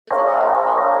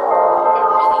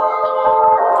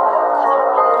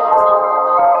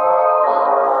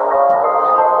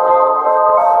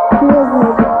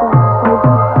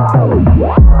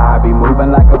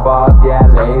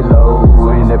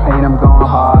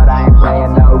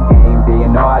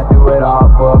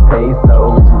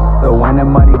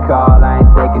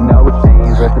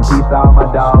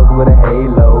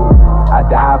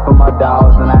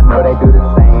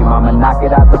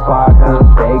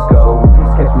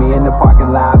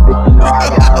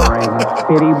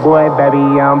boy, baby,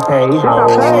 I'm paid home.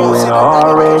 In a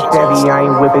orange Chevy, I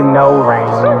ain't whipping no rain.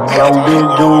 Yo,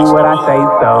 bitch, do what I say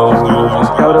so.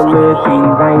 Show the little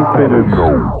cheese, I ain't finna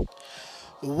go.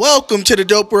 Welcome to the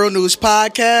Dope World News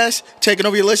Podcast, taking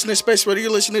over your listening space, whether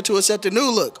you're listening to us at the New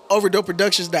Look,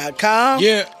 overdopeproductions.com,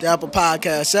 yeah, the Apple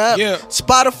Podcast app, yeah,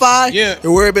 Spotify, yeah,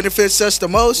 and where it benefits us the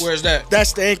most. Where's that?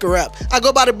 That's the Anchor app. I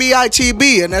go by the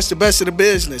BITB, and that's the best of the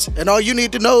business. And all you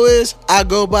need to know is I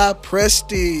go by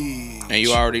Prestige. And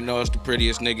you already know it's the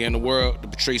prettiest nigga in the world, the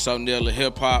Patrice O'Neal of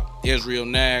hip hop, Israel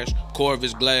Nash,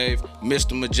 Corvus Glaive,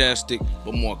 Mr. Majestic,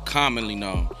 but more commonly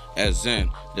known as Zen,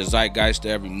 the zeitgeist to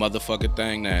every motherfucking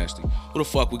thing nasty. Who the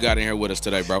fuck we got in here with us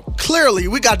today, bro? Clearly,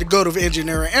 we got the goat of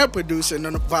engineering and producing,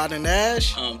 Nevada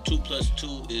Nash. 2 +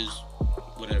 2 is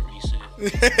whatever he said.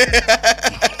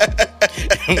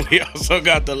 And we also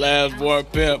got the last born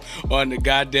pimp on the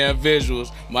goddamn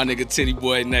visuals, my nigga Titty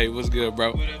Boy Nate. What's good,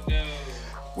 bro? What up, though?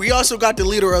 We also got the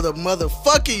leader of the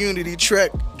motherfucking Unity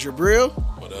Trek, Jabril.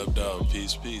 What up, dog?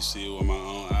 Peace, peace. See it with my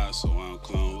own eyes so I don't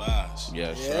clone lies.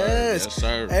 Yes, sir. Yes,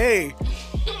 sir. Hey,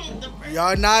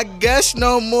 y'all not guests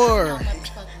no more.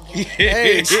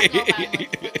 Hey. Follow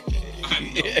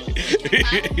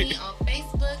me on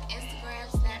Facebook, Instagram,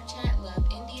 Snapchat, Love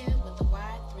India with the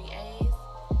Y, 3 A's.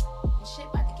 And shit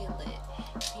about to get lit.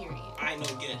 Period. I ain't no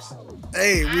guess.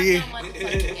 Hey, I'm we no motherfucking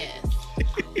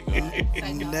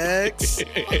guess. next.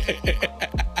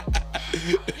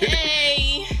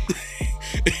 Hey,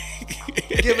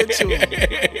 Give it to him.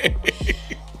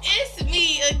 it's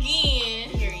me again.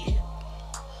 Period.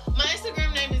 My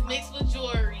Instagram name is Mixed with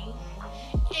Jory.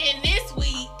 And this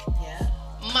week,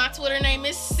 my Twitter name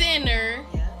is Sinner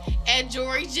at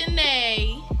Jory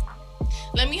Janae.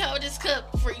 Let me hold this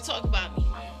cup before you talk about me.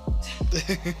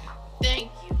 Thank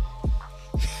you.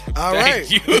 All right.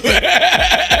 Thank you.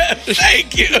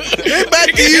 Thank you. Get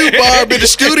back to you, Barb, in the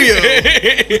studio.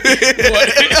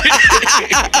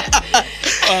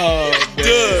 Oh,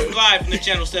 Good. Live from the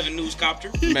Channel 7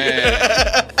 Newscopter.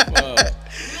 man. Fuck.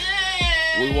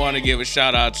 We want to give a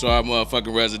shout out to our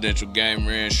motherfucking residential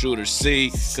gamer and shooter C.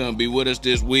 Couldn't be with us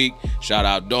this week. Shout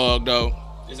out Dog though.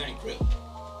 This ain't Crip.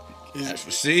 That's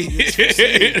for C.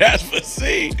 That's for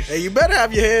C. Hey, you better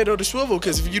have your head on the swivel,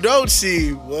 because if you don't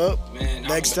see, well, Man,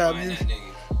 next I'm time you. that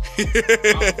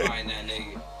nigga. I'll find that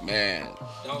nigga. Man.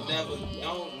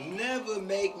 Don't never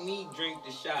make me drink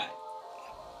the shot.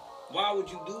 Why would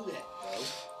you do that, bro?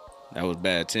 That was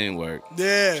bad teamwork.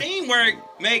 Yeah. Teamwork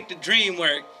make the dream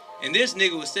work. And this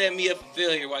nigga was setting me up for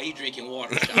failure while he drinking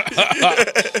water shots.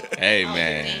 Hey,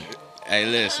 man. Hey,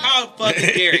 listen. How fucking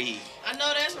dare he? I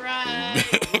know that's right.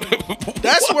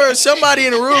 That's where somebody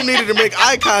in the room needed to make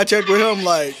eye contact with him.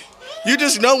 Like, you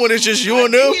just know when it's just you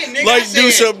and them. Yeah, nigga, Like, I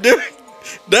do said- something different.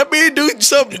 That mean do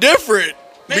something different.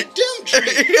 Make them drink.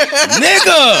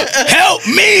 Nigga, help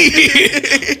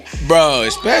me. Bro,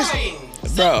 especially. Bro,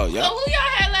 So y'all. who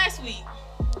y'all had last week?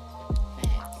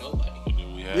 Nobody.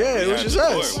 Yeah, it was just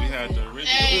us. We had the original.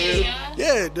 Hey,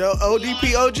 Yeah, the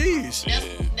ODP OGs.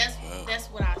 that's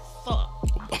what I thought.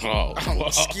 Oh,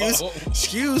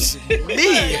 Excuse me.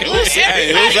 Hey,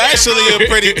 it was actually a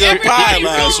pretty good pie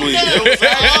last week. It was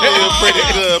actually a pretty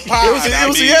good pie.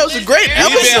 It was a great We've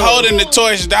episode. been holding the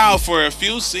torch down for a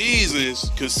few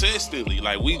seasons consistently.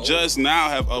 Like, we just now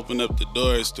have opened up the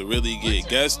doors to really get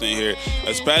guests in here,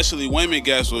 especially women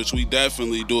guests, which we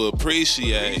definitely do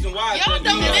appreciate. Reason why Y'all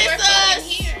don't miss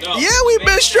us. No, Yeah, we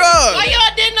been strong. Why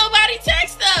y'all didn't nobody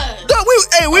text us? No,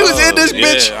 we was in this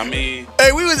bitch. Yeah, I mean,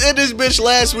 Hey, we was in this bitch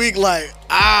last week. Like,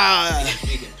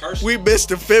 speaking personally. we missed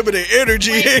the feminine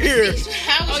energy here.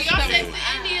 How y'all texted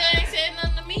India and said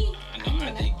nothing to me? I know.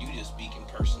 I think you just speaking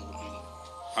personally.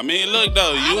 I mean, look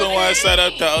though, you the one set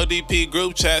up the ODP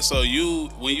group chat, so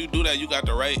when you do that, you got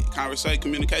the right conversation,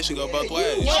 communication go both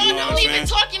ways. You know Y'all what I'm don't even saying?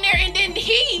 talk in there, and then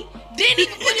he didn't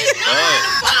even put his number on the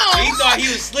phone. He thought he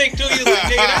was slick too. He was like,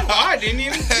 nigga, that's why I didn't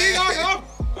even see. I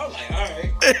was like, all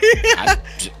right.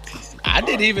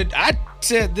 I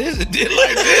said this and did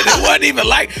like this. It wasn't even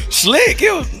like slick.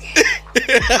 It was.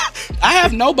 I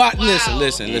have nobody. Wow.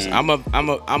 Listen. I'm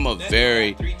a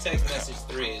very 3 text message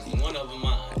threads, and one of them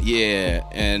mine. yeah,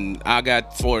 and I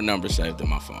got 4 numbers saved in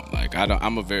my phone. Like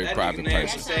I'm a very That private nigga name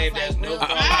person. is saved as no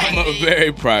problem. I'm a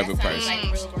very private That person. sounds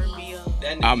like Scorpio.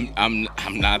 That nigga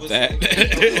I'm not that. was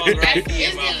no longer That's active in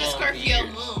it's my in the phone Scorpio for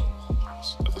years. moon.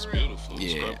 That's beautiful.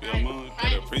 Yeah. Scorpio moon,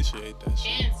 gotta appreciate that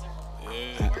shit. Cancer.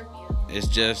 Yeah. Scorpio. It's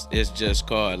just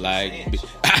called like.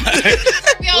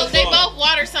 Scorpios, they both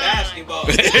water signs. Basketball.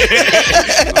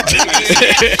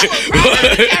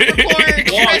 Capricorn,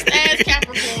 dressed as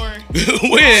Capricorn.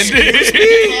 When?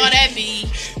 All that be.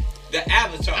 The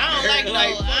avatar. I don't like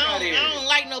Like, fuck I outta here. don't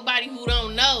like nobody who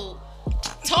don't know.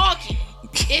 Talk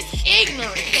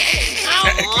ignorant. I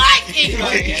don't like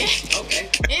ignorant. Okay.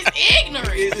 It's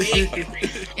ignorant.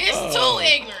 It's too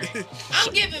ignorant.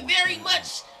 I'm giving very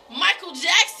much Michael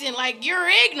Jackson, like, you're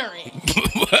ignorant.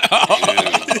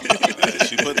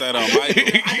 She put that on Michael.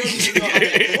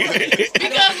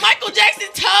 Because Michael Jackson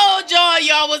told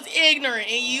y'all was ignorant,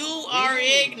 and you are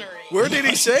ignorant. Where did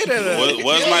he say that at?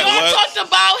 Y'all talked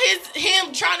about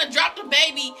him trying to drop the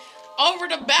baby over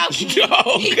the balcony.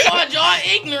 He called y'all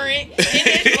ignorant.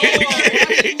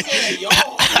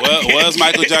 Was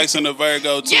Michael Jackson a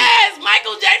Virgo too? Yes,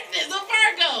 Michael Jackson is a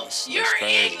Virgo. You're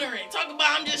ignorant. Talk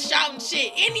about I'm just shouting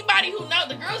shit. Anybody who knows,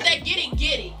 the girls that get it,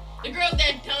 get it. The girls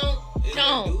that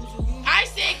don't. I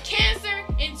said Cancer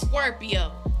and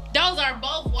Scorpio. Those are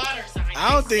both water signs.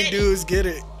 I don't think dudes get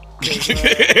it. I get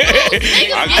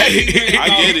it. I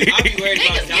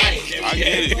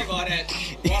get it.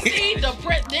 See,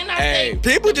 then I say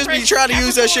people just be trying to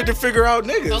use that shit to figure out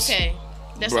niggas. Okay,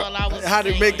 that's all I was how to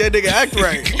saying. make that nigga act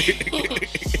right.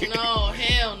 No,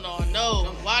 hell no.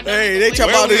 Why hey, they talk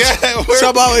about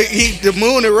the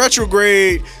moon in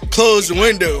retrograde closed the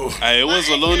window. Hey, it was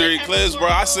a lunar eclipse, bro.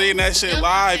 I seen that shit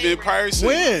live in person.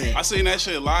 When? I seen that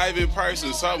shit live in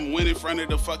person. Something went in front of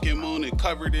the fucking moon and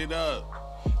covered it up.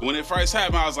 When it first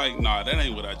happened, I was like, nah, that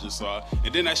ain't what I just saw.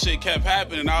 And then that shit kept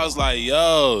happening. I was like,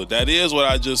 yo, that is what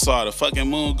I just saw. The fucking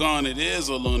moon gone. It is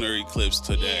a lunar eclipse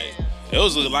today. Yeah. It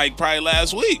was like probably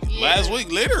last week. Yeah. Last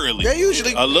week, literally. They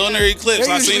usually a lunar eclipse.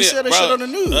 I seen it, bro. Shit on the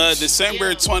news.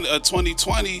 December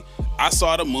 2020, I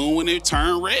saw the moon when it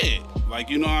turned red. Like,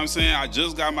 you know what I'm saying? I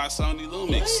just got my Sony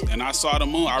Lumix and I saw the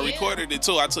moon. I recorded it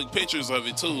too. I took pictures of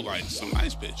it too, like some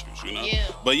nice pictures, you know? Yeah.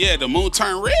 But yeah, the moon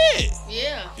turned red.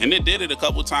 Yeah. And it did it a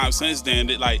couple times since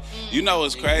then. You know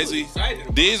what's crazy?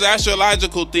 These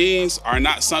astrological things are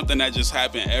not something that just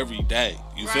happen every day.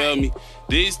 You feel me?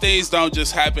 These things don't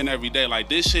just happen every day. Like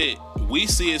this shit, we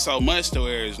see it so much to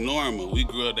where it's normal. We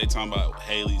grew up, they talking about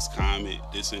Halley's Comet,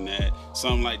 this and that,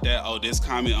 something like that. Oh, this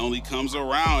comet only comes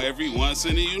around every once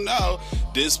in a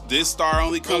this star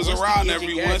only comes around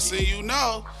every once in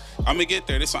I'm gonna get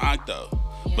there. This an octo.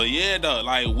 Yeah. But yeah, though,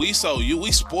 like we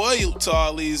spoiled to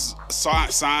all these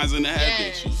signs in the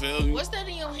heavens. You feel me? What's that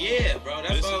in your hand? Yeah, bro.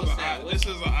 That's what I'm saying. This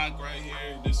is an ankh right here.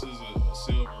 This is a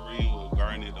silver ring with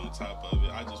garnet on top of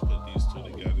it. I just put these two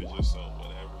together just so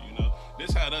whatever, you know.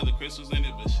 This had other crystals in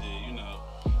it, but shit, you know,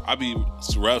 I be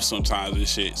rough sometimes and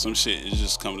shit. Some shit is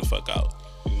just come the fuck out.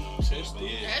 You know what I'm saying? But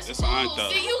yeah, that's it's cool. an though.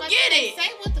 See, you get it.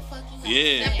 Say what the fuck you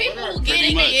Yeah. The people who get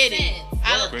it, get it.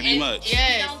 Pretty much.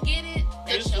 Yes. Don't get it.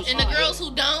 And the girls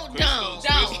who don't.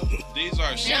 These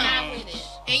are stones.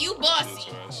 And you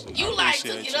bossy. You like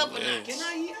to get up and down. Can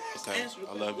I okay.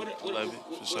 I love it.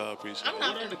 For sure, I appreciate it. I'm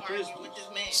not gonna argue with this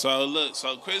man. So look,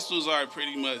 crystals are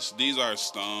pretty much, these are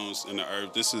stones in the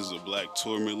earth. This is a black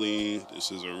tourmaline.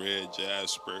 This is a red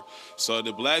jasper. So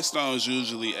the black stones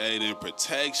usually aid in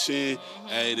protection,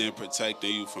 aid in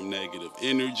protecting you from negative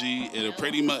energy. It'll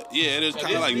pretty much, it'll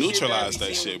kind of like neutralize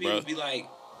that shit, bro. Be like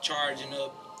charging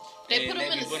up. They put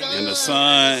them in the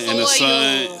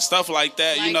sun, stuff like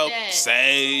that. You know,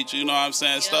 sage. You know what I'm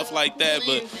saying? Stuff like that.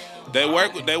 But they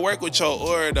work with your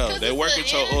aura though. They work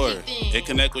with your aura. It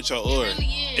connect with your aura.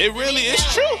 It really is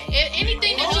true.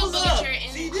 Anything that you look at your energy.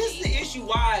 See, this is the issue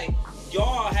why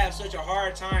y'all have such a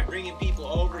hard time bringing people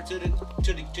over to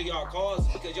y'all causes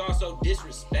because y'all so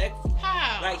disrespectful.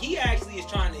 How? Like he actually is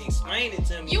trying to explain it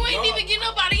to me. You ain't even give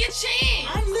nobody a chance.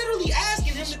 I'm literally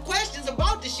asking him the questions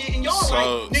about this shit, and y'all like,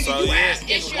 nigga, you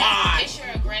asking why? It's your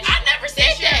aggression. I never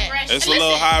said that. It's a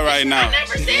little high right now. I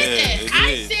never said that.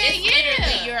 I said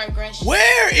your aggression.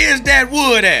 Where is that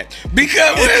wood at?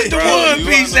 Because where's the wood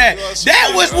piece at?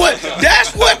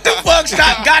 That's what the fuck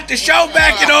got the show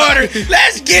back in order.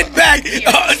 Let's get back. Set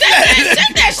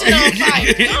that shit on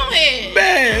fire. Go ahead.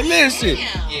 Man, listen.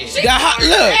 Yeah.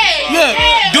 Look.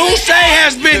 Duce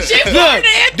has been.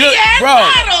 Bro.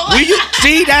 Will you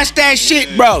see? That's that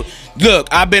shit, bro. Look,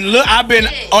 I've been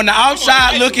on the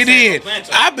outside looking in.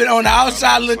 I've been on the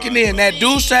outside looking in. That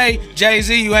Duce,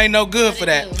 Jay-Z, you ain't no good for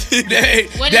that.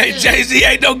 That Jay-Z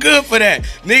ain't no good for that.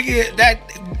 Nigga, that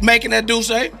making that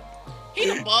Duce. He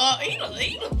the ball. He the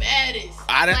baddest.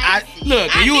 Look,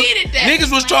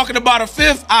 niggas was talking about a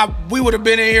fifth. We would have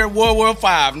been in here World War V,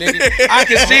 nigga. I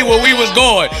can see where we was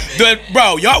going.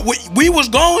 Bro, y'all, we was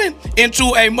going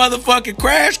into a motherfucking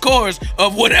crash course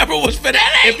of whatever was fit.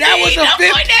 If that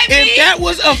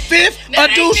was a fifth, a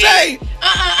Duce. And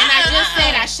I just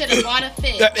said I should have bought a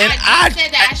fifth. I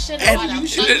said that I should have bought a fifth. You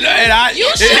should have.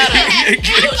 You should have.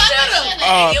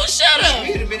 You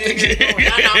would have been in here.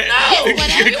 I don't know. You would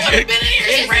have been in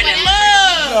here spreading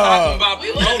love.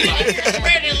 We would have been in here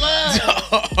spreading love.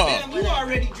 Damn, you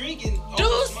already drinking.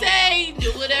 Duce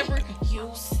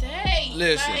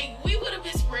Listen. Like, we would have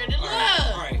been spreading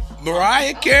love. All right.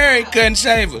 Mariah Carey couldn't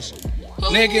save us.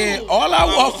 Nigga, all I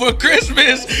want for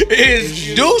Christmas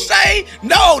is Duce.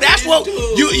 No, that's what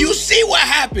you see what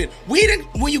happened.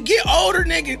 When you get older,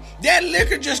 nigga, that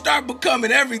liquor just start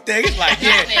becoming everything. It's like,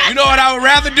 yeah, you know what I would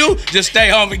rather do? Just stay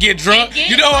home and get drunk.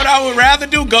 You know what I would rather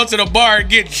do? Go to the bar and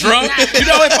get drunk. You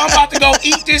know, if I'm about to go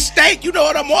eat this steak, you know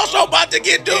what I'm also about to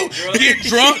get drunk.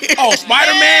 Oh,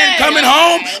 Spider-Man coming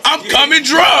home, I'm coming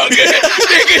drunk.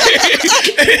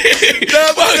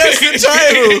 That's the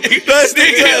title. That's the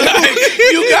title.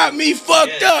 You got me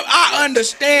fucked up. I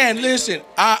understand. Listen,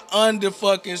 I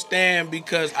under-fucking-stand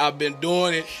because I've been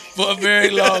doing it for a very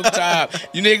long time.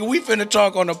 You nigga, we finna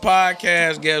talk on the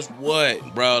podcast. Guess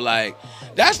what, bro? Like,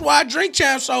 that's why Drink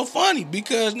Champ's so funny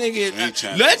because, nigga,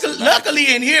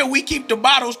 luckily in here we keep the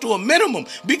bottles to a minimum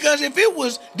because if it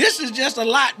was, this is just a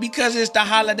lot because it's the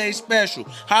holiday special,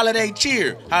 holiday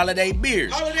cheer, holiday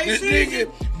beers. Holiday season.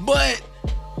 Nigga, but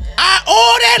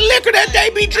all that liquor that they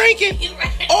be drinking,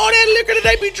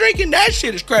 that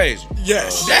shit is crazy.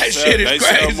 Yes. That shit is they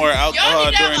crazy. sell more alcohol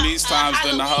Y'all need during to these times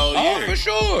than the whole Oh, year. for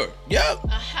sure. Yep. A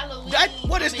Halloween.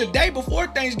 What is the day before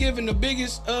Thanksgiving the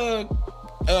biggest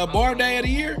bar day of the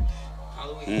year?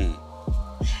 Halloween.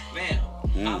 Man,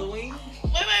 Halloween?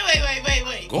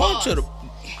 Wait. Going Pause. to the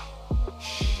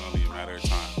It's only a matter of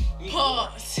time.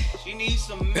 Pause. She needs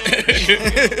some milk.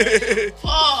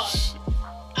 Pause.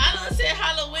 I done said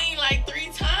Halloween like 3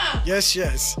 times.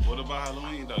 Yes. What about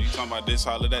Halloween though? You talking about this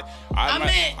holiday? I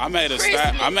meant I made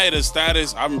a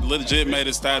status. I legit made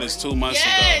a status 2 months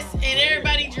Yes, ago. and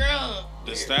everybody drunk.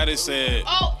 The status said,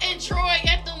 Oh, and Troy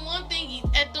at the one thingy,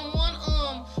 at the one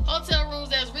hotel rooms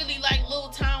that's really like little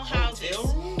townhouses.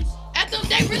 Hotel rooms? At them,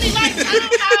 they really like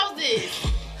townhouses,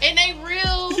 and they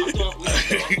real We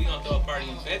gonna throw a party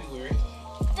in February.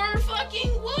 for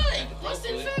fucking what? What's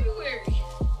in February?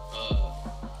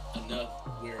 Enough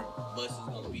where buses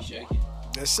gonna be shaking.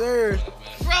 Yes, sir.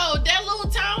 Bro, that little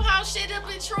townhouse shit up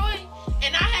in Troy,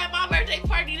 and I had my birthday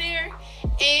party there,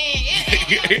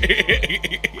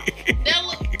 and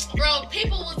bro,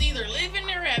 people was either living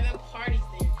there or having parties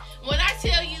there. When I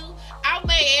tell you, I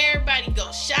made everybody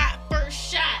go shot first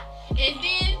shot, and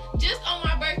then just on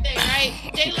my birthday,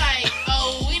 right? They like,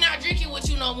 oh, we not drinking with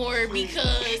you no more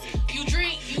because you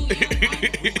drink, you We get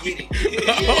it.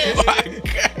 Oh my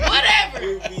God. whatever.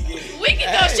 We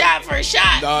can go shot for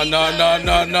shot.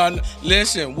 No.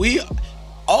 Listen, we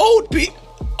old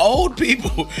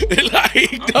people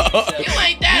like dog. You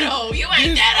ain't that old. You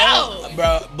ain't that old.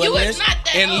 Bro, but You is listen, not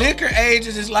that in old. liquor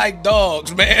ages is like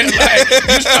dogs, man. Like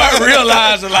you start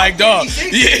realizing like dogs.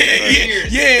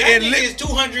 Yeah, That nigga is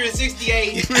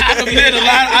 268.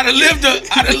 I'd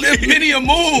have lived many a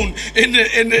moon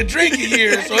in the drinking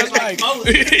years. So it's like,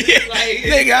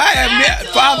 nigga, I have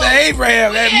Father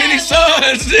Abraham had many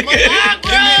sons.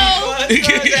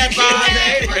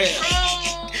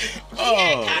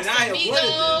 Oh, And I am one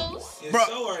of them. And Bro.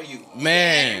 so are you.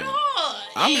 man.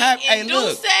 I'm happy. Hey,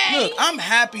 look, I'm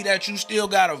happy that you still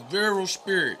got a virile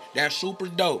spirit. That's super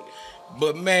dope.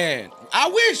 But man, I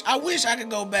wish I could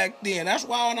go back then. That's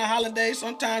why on the holidays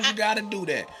sometimes you gotta do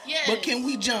that. Yes. But can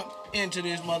we jump into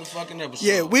this motherfucking episode?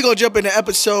 Yeah, we gonna jump into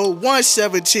episode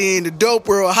 117, the Dope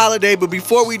World Holiday. But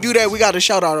before we do that, we gotta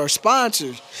shout out our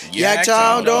sponsors.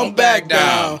 Yaktown don't back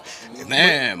down.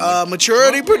 Man,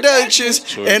 Maturity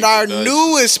Productions and our Productions.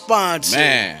 newest sponsor.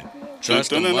 man.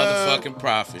 Trust the motherfucking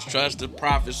prophets. Trust the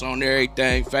prophets on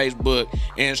everything. Facebook,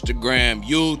 Instagram,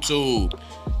 YouTube.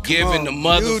 Giving the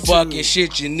motherfucking YouTube.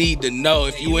 shit you need to know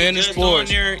if you into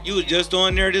sports. You was just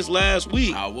on there this last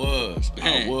week. I was.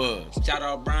 Shout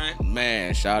out Brian.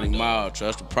 Man, shout him out.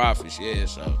 Trust the prophets. Yeah,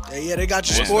 so. Yeah, they got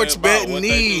your Man. sports betting What they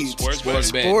do, needs. sports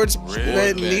bet. Sports Really?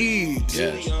 betting Bet. needs. Yeah.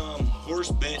 Really, horse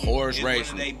betting. Horse is one of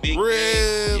racing. they big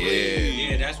Really?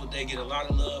 Yeah, that's what they get a lot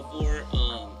of love for.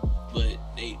 But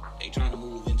they trying to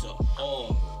move into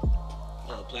all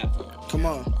platforms. Come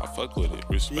on. I fuck with it.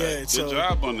 Respect. Yeah, Good so-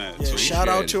 job on that. Yeah, too. shout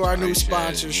out to our new Appreciate it.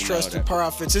 sponsors, You know Trust the that.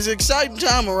 Profits. It's an exciting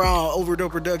time around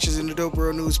Overdope Productions and the Dope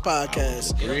World News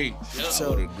Podcast. Agree. So- I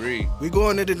would agree. We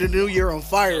going into the new year on So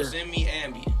fire. send me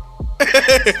Ambien,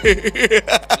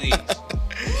 please.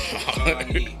 That's all I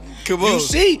need. Come on.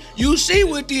 You see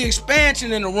with the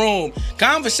expansion in the room,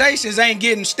 conversations ain't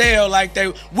getting stale like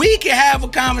they. We can have a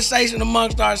conversation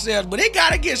amongst ourselves, but it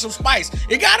gotta get some spice.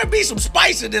 It gotta be some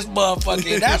spice in this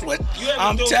motherfucker. That's what You ever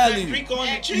I'm throw telling you. paprika on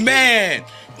the chicken? Man,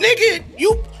 nigga,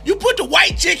 you put the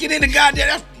white chicken in the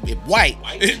goddamn. That's white.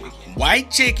 White chicken.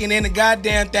 White chicken in the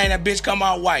goddamn thing. That bitch come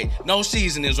out white. No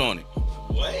seasonings on it.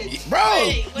 What?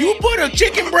 Bro, you put a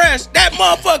chicken breast, that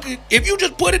motherfucker, if you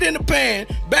just put it in the pan,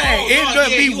 bang, it's gonna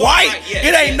be white. Right. Yes,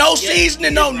 it ain't no yes,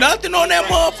 seasoning, no nothing on that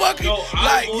motherfucker. No,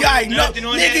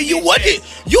 Nigga, you what?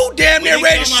 You damn near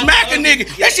ready to smack a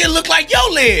nigga. That shit look like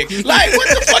your leg. Like, what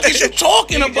the fuck is you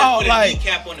talking about? Like,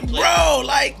 bro,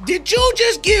 like, did you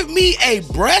just give me a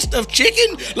breast of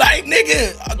chicken? Like,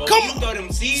 nigga, come on. Throw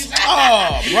them seasonings.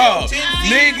 Oh, bro,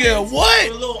 nigga, Put a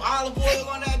what? little olive oil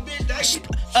on that bitch.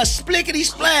 A splickety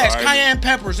splash, cayenne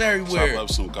peppers everywhere. Chop up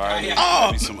some garlic, Oh.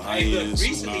 maybe some Hey, look, onions.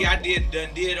 recently I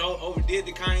overdid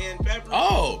the cayenne pepper.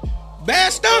 Oh,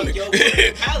 bad stomach. Yo,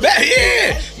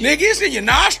 Yeah, nigga, it's in your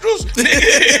nostrils.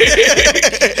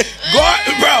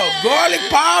 Garlic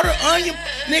powder, onion.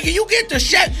 Nigga, you get the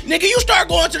chef. Nigga, you start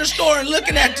going to the store and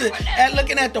looking at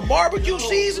the barbecue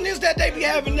seasonings that they be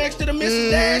having next to the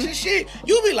Mrs. Dash and shit.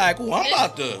 You be like, "Ooh, I'm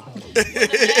about to." The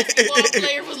basketball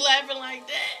player was laughing like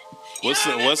that. What's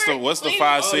the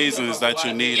 5 seasons that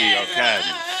you need in your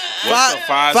cabinet?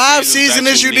 Five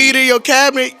seasonings you need in your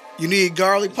cabinet. You need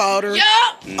garlic powder,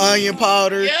 onion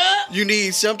powder. You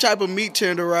need some type of meat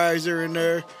tenderizer in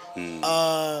there.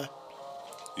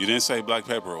 You didn't say black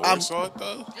pepper or salt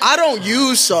though. I don't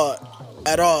use salt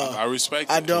at all. I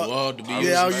respect. I it. don't.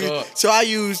 Yeah, I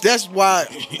use. That's why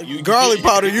garlic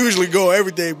powder usually go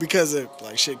everything because of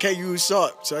like shit. Can't use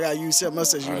salt, so I gotta use something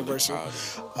else that's universal.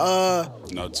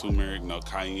 No turmeric, no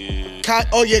cayenne.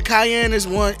 Cayenne is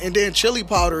one, and then chili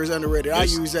powder is underrated. I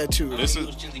use that too. I use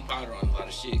chili powder on a lot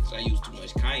of shit because I use too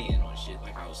much cayenne on shit,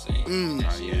 like I was saying.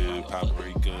 Cayenne,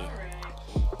 paprika.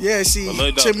 Yeah, see, But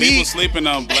look, though, to people me, sleeping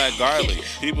on black garlic.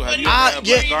 People have you ever had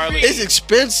black garlic? it's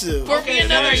expensive. Pour me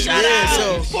another shot.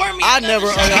 Pour me I another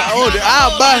never shot. owned it.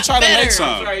 I'll buy. Try to make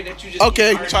some.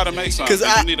 Okay. Try to make some. 'Cause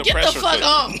You need a Get the pressure fuck cooker.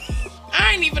 on.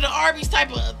 I ain't even an Arby's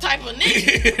type of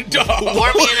nigga. Dog.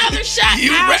 Pour me another shot.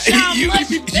 I'll sound much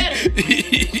better.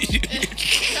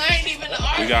 I ain't even an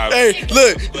Arby's. Hey,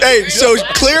 look. Hey, so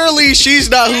clearly she's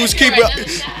not who's keeping.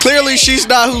 Clearly she's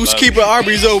not who's keeping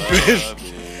Arby's open.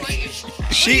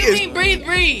 She What do you is. mean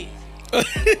breathe? What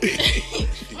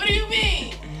do you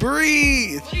mean?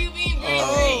 Breathe. What do you mean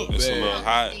breathe? It's a little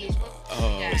hot.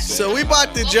 So we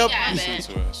about to jump.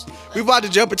 Interesting. We about to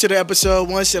jump into the episode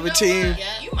 117.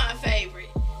 You my favorite.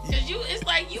 Cause it's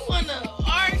like you wanna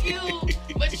argue,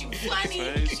 but you funny.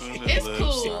 It's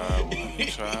cool. I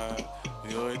wanna try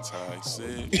your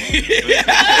toxic.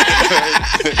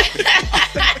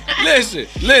 Listen.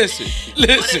 What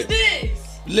is this?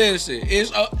 Listen,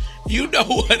 it's you know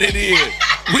what it is.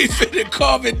 We finna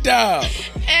calm it down.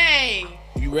 Hey.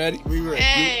 You ready? We ready.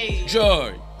 Hey.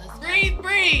 Joy.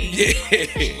 Breathe.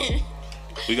 Yeah.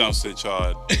 We gonna sit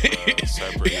y'all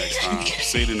separate next time.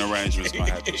 Seating arrangements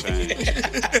gonna have to change.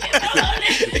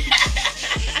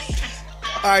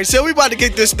 All right, so we about to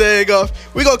kick this thing off.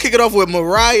 We gonna kick it off with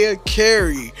Mariah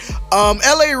Carey.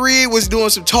 L.A. Reid was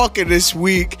doing some talking this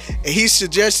week, and he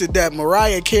suggested that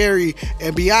Mariah Carey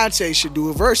and Beyonce should do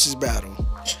a versus battle.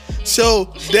 So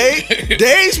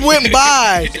days went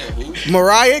by.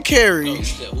 Mariah Carey.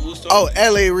 Oh,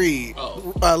 L.A. Reid,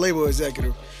 label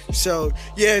executive. So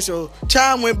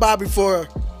time went by before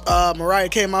Mariah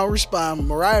came out and responded.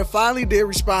 Mariah finally did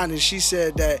respond, and she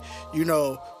said that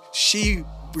she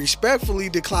respectfully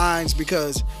declines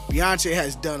because Beyonce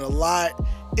has done a lot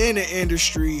in the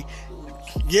industry.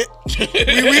 Yeah,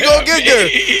 we gonna get there.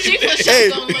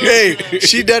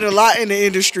 She done a lot in the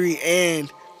industry, and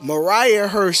Mariah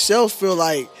herself feel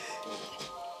like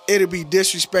it'd be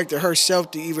disrespect to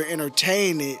herself to even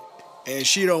entertain it, and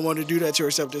she don't want to do that to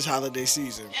herself this holiday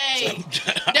season. Hey,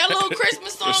 that little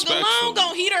Christmas song alone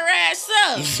gonna heat her ass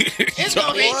up. It's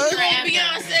gonna heat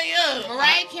Beyonce up.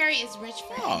 Mariah Carey is rich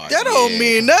for her. That don't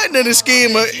mean nothing in the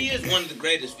scheme of. She is one of the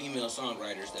greatest female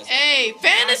songwriters. Hey,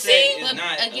 fantasy is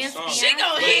not against a song. she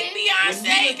gonna heat When you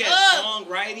Beyonce look at up.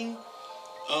 songwriting,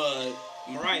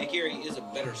 Mariah Carey is a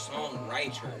better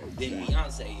songwriter than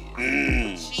Beyonce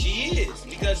is. She is,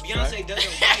 because Beyonce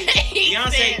doesn't write.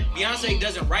 Beyonce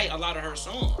doesn't write a lot of her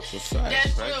songs.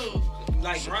 That's true.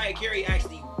 Like Mariah Carey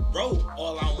actually wrote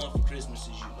 "All I Want for Christmas Is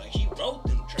You." Like she wrote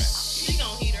them tracks. She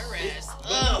gonna heat her ass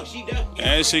But up. no, she definitely.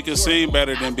 And she can sing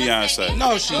better than Beyonce.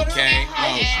 No, she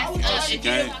can't. She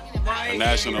can't. The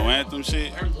national anthem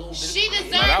shit. She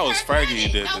deserves No, that was her Fergie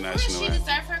credit. did the No, national she anthem.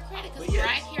 deserves her credit because But yes.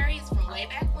 Mariah Carey is from way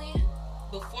back when,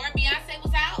 before Beyonce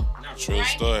was out. True Right?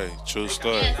 story. True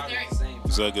story. Yes,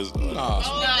 So, 'cause, No. No,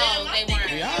 they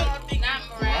weren't. Not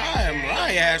Mariah.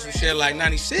 Mariah had some shit like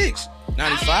 96,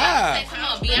 95. Come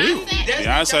on, Beyonce.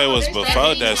 Beyonce was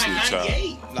before Destiny Child.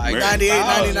 Like 98,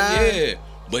 99. Yeah.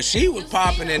 But she was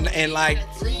popping in like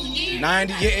 90.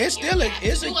 Yeah, it's still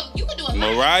it's a. You could do a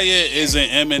Mariah is an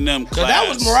Eminem class. Cause that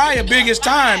was Mariah's biggest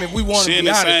time. If we want to She be in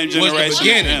the honest, same was the generation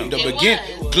beginning. as The him.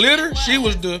 beginning. Glitter. She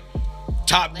was the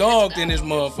top dog in this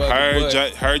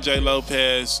motherfucker. Her J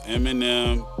Lopez,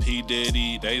 Eminem, P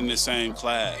Diddy, they in the same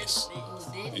class.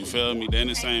 You feel me? They in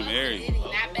the same area.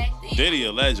 Not back then. Diddy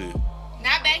a legend.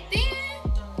 Not back then.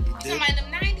 Somebody in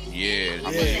them 90s.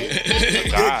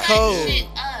 Yeah. God. Cold.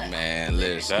 Man,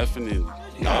 listen.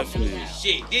 Definitely.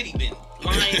 Shit, Diddy been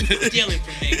lying, stealing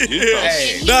from niggas.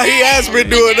 Yeah. No, he has been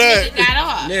doing that. Got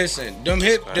off. Listen, the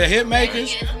hit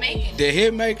makers, them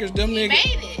He made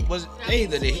niggas it. was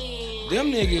either them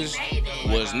niggas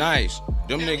was nice.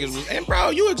 Them niggas was, and bro,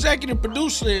 you executive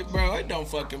producer it, bro. It don't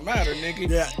fucking matter, nigga.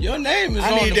 Yeah. Your name is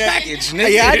I on need the that. package,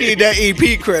 nigga. Yeah, I need that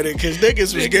EP credit because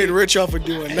niggas was getting rich off of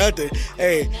doing nothing.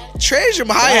 Hey, trade your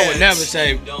hi-hats.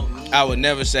 I would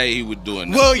never say he was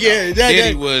doing nothing. Well, yeah, Diddy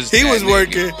he was was that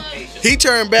working. nigga. He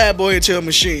turned Bad Boy into a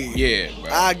machine. Yeah,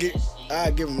 bro. I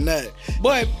give him that.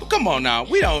 But come on now,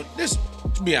 we don't. This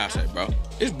it's Beyonce, bro.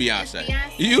 It's Beyonce.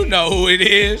 You know who it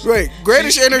is. Right,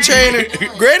 greatest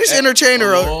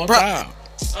entertainer Of all time.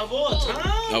 Of all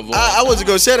time? I wasn't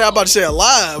gonna say that. I'm about to say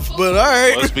alive, but all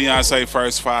right. What's Beyonce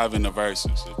first 5 in the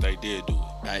verses if they did do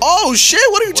it? Oh shit!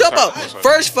 What are you talking about? what's her-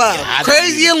 First 5: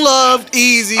 Crazy in Love,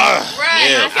 Easy.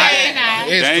 Right.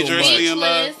 It's Dangerously too in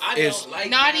much. love. I It's don't like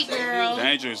Naughty Beyonce. Girl.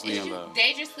 Dangerously in love.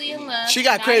 Dangerously in Love. She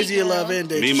got Naughty Crazy in Girl. Love and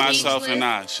Me, Dangerous. myself, and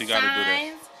I. She got to do that.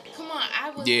 Signs. Come on, I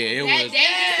was. Yeah, it that was-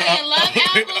 Dangerously in Love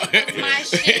album was my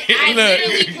shit. I Look.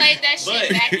 literally played that shit But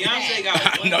back to Beyonce back.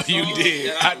 got I know one you song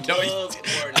did. that I know you love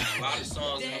more than a lot of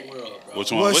songs in the world, bro.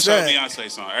 Which one? What's What's your that?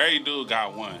 Beyonce song? Every dude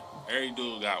got one. Every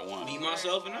dude got one. Me,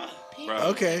 myself, and I. Bro,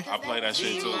 Okay. I play that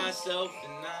shit Me, too. myself,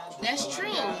 and I. That's true.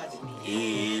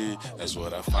 Yeah, that's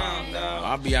what I found out.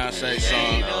 My Beyonce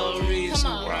song. No reason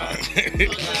Come on. why.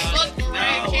 Fuck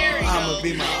Mariah Carey. I'ma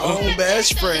be my own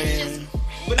best friend.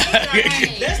 But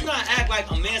let's not act like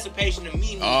emancipation to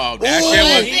me. Oh, that Ooh. shit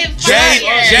was That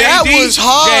That was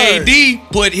hard.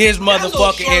 JD put his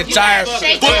motherfucking short entire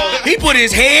motherfucker. he put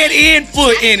his head and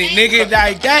foot in it, nigga.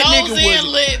 Like that Nose nigga and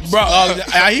was, lips.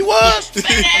 bro. He was.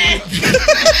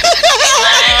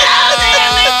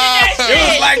 It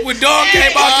was like when Dog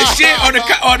came out the shit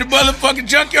on the motherfucking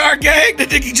junkyard gang. The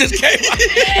nigga just came out.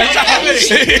 That's how it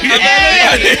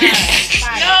is.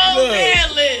 No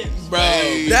man lives. Bro,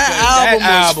 That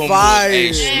album was fire.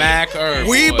 a smacker.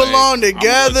 We boy. belong I'm gonna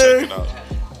together. check it out.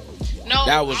 No,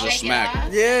 That was a take it smacker.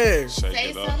 off. Yeah. Check Say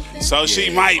it out. something. So she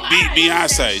might beat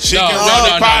Beyonce. She No, can no, really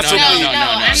no, no, possibly. no, no,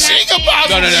 I'm not She can saying-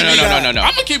 possibly. No.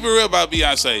 I'm gonna keep it real about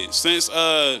Beyonce. Since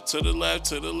to the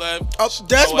left. Oh,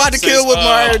 that's about to since, kill with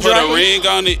Mariah put a dropping. ring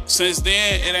on it. Since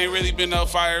then, it ain't really been no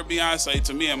fire Beyonce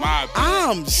to me, in my opinion.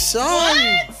 I'm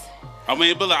sorry. I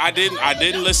mean, but look, I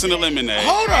didn't listen to Lemonade.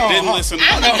 Hold on. I didn't listen to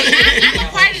I'm a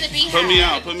part of the beehive.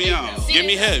 Put me on. Give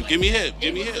me hip.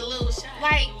 It was a little shot.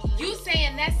 Like, you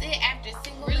saying that's it after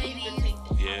Single Ladies.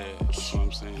 Yeah, that's what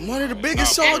I'm saying. One of the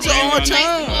biggest Nah, songs put a of ring all on it.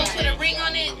 time. Put a ring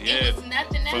on it. Yeah. It was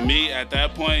nothing else. For me, at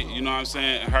that point, you know what I'm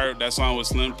saying? Her, that song with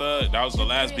Slim Thug, that was the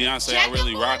last Beyonce I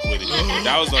really rocked with it.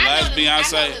 That was the last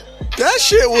Beyonce. That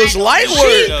shit was light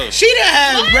work. She done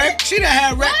had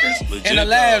records Legit, in the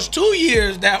last 2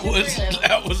 years that was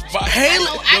fire.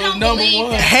 Halo, I don't number believe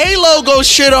one. that. Halo goes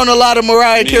shit on a lot of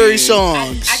Mariah Carey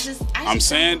songs. I'm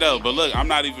saying though, but look, I'm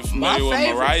not even familiar with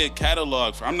favorite- Mariah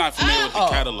catalog. I'm not familiar with the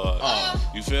catalog.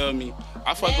 You feel me?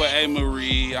 I fuck with A.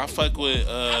 Marie. I fuck with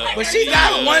But she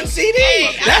got one CD.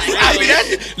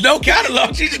 That's no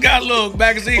catalog. She just got a little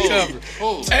magazine cover.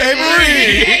 Hey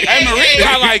Marie. A. Marie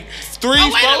got like 3, 4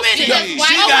 CDs.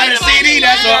 She got a CD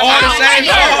that's all the same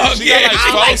song. She got like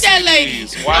I 4 like that lady.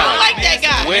 CDs. I don't like that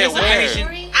guy. Where?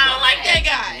 I don't like that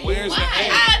guy. Where's the A?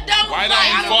 I don't Why like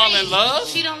don't we fall in love?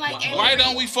 She don't like everything. Why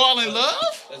don't we fall in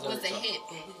love? Was a hit.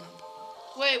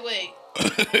 Wait.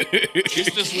 It's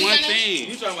just one You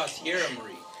thing. talking about Tierra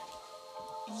Marie?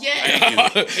 Yeah.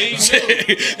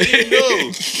 He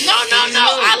knew. No.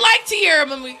 I like Tierra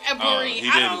Marie. he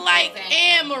I don't didn't. like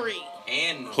Anne Marie.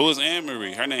 And Who is Anne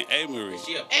Marie? Her name A. Marie.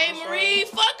 she a Anne Marie,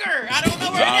 fuck her. I don't know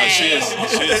her Nah, she name.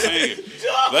 is singing.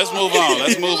 Let's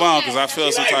move on because I feel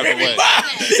some type of way.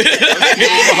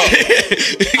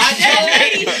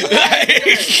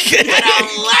 I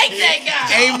don't like that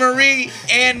guy. A. Marie,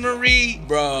 Anne Marie,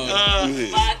 bro.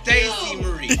 Stacy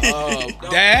Marie.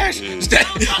 Dash. Fuck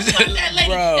that lady.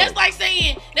 Bro. That's like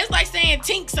saying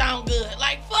Tink sound good.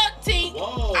 Like fuck Tink.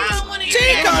 Whoa. I don't want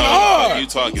T kind of hard. You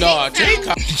talking? No, T kind.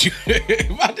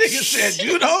 My nigga said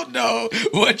you don't know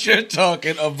what you're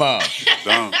talking about.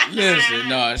 Don't. Listen,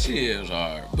 no, she is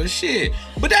hard, but shit.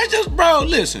 But that's just, bro.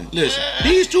 Listen.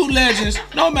 These two legends,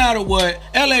 no matter what.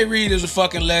 L.A. Reid is a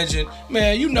fucking legend,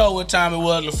 man. You know what time it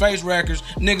was. LaFace Records,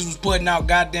 niggas was putting out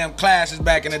goddamn classes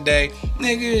back in the day.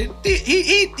 Nigga,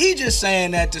 he just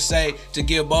saying that to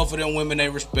give both of them women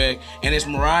their respect. And it's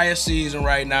Mariah season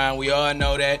right now. We all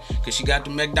know that because she got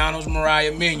the McDonald's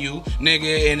Mariah menu,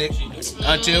 nigga, and it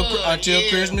until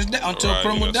Christmas Day, until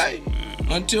Christmas Day.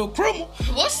 Until Crumble.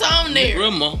 What's on there?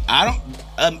 Crumble. I don't.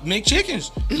 McChickens.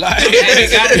 Like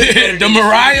the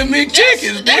Mariah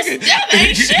McChickens. That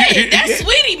ain't shit. That's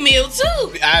sweetie meal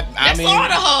too. I mean, all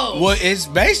the hoes. Well, it's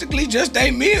basically just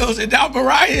they meals, and now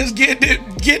Mariah is getting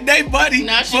their buddy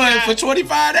for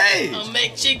 25 days.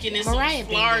 McChicken and Mariah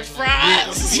some large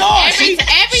fries. No, every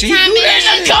time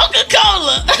there's a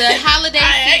Coca-Cola. The holiday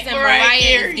season, Mariah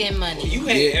is getting money. You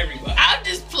hate everybody. I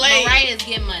just play. Mariah is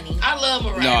getting money. I love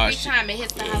Mariah. Every time it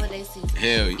hits the holiday season,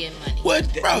 hell she's getting money.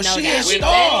 What, bro? No She doubt. is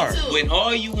star. When all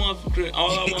I want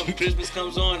for Christmas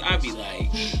comes on, I be like,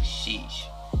 sheesh.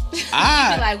 Be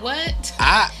like, what?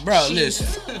 Bro,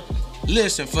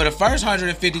 listen. For the first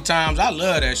 150 times, I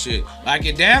love that shit. Like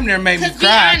it damn near made me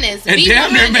cry. Be honest. It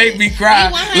damn near made me cry.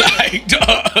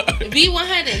 Like, be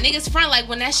 100. Niggas front like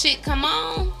when that shit come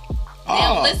on. They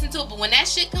don't listen to it, but when that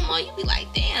shit come on, you be like,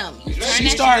 damn. She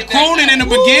started crooning in the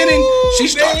beginning.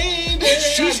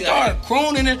 She started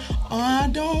crooning and I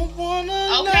don't wanna.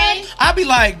 Okay. I be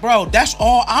like, bro, that's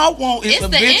all I want is It's a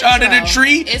the bitch intro. under the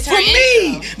tree It's for her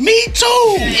me. intro. Me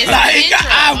too. It's Like the intro.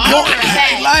 I All want of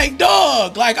that. like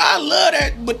dog. Like I love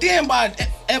that. But then by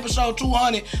episode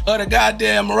 200 of the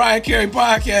goddamn Mariah Carey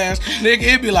podcast, nigga,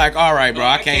 it be like, all right, bro,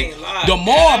 I can't. lie. The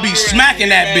more I be smacking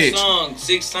that bitch. Song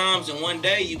 6 times in one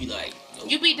day, you be like,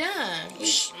 You be done.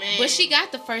 But she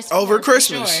got the first Over four, for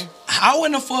Christmas. sure. How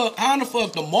in the fuck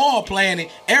the mall playing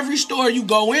it? Every store you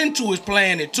go into is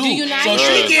playing it too. Do you not So hear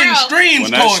she it, getting bro?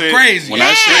 streams going crazy. When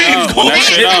that shit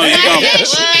on, you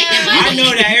She making I money.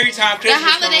 know that every time Christmas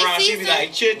holiday come around, she be season?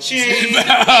 like, cha-ching.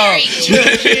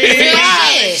 Real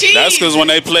shit. That's because when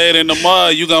they play it in the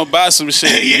mall, you gonna buy some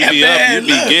shit. You be man, up, you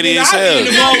be look. giddy as hell.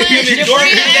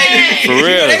 For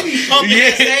real. They be pumping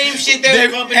the same shit they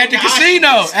were pumping At the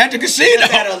casino. At the casino.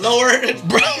 At a lower,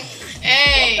 Bro.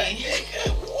 Hey.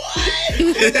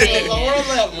 at a lower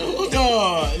level.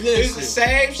 No, It's the listen.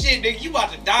 same shit, nigga. You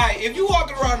about to die. If you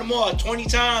walking around the mall 20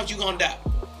 times, you gonna die.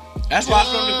 That's why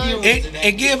From the fumes and that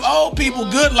it give old people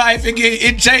good life. It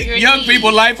take young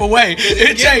people life away.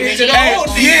 It take to the old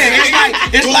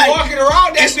niggas. it's like walking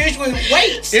around that bitch with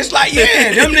weights. it's like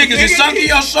them niggas is sucking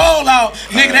your soul out.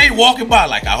 Nigga, they walking by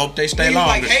like I hope they stay Niggas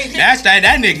longer. like, hey, That's that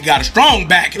nigga got a strong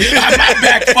back. My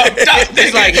back fucked up.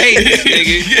 It's like, hey,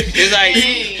 nigga. It's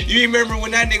like, you remember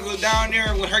when that nigga was down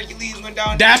there when Hercules went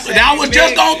down there? That was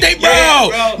just on think, bro.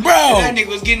 That nigga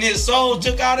was getting his soul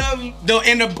took out of him.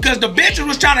 Because the bitches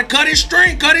was trying to cut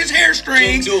his hair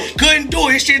strings, couldn't do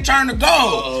it. His shit turned to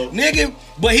gold, nigga.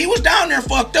 But he was down there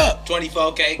fucked up.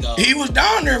 24K gold. He was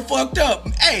down there fucked up.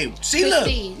 Hey, see, look.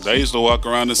 They used to walk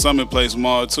around the Summit Place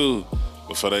Mall too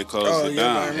before they closed it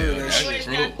down. Always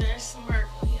got that smirk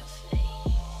on your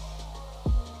face.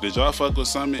 Did y'all fuck with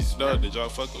Summit? Dog, did y'all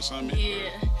fuck with Summit? Yeah.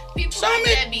 People Summit,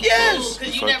 like that be yes. cool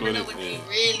because you Fuck never with know it, what yeah. they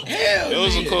really Hell, It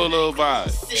was a yeah. cool little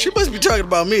vibe. She must be talking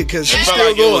about me because she's I felt still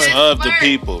like it was going. of the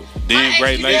people. Then My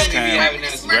Great ex Lakes used to be came. having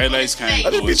that smirk Great on Lakes his came. face. I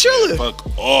just be through and chilling.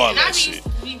 Fuck all And I that shit.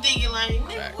 be thinking like,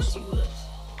 nigga, what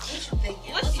you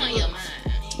thinking? What's on your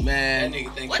mind? Man, That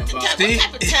nigga thinking What about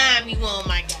type of time you want,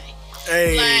 my guy?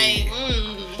 Hey,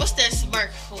 Like, what's that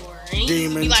smirk for? And you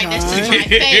Demon be like, that's just time. my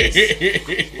face.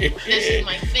 That's just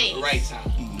my face. right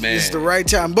time. man. it's the right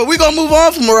time. But we gonna move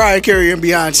on from Mariah Carey and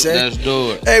Beyonce. Let's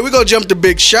do it. Hey, we gonna jump to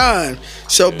Big Sean.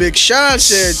 So Big Sean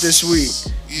said this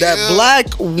week that black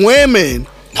women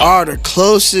are the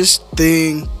closest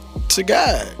thing to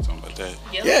God. Talking about that.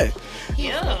 Yeah. Yeah.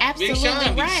 Big Sean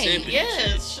Absolutely be right. simping.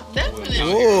 Yes, definitely.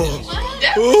 Whoa.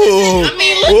 Definitely. Ooh. I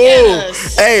mean, look Ooh. at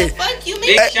us. Hey. The fuck you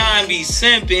mean? Big Sean be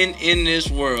simping in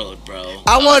this world, bro.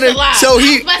 I want a lie. to. So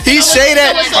he say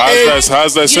that. and-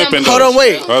 How's that sipping? Hold on,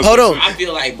 wait. Hold on. I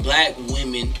feel like black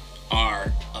women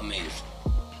are amazing.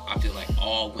 I feel like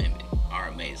all women are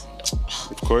amazing, though.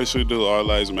 Of course you do. All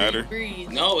lives matter.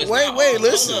 No, it's Wait, not. wait, Hold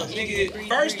listen. up, nigga.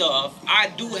 First off, I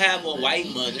do have a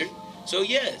white mother. So,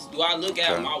 yes, do I look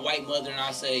at Okay. my white mother and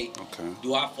I say, Okay.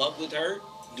 do I fuck with her?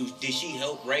 Did she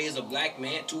help raise a black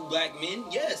man, 2 black men?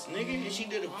 Yes, nigga. And she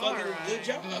did a fucking good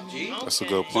job, G. That's a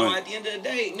good So point. at the end of the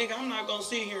day, nigga, I'm not gonna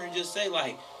sit here and just say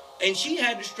like, and she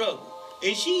had to struggle.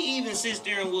 And she even sits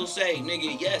there and will say,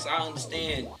 nigga, yes, I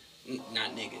understand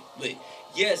not nigga, but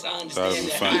yes, I understand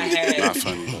that funny. I had Not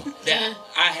funny though. that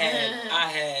I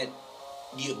had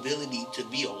the ability to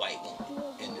be a white woman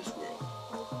in this world.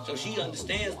 So she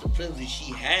understands the privilege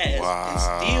she has,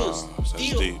 and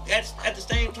still at the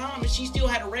same time, and she still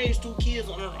had to raise 2 kids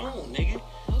on her own, nigga.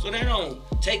 So that don't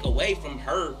take away from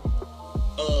her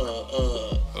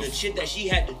the shit that she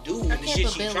had to do and the shit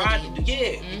she tried to do.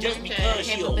 Yeah, just because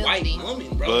she a white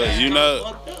woman, bro. But you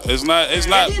know, it's not.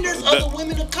 And then there's other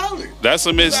women of color. That's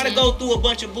a miss. You gotta go through a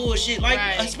bunch of bullshit like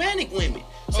Hispanic women.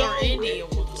 So, or Indian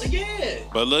women. Yeah.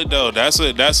 But look though, that's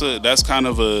kind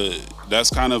of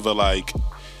a like,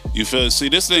 you feel. See,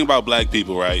 this thing about black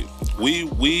people, right? We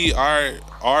were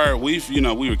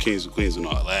kings and queens and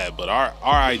all that, but our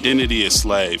identity is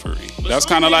slavery. That's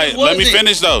kind of like. Let me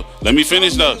finish though.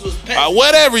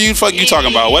 Whatever you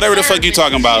talking about. Whatever the fuck you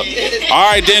talking about.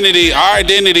 Our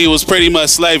identity was pretty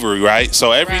much slavery, right?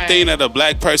 So everything that a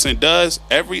black person does,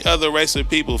 every other race of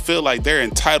people feel like they're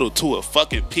entitled to a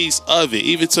fucking piece of it,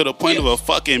 even to the point of a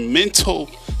fucking mental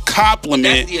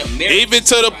compliment, even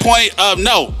to the point of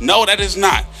no, that is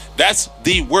not. That's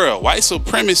the world. White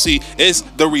supremacy is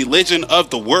the religion of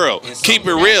the world. Keep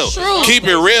it real. Keep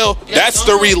it real. That's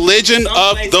the religion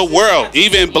of the world.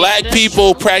 Even black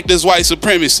people practice white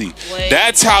supremacy.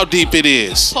 That's how deep it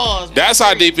is. That's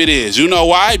how deep it is. You know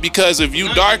why? Because if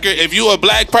you darker, if you a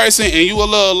black person and you a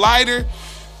little lighter,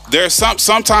 there's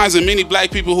sometimes in many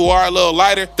black people who are a little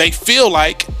lighter, they feel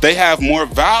like they have more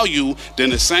value than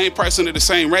the same person of the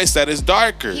same race that is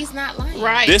darker. He's not lying.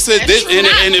 Right. And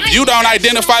if you don't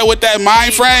identify with that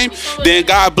mind frame, then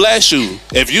God bless you.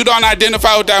 If you don't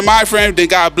identify with that mind frame, then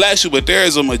God bless you. But there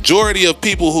is a majority of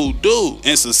people who do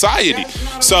in society.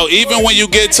 So even when you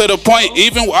get to the point,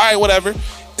 whatever.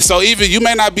 So even you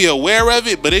may not be aware of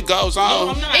it, but it goes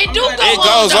on. It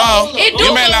goes on.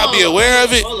 You may not be aware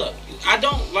of it. Hold up. I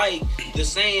don't like the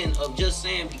saying of just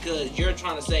saying because you're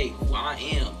trying to say who I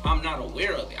am, I'm not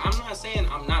aware of it. I'm not saying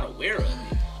I'm not aware of it.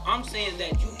 I'm saying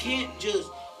that you can't just,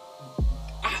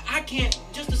 I can't,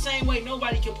 just the same way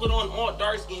nobody can put on all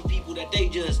dark-skinned people that they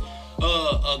just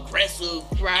aggressive,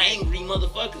 angry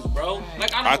motherfuckers, bro.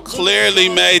 Like I clearly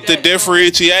made the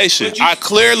differentiation. I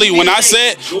clearly, when I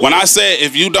said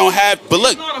if you don't have, but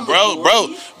look,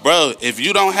 bro, if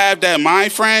you don't have that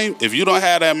mind frame,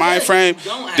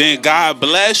 then God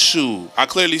bless you. I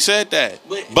clearly said that.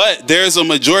 But there's a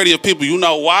majority of people. You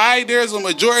know why there's a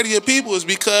majority of people is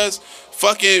because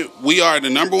fucking we are the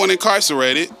number one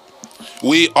incarcerated.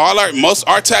 Most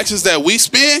our taxes that we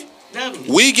spend,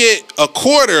 we get a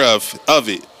quarter of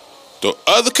it. The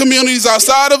other communities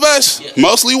outside of us,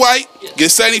 mostly white, get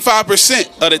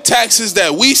 75% of the taxes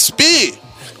that we spend.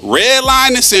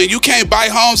 Redlining saying you can't buy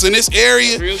homes in this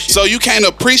area, so you can't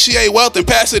appreciate wealth and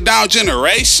pass it down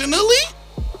generationally.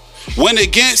 Went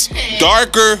against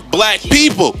darker black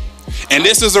people. And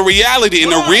this is a reality.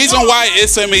 And the reason why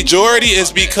it's a majority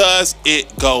is because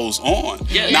it goes on.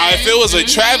 Now, if it was a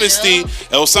travesty,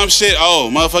 it was some shit,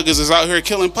 motherfuckers is out here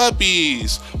killing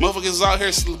puppies. Motherfuckers is out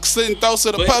here slitting throats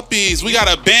of the puppies. We got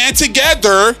to band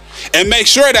together and make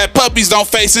sure that puppies don't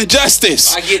face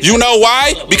injustice. You know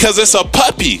why? Because it's a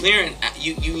puppy.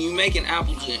 You making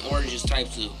apples and oranges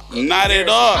types of. Not at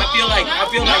all. I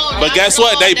feel like. But guess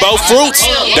what? They both fruits.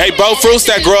 They both fruits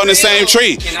that grow in the same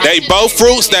tree. They both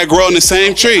fruits that grow in the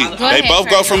same tree. They both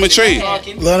grow from a tree.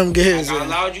 Let him get his. I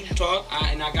allowed you to talk,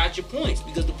 and I got your points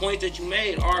because the points that you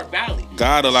made are valid.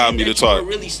 God allowed me to talk. What you're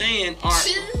really saying are.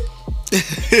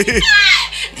 Okay,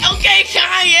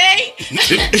 Kanye.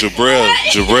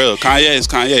 Jabril. Kanye is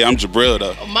Kanye. I'm Jabril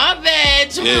though. My bad,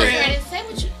 Jabril. Yeah.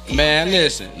 Man,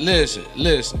 listen.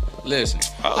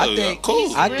 I think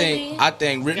cool. I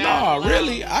think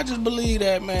really. I just believe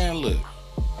that, man. Look,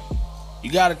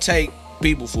 you gotta take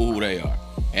people for who they are,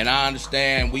 and I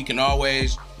understand we can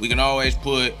always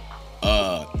put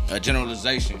a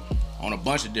generalization on a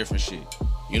bunch of different shit.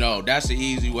 You know, that's the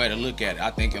easy way to look at it.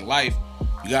 I think in life,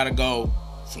 you gotta go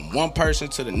from one person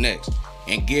to the next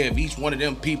and give each one of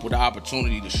them people the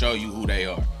opportunity to show you who they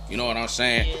are. You know what I'm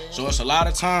saying? Yeah. So it's a lot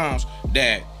of times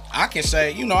that I can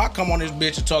say, you know, I come on this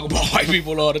bitch and talk about white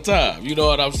people all the time. You know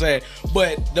what I'm saying?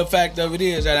 But the fact of it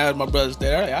is that, as my brother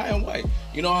said, I am white.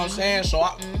 You know what I'm saying? So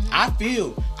I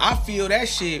feel that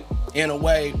shit in a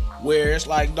way where it's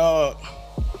like, dog,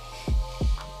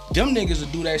 them niggas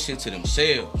will do that shit to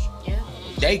themselves. Yeah.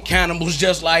 They cannibals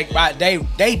just like, right, they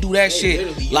do that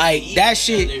shit like that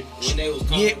shit.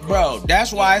 Yeah, bro.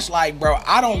 That's why it's like, bro,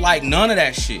 I don't like none of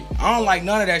that shit.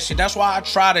 That's why I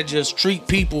try to just treat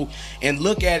people and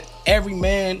look at every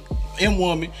man and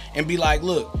woman and be like,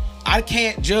 look, I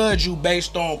can't judge you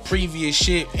based on previous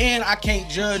shit, and I can't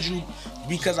judge you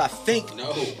because I think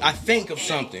of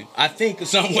something. I think of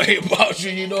some way about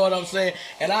you, you know what I'm saying?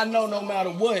 And I know no matter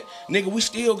what, nigga, you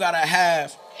still gotta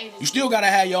have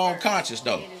your own conscience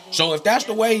though. So if that's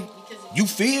the way you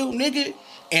feel, nigga,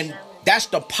 and that's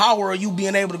the power of you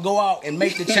being able to go out and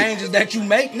make the changes that you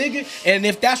make, nigga. And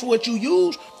if that's what you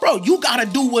use, bro, you gotta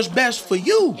do what's best for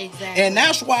you. Exactly. And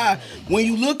that's why when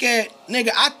you look at,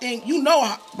 nigga, I think, you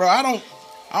know, bro, I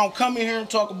don't come in here and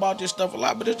talk about this stuff a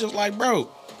lot, but it's just like, bro,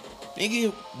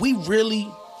 nigga, we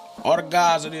really are the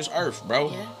gods of this earth, bro.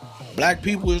 Yeah. Black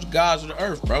people is the gods of the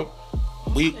earth, bro.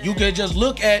 You can just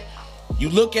look at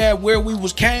where we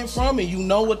came from, and you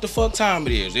know what the fuck time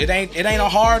it is. It ain't a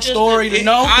hard story to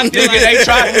know.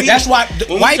 That's why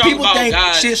white people think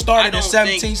shit started in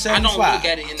 1775. I don't look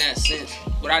at it in that sense.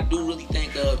 What I do really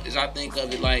think of is I think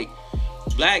of it like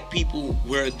black people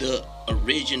were the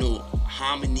original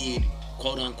hominid,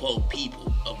 quote unquote,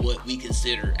 people of what we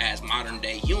consider as modern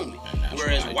day human.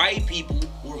 Whereas white people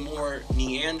were more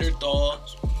Neanderthal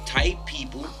type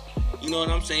people, you know what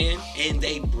I'm saying? And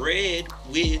they bred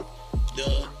with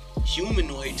the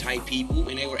humanoid type people,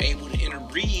 and they were able to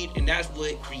interbreed, and that's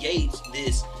what creates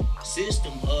this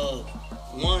system of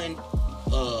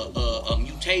a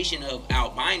mutation of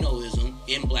albinoism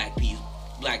in black people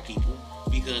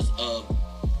because of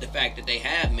the fact that they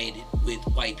have made it with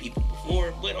white people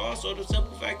before, but also the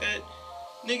simple fact that,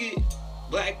 nigga,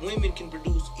 black women can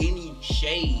produce any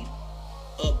shade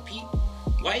of people.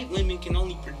 White women can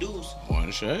only produce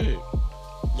one shade.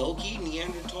 Low-key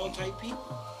Neanderthal type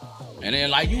people. And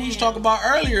then, like you was talking about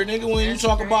earlier, nigga, when you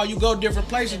talk about you go different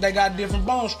places, they got different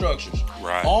bone structures.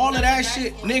 Right. All of that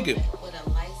shit, nigga. With a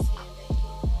light skin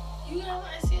baby. You got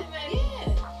light skin baby?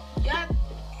 Yeah.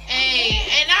 Hey,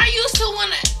 and I used to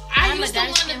wanna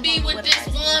be with this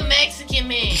one Mexican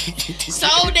man. So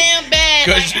damn bad.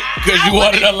 Cause you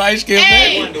wanted a light skin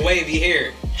baby? You wanted the wavy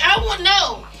hair. I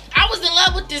was in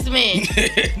love with this man.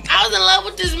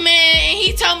 And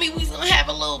he told me we was gonna have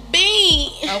a little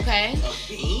bean. Okay.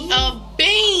 A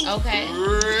bean. Okay.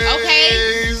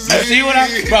 See what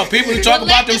bro, people who talk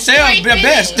about themselves, they're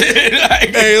best. Hey,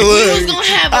 look. We was gonna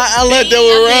have I let that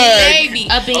one ride.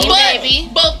 A bean baby.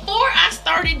 Before I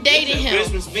started dating him.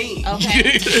 Christmas bean.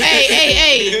 Okay.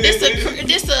 Hey.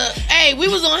 Hey, we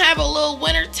was gonna have a little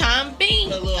wintertime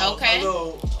bean. Okay.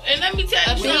 And let me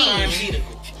tell you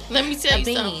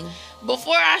something. Something.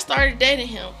 Before I started dating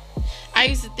him, I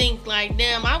used to think like,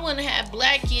 damn, I want to have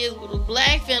black kids with a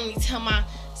black family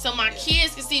so my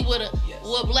kids can see what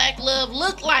black love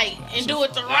look like and do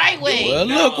it the right way. Well,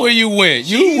 look where you went.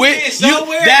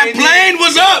 That plane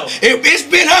was up. It's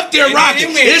been up there rocking.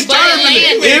 It's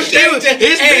turbulent.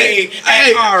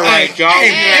 All right, y'all.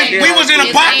 We was in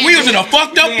a pocket. We was in a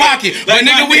fucked up pocket. But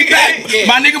nigga, we back.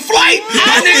 My nigga flight. Put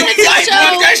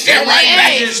that shit right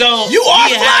back. So you are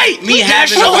flight. Me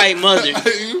having a white mother,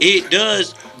 it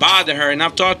does bother her, and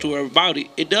I've talked to her about it.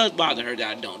 It does bother her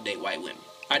that I don't date white women.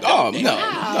 No.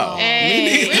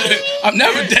 Hey, I've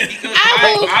never dated.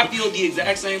 I feel the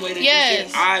exact same way that you said.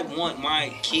 I want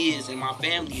my kids and my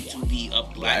family to be a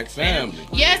black family.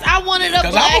 Yes, I wanted a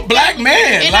black. Cause I'm a black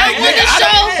man. And I want to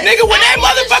show, nigga, when that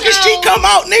motherfucking sheet come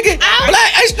out, nigga,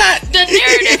 black. It's not the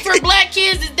narrative for black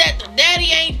kids is that the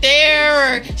daddy ain't there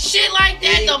or shit like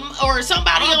that, or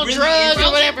somebody on drugs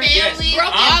or whatever.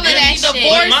 All of that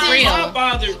shit. My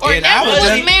father or never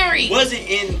was married. Wasn't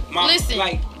in my Listen.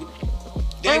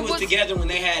 They was together when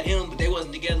they had him, but they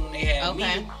wasn't together when they had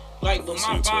me. But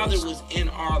my father was in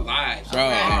our lives,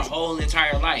 our whole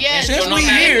entire life. Yes, since we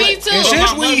here,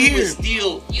 was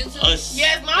still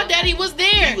yes, my daddy was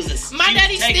there. My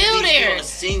daddy's still there. A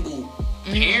single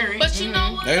parent, but you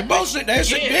know what? They both say if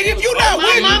you're not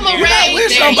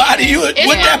with somebody, you with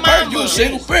that person, you a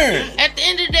single parent. At the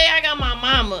end of the day, I got my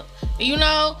mama. You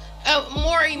know,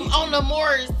 more on the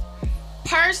more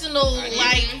personal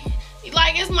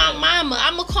like it's my mama.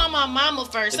 I'm gonna call my mama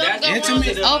first. That's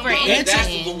intimate over anything.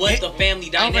 That's what the family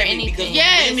dynamic because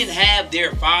when women have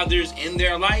their fathers in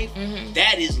their life,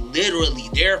 that is literally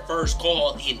their first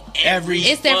call in every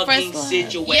fucking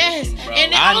situation. Yes, bro.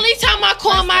 And the only time I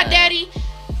call my daddy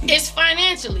is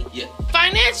financially. Yeah.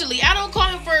 Financially, I don't call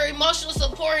him for emotional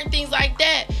support and things like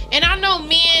that. And I know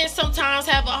men sometimes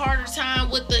have a harder time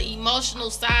with the emotional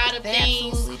side of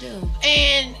things. Absolutely do.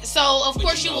 And so, of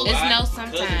course, you will. It's no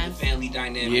sometimes. Family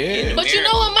dynamic. Yeah. But you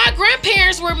know what? My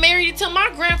grandparents were married until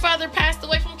my grandfather passed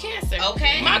away from cancer.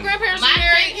 Okay. My grandparents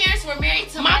were married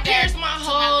to my parents my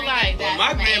whole life. Well,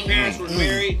 my grandparents were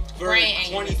married for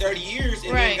 20, 30 years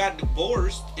and then got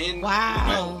divorced. And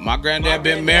wow. My granddad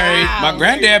been married. My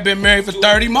granddad been married for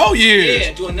 30 more years.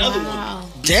 Yeah, to another one.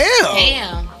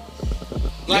 Damn.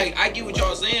 Like I get what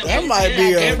y'all saying. That might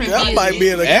be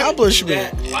an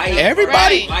accomplishment.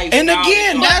 Everybody, and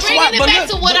again, that's why. But back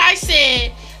to what I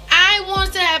said. I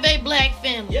want to have a black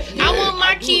family. I want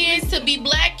my kids to be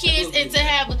black kids and to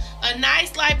have a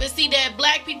nice life and see that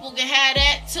black people can have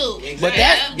that too. But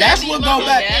that's what go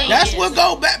back. That's what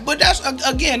go back. But that's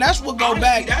again, that's what go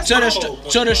back to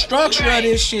the structure of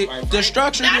this shit. The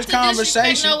structure of this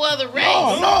conversation. No other race.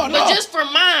 No. But just for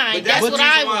mine, that's what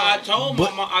I want.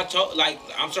 I told like,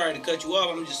 I'm sorry to cut you off.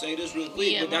 I'm gonna just say this real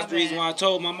quick. But that's the reason why I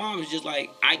told my mom. Is just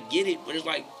like, I get it, but it's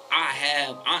like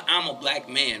I'm a black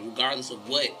man, regardless of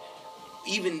what.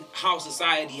 Even how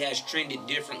society has trended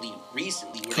differently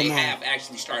recently, where they have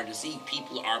actually started to see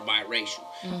people are biracial.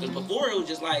 Because before it was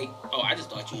just like, oh, I just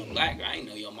thought you was black. I didn't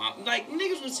know your mom. Like,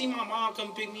 niggas would see my mom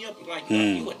come pick me up and be like,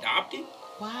 you adopted?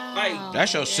 Wow. Like,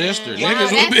 that's your sister. Wow,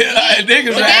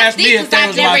 Niggas would ask me if that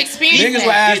was my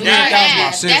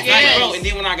sister. Like, bro, and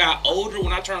then when I got older,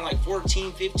 when I turned like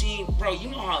 14, 15, bro, you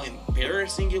know how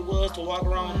embarrassing it was to walk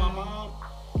around with my mom?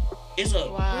 It's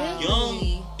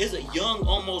a young,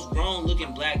 almost grown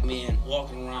looking black man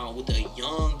walking around with a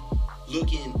young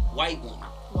looking white woman.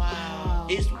 Wow.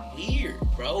 It's weird,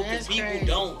 bro, because people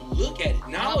don't look at it.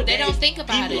 Nowadays, they don't think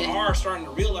about it. People are starting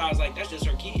to realize, like, that's just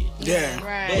her kid. Yeah.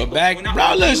 Right. But back,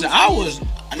 bro, listen, people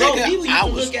used to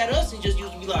look at us and just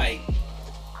used to be like,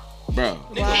 bro.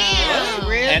 Wow.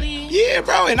 Really? Yeah,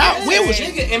 bro. And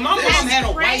and my mom had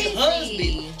a white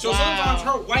husband. So sometimes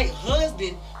her white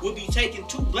husband would be taking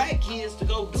 2 black kids to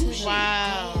go do shit.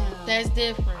 Wow. That's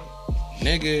different.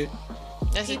 Nigga.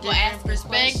 That's a different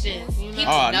perspective. You know?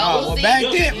 Well, back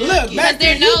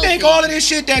then, you think all of this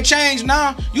shit that changed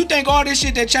now,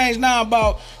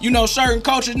 about, certain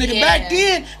cultures, nigga, back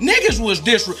then, niggas was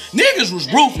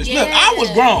ruthless. Look, I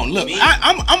was grown. Look,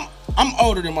 I'm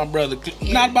older than my brother,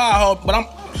 not by a whole, but I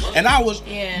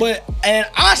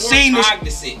seen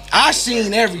this. I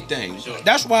seen everything.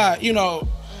 That's why,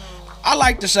 I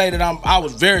like to say that I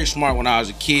was very smart when I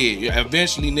was a kid.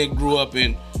 Eventually, Nick grew up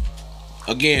in,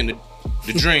 again,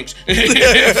 the drinks.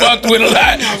 Fucked with a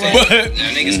lot. But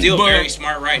nigga's still very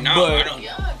smart right now.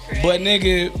 But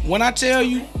nigga, when I tell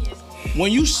you,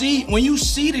 when you see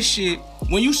the shit,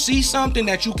 when you see something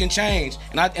that you can change,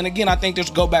 and again, I think this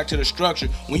go back to the structure.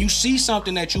 When you see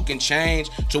something that you can change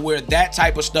to where that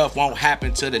type of stuff won't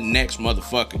happen to the next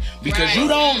motherfucker, because you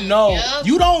don't know.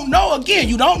 You don't know. Again,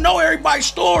 you don't know everybody's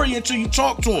story until you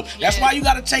talk to them. That's why you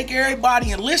got to take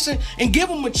everybody and listen and give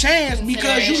them a chance,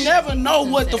 because you never know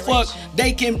what the fuck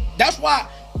they can. That's why.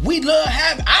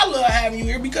 I love having you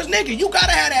here, because nigga, you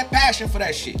gotta have that passion for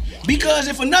that shit. Because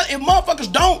if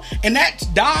motherfuckers don't, and that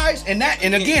dies, and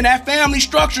again that family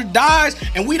structure dies,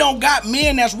 and we don't got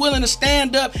men that's willing to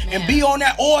stand up and be on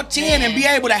that all 10 and be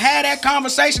able to have that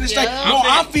conversation and say, no,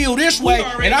 I feel this way,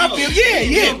 and I feel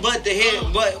But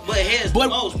heads the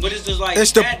most. But it's just like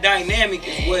that dynamic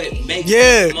is what makes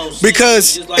it the most.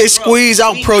 Because it squeeze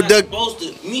out product.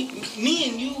 Me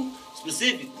and you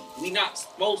specifically, we not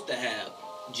supposed to have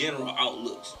general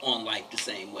outlooks on life the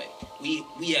same way. We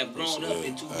have grown up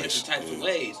in 2 different types of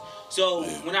ways. So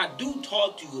when I do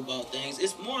talk to you about things,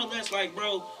 it's more or less like,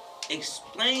 bro,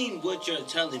 explain what you're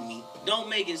telling me. Don't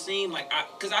make it seem like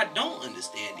because I don't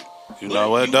understand it. You know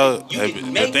what though?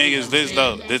 The thing is this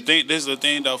though. This is the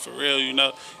thing though, for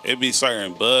real. It be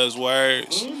certain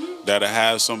buzzwords that'll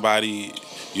have somebody.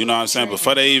 You know what I'm saying?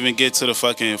 Before they even get to the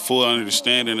fucking full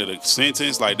understanding of the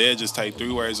sentence, like they'll just take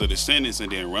 3 words of the sentence and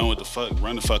then run the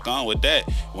fuck on with that.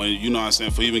 When, you know what I'm saying,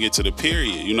 before you even get to the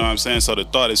period, you know what I'm saying? So the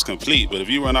thought is complete. But if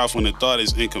you run off when the thought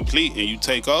is incomplete and you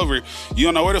take over, you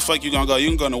don't know where the fuck you gonna go. You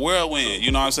can go in the whirlwind.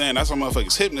 You know what I'm saying? That's why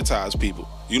motherfuckers hypnotize people.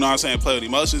 You know what I'm saying? Play with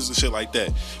emotions and shit like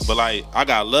that. But like, I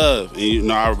got love,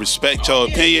 and I respect your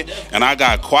opinion, and I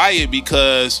got quiet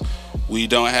because we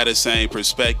don't have the same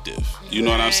perspective. You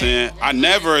know what I'm saying? I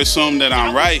never assume that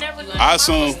I'm right. I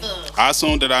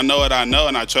assume that I know what I know,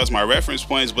 and I trust my reference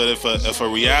points. But if a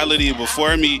reality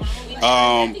before me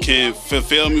can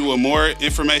fulfill me with more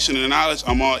information and knowledge,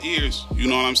 I'm all ears. You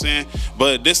know what I'm saying?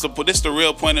 But this the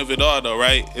real point of it all, though,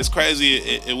 right? It's crazy.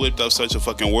 It whipped up such a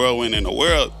fucking whirlwind in the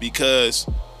world because,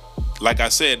 like I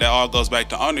said, that all goes back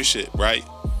to ownership, right?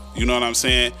 You know what I'm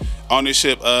saying?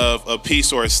 Ownership of a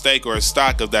piece or a stake or a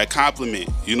stock of that compliment.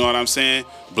 You know what I'm saying?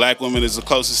 Black woman is the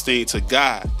closest thing to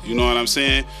God. You know what I'm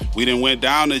saying? We done went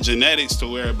down the genetics to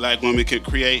where a black woman could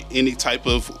create any type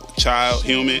of child,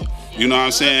 human. You know what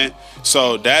I'm saying?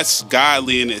 So that's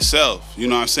godly in itself. You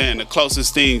know what I'm saying? The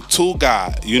closest thing to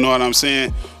God. You know what I'm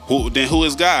saying? Who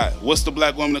is God? What's the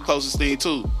black woman the closest thing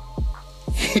to?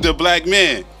 The black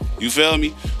man. You feel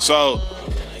me? So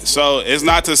So it's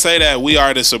not to say that we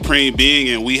are the supreme being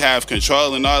and we have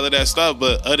control and all of that stuff,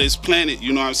 but of this planet,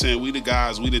 you know what I'm saying? We the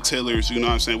guys, we the tillers, you know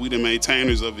what I'm saying? We the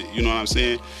maintainers of it, you know what I'm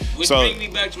saying? Which brings me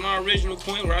back to my original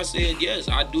point where I said, yes,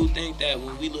 I do think that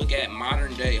when we look at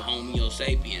modern day Homo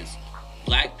sapiens,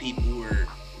 black people were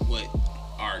what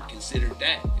are considered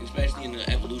that, especially in the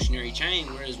evolutionary chain,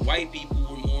 whereas white people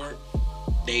were more,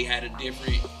 they had a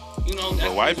different, you know.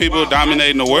 But white people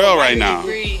dominating the world right now.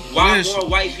 Why more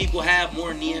white people have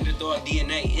more Neanderthal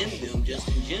DNA in them just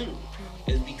in general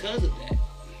is because of that.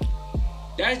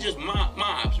 That's just my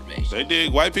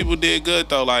observation. White people did good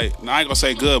though. Like, I ain't gonna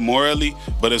say good morally,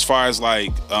 but as far as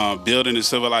like building the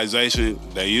civilization,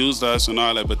 they used us and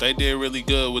all that. But they did really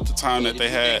good with the time that they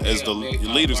had as the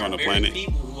leaders on the planet.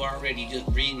 People who are already just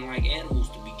breeding like animals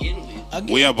to begin with. But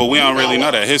we don't really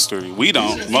know that history. We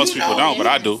don't. Most people don't, but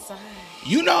I do.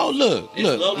 You know, look. Two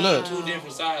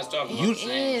different sides talking about the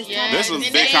same. This is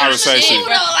a big conversation.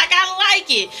 Like, I like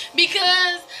it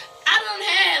because I done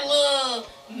had little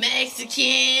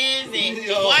Mexicans and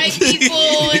white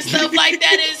people and stuff like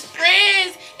that as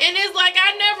friends, and it's like I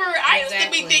used to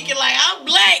be thinking like I'm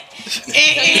black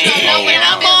and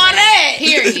I'm all that.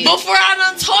 Before I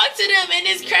done talk to them, and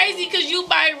it's crazy because you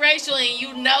biracial and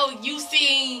you know you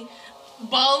see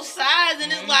both sides,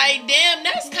 and it's like, damn,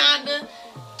 that's kinda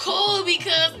cool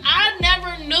because I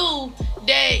never knew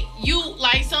that you,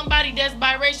 like, somebody that's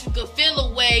biracial could feel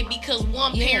a way because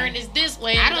one parent is this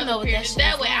way and I don't know what parent is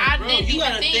that way. I didn't you even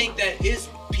gotta think that it's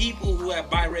people who have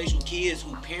biracial kids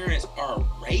whose parents are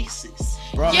racist.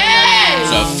 Bro, yes,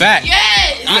 it's a fact.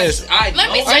 Yes,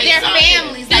 let me say their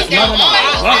families, like their own.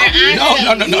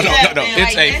 No.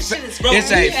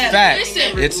 It's a fact.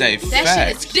 It's a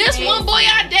fact. This one boy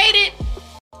I dated,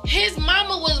 his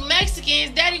mama was Mexican, his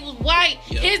daddy was white.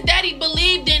 Yep. His daddy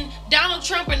believed in Donald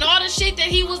Trump and all the shit that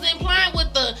he was implying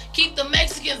with the keep the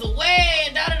Mexicans away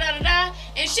and da da da da da.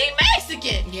 And she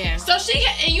Mexican. Yeah. So she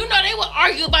and you know they would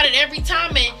argue about it every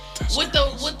time, and with the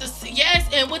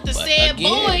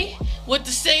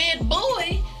said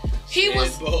boy, he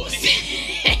was.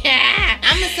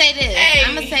 I'm gonna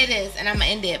say this, and I'm gonna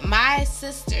end it. My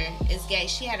sister is gay.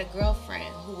 She had a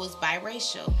girlfriend who was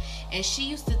biracial, and she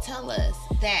used to tell us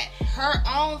that her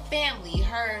own family,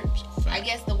 I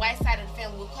guess the white side of the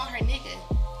family, would call her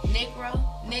negro,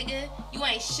 nigga, you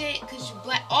ain't shit because you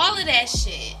black, all of that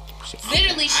shit.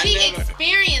 Literally, she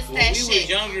experienced that shit.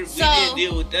 When we was younger, we didn't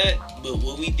deal with that, but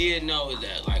what we did know is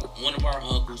that, like, one of our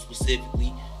uncles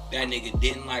specifically, that nigga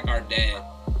didn't like our dad.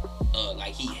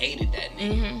 Like, he hated that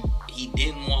nigga. Mm-hmm. He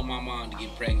didn't want my mom to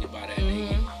get pregnant by that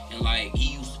nigga. And, like,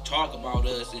 he used to talk about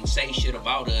us and say shit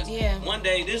about us. Yeah. One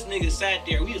day, this nigga sat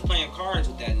there. We was playing cards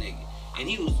with that nigga. And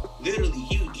he was literally,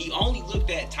 he only looked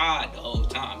at Todd the whole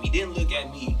time. He didn't look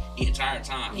at me the entire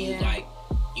time. He was like,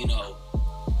 you know,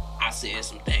 I said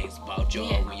some things about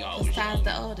y'all when y'all was young.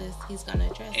 The oldest, he's gonna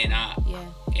address and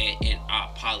and I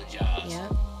apologize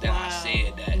that I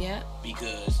said that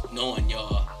because knowing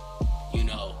y'all, you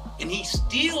know, and he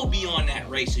still be on that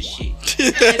racist shit.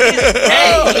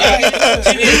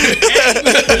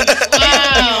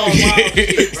 Wow.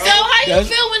 So how you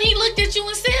feel when he looked at you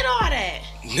and said all that?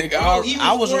 Nigga, he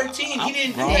was 14. He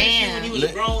didn't do that shit when he was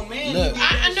a grown man.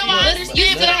 I know, I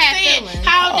understand, but I'm saying,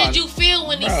 how did you feel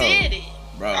when he said it?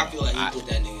 Bro, I feel like he put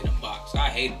that nigga in a box. I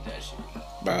hated that shit.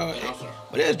 Bro,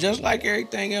 but it's just like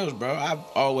everything else, bro. I've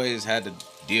always had to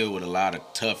deal with a lot of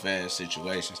tough ass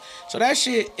situations. So that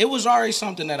shit, it was already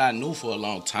something that I knew for a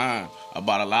long time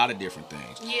about a lot of different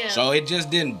things. Yeah. So it just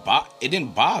didn't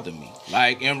bother me.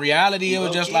 Like, in reality, it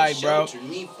was just like, bro.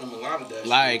 Me from a lot of that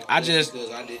like, shit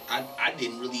because I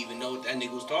didn't really even know what that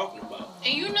nigga was talking about.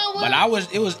 And you know what?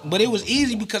 But it was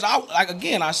easy because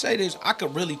I say this, I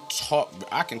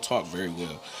can talk very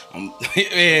well.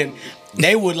 And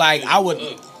they would like, I would.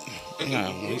 Listen, a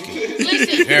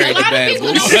lot of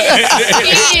people don't give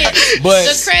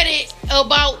the credit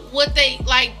about what they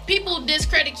like. People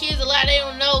discredit kids a lot. They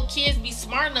don't know kids be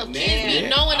smart enough. Kids be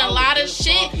knowing a lot of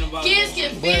shit. Kids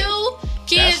can feel.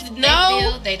 Kids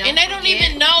know, and they don't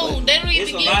even know. They don't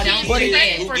even give kids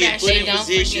credit for that shit. They don't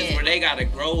forget. Where they gotta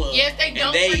grow up. Yes, they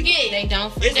don't forget. They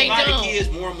don't forget. There's a lot of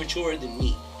kids more mature than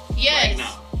me. Yes. Right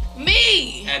now.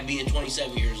 Me at being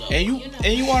 27 years old. And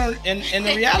you want to, and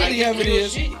the reality of it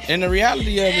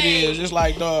is, it's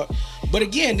like, dog. But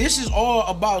again, this is all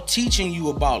about teaching you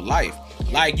about life.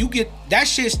 Like, you get that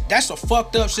shit. That's a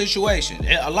fucked up situation.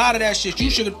 A lot of that shit, you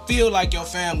should feel like your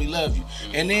family love you,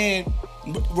 and then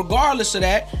regardless of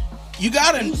that, you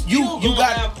gotta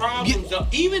have problems.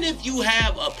 Even if you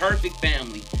have a perfect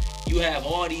family, you have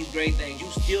all these great things. You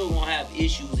still gonna have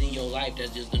issues in your life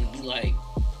that's just gonna be like,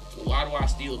 why do I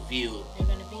still feel? They're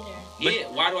gonna be there. Yeah,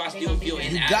 why do I still feel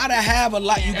inadequate? You gotta have a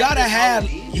lot. You gotta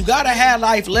have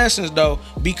life lessons though,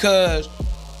 because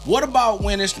what about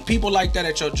when it's people like that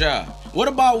at your job? What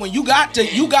about when you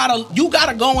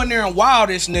gotta go in there and wow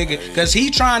this nigga because he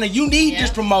trying to, you need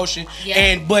this promotion,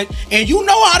 and you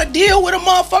know how to deal with a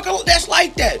motherfucker that's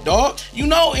like that, dog. You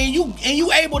know, and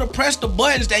you able to press the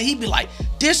buttons that he be like,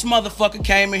 this motherfucker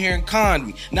came in here and conned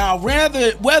me. Now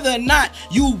whether or not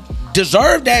you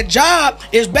deserve that job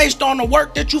is based on the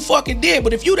work that you fucking did.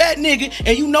 But if you that nigga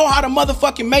and you know how to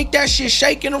motherfucking make that shit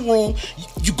shake in the room,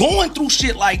 you going through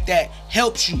shit like that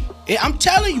helps you. I'm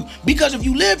telling you, because if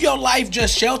you live your life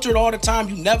just sheltered all the time,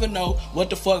 you never know what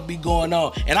the fuck be going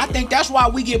on. And I think that's why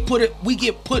we get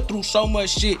put through so much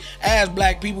shit as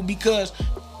black people, because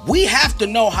we have to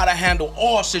know how to handle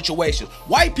all situations.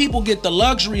 White people get the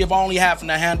luxury of only having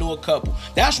to handle a couple.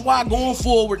 That's why going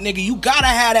forward, nigga, you gotta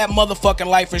have that motherfucking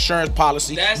life insurance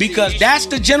policy, because that's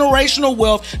the generational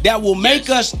wealth that will make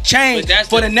us change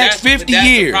for the next 50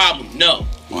 years. That's the problem. No,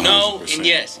 100%, and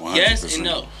yes. 100%. Yes and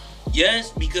no.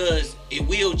 Yes, because it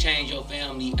will change your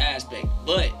family aspect,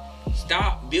 but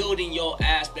stop building your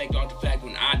aspect off the fact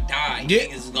when I die,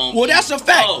 niggas is gonna well, that's a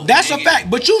fact. That's a fact.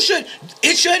 But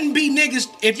it shouldn't be niggas.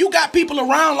 If you got people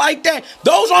around like that,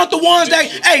 those aren't the ones that,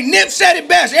 hey, Nip said it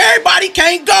best. Everybody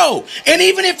can't go. And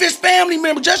even if it's family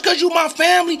member, just because you my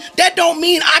family, that don't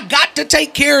mean I got to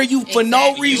take care of you for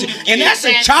no reason. And that's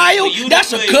a child,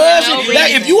 that's a cousin.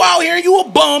 If you out here and you a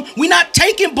bum, we not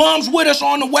taking bums with us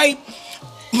on the way.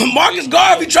 Marcus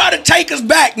Garvey tried to take us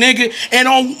back, nigga, and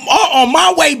on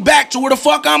my way back to where the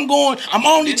fuck I'm going, I'm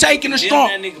only taking the strong.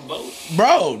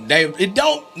 Bro, it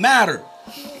don't matter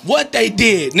what they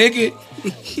did, nigga.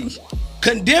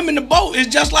 Condemning the boat is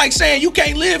just like saying you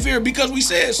can't live here because we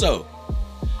said so.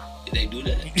 They do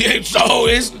that. Yeah, so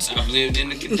I've lived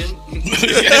in a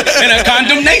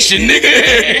condemnation,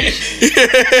 nigga.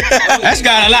 That's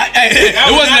got a lot. Hey,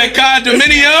 it wasn't a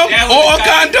condominium or a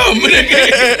condom, nigga.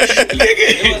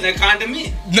 It wasn't a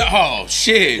condiment. No,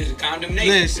 shit. It was a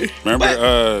condemnation.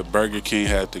 Remember, Burger King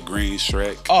had the green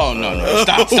Shrek. Oh no!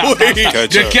 Stop!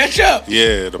 The ketchup.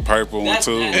 Yeah, the purple one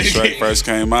too. When Shrek first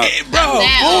came out, bro.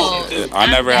 I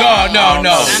never had. No.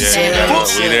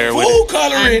 Yeah,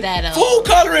 food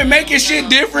coloring, making shit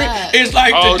different. It's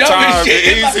like the dumbest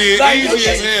shit. Easy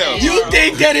as hell. You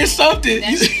think that is something?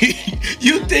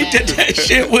 You think that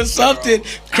shit was something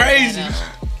crazy?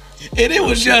 And it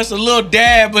was just a little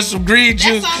dab with some green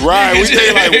juice. Right, we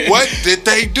think like, what did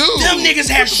they do? Them niggas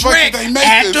had Shrek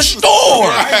at the store,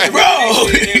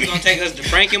 bro. They was gonna take us to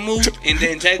Frankenmuth and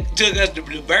then took us to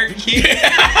Burger King. Go to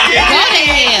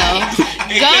hell.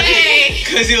 Go to hell.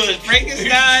 Because it was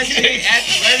Frankenstein shit at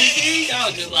the Burger King. I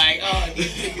was just like, oh,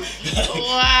 these niggas.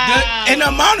 Wow. And the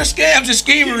amount of scams and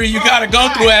schemery you gotta go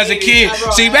through as a kid.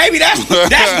 See, baby, that's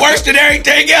worse than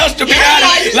everything else, to be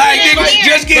honest. Like, niggas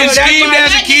just getting schemed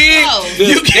as a kid.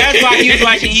 That's why he was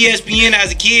watching ESPN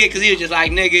as a kid, because he was just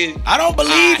like, nigga. I don't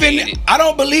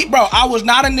believe, bro. I was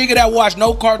not a nigga that watched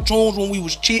no cartoons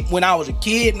when I was a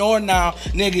kid, nor now,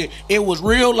 nigga. It was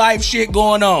real life shit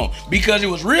going on, because it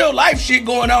was real life shit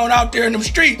going on out there in them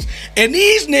streets. And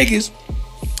these niggas,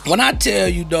 when I tell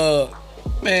you, dog,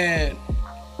 man,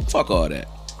 fuck all that.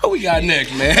 What we got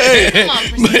next, man? Hey,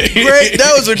 great.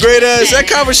 That was a great ass. That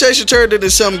conversation turned into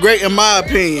something great, in my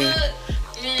opinion.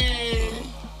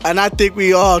 And I think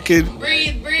we all could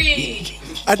breathe.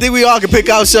 I think we all could pick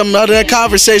out something out of that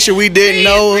conversation we didn't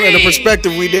know and a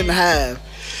perspective we didn't have.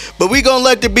 But we gonna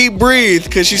let the beat breathe,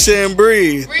 cause she's saying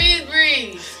breathe. Breathe.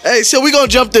 Hey, so we gonna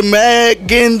jump to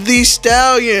Megan Thee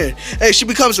Stallion. Hey, she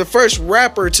becomes the first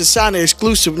rapper to sign an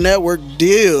exclusive network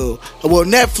deal. Well,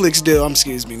 Netflix deal.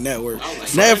 Network.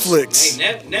 Netflix.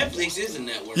 Hey, Netflix is a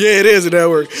network. Yeah, it is a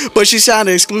network. But she signed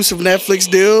an exclusive Netflix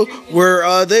deal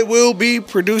where they will be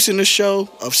producing a show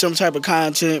of some type of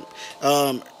content.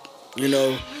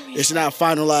 It's not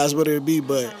finalized what it'll be,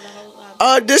 but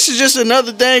this is just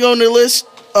another thing on the list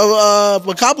of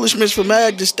accomplishments for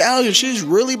Meg Thee Stallion. She's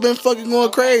really been fucking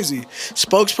going crazy.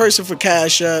 Spokesperson for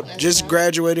Cash App, just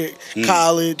graduated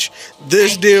college.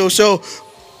 This deal. So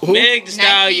Meg Thee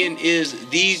Stallion is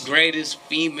the greatest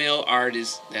female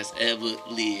artist that's ever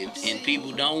lived, and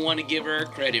people don't want to give her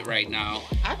credit right now.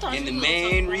 And the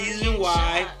main reason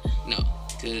why,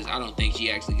 because I don't think she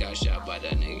actually got shot by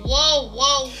that nigga.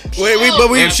 Whoa. But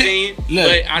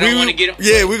I don't want to get.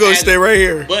 Yeah, we're gonna stay right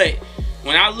here. But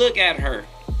when I look at her,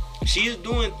 she's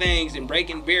doing things and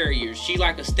breaking barriers. She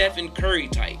like a Stephen Curry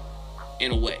type,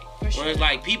 in a way. Where it's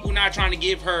like people not trying to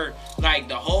give her like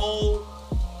the whole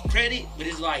credit, but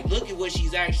it's like, look at what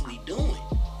she's actually doing.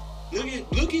 Look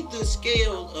at the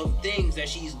scale of things that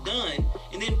she's done,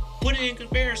 and then put it in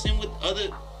comparison with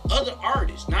other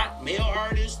artists, not male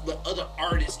artists, but other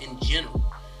artists in general.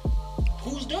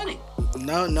 Who's done it?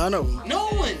 No, none of them. No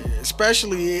one.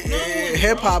 Especially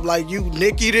hip hop, like you,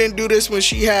 Nicki didn't do this when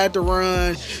she had to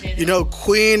run. You know,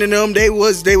 Queen and them, they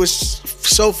was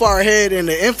so far ahead in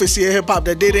the infancy of hip hop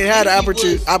that they didn't have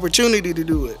the opportunity to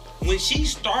do it. When she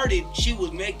started, she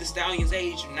was Meg Thee Stallion's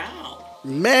age now.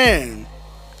 Man,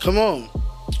 come on.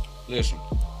 Listen,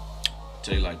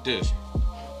 tell you like this.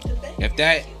 If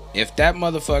that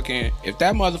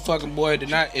motherfucking boy did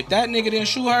not, if that nigga didn't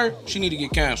shoot her, she need to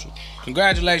get canceled.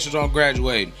 Congratulations on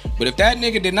graduating. But if that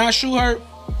nigga did not shoot her,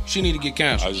 she need to get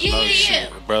canceled. Yeah.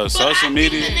 Bro, social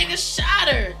media. The nigga shot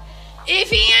her.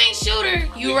 If he ain't shoot her,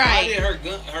 you right.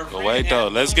 But wait though,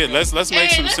 let's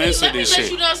make some sense of this shit.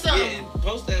 You know something. Yeah,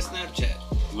 post that Snapchat.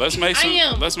 Let's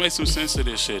make some sense of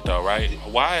this shit though, right?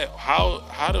 Why?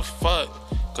 How the fuck?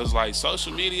 Cause like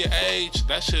social media age,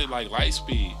 that shit like light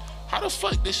speed. How the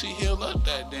fuck did she heal up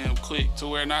that damn quick to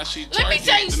where now she? Let me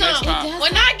tell you something.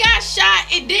 When I got shot,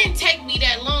 it didn't take me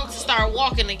that long to start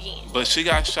walking again. But she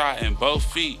got shot in both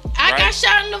feet. I got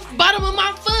shot in the bottom of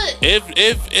my foot.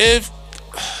 If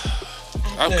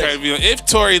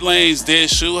Tory Lanez did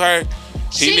shoot her,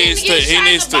 She didn't get shot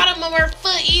in the bottom of her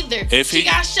foot either. She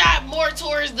got shot more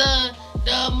towards the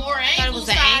more ankle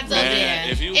sides of it.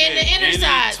 And the inner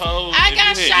sides. I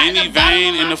got shot in the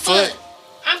bottom of my foot.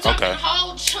 I'm talking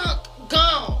whole chunk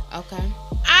gone. Okay.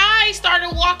 I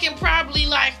started walking probably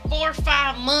like 4 or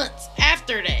 5 months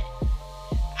after that.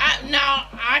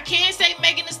 I can't say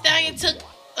Megan Thee Stallion took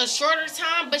a shorter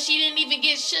time, but she didn't even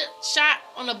get shot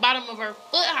on the bottom of her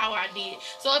foot how I did.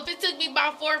 So if it took me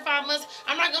about 4 or 5 months,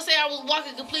 I'm not gonna say I was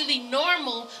walking completely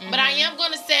normal, but I am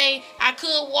gonna say I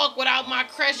could walk without my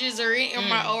crutches or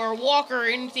or walker or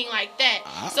anything like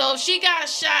that. So if she got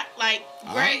shot like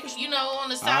on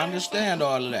the side. I understand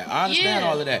all of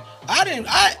that.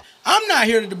 I'm not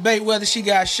here to debate whether she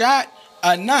got shot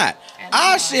or not.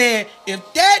 I said if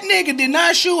that nigga did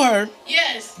not shoot her,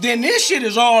 then this shit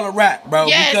is all a wrap, bro.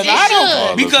 Yes,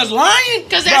 because lying,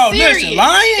 because bro, serious. Listen,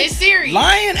 lying, it's serious.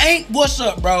 Lying ain't what's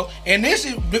up, bro. And this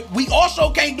is we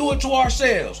also can't do it to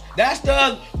ourselves. That's the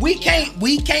other. We can't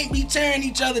be tearing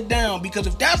each other down because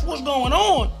if that's what's going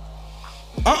on,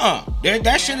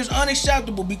 that shit is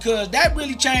unacceptable because that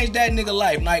really changed that nigga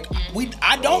life. Like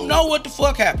I don't know what the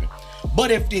fuck happened. But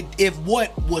if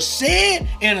what was said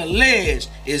and alleged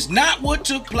is not what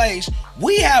took place,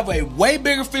 we have a way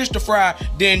bigger fish to fry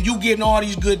than you getting all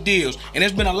these good deals. And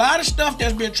there's been a lot of stuff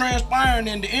that's been transpiring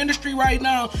in the industry right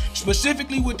now,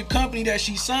 specifically with the company that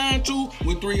she signed to,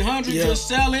 with 300 just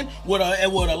selling, with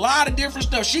a lot of different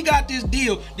stuff. She got this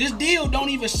deal. This deal don't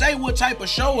even say what type of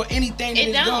show or anything that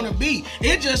it's gonna be.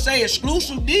 It just say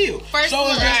exclusive deal. First look,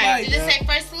 it's just like, did it say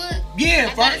first look?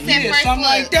 Yeah, something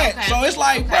like that. Okay. So it's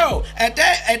like, bro, at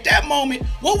that moment,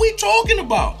 what we talking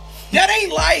about? That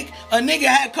ain't like a nigga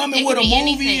had coming with a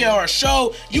movie or a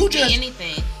show. You just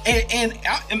anything. And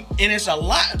it's a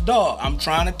lot, dog. I'm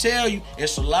trying to tell you,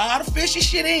 it's a lot of fishy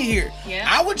shit in here. Yeah.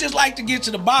 I would just like to get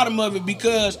to the bottom of it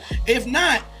because if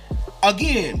not,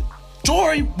 again,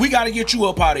 Tory, we got to get you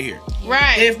up out of here.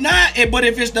 Right. If not, but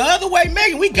if it's the other way,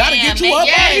 Megan, we got to get you up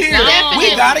out of here. Definitely.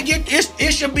 We got to get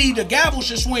it. Should be the gavel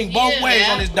should swing both ways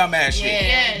on this dumbass shit.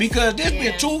 Yes. Because this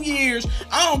been 2 years.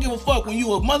 I don't give a fuck when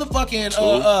you a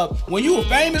motherfucking when you a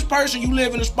famous person, you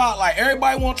live in the spotlight.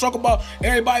 Everybody want to talk about.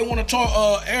 Everybody want to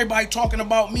talk. Everybody talking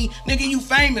about me, nigga. You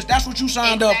famous. That's what you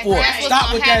signed up for. That's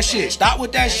Stop with that shit. Stop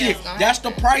with that shit. That's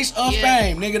the price of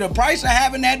fame, nigga. The price of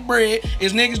having that bread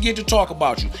is niggas get to talk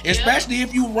about you, especially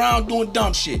if you around doing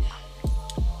dumb shit.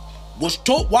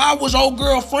 Why was old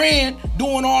girlfriend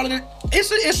doing all of it?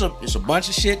 It's a bunch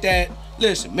of shit that,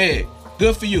 listen, Meg,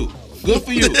 good for you. Good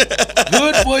for you.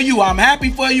 Good for you. I'm happy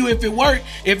for you if it worked.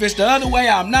 If it's the other way,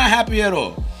 I'm not happy at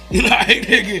all. Like,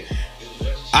 nigga,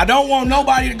 I don't want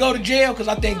nobody to go to jail because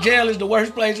I think jail is the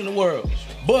worst place in the world.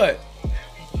 But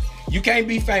you can't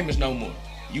be famous no more.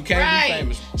 You can't be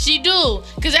famous. She do,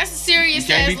 cause that's a serious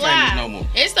you can't ass be lie. Famous no more.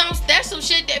 That's some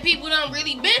shit that people don't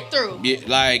really been through. Yeah,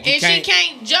 like and she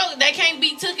can't joke. That can't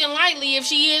be taken lightly if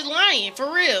she is lying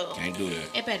for real. Can't do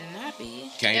that. It better not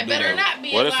be. Can't it do better that. not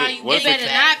be a lie. It better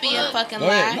not be a fucking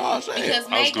lie. No, I'm saying. Because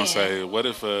I was gonna Megan. say, what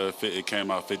if it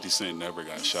came out 50 Cent never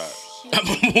got shot?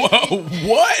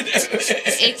 What?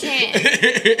 It can't.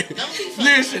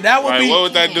 Listen, that would be. What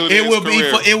would that do to his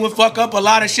career? It would fuck up a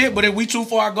lot of shit. But if we too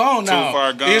far gone now, Too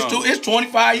far gone. It's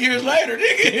 25 years later,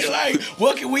 nigga. It's like,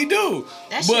 what can we do?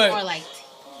 That shit more like.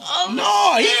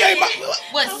 No, he came out.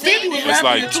 What? 50 was It's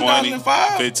rapping like in 20,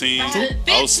 2005. 15,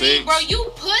 15, 06. bro,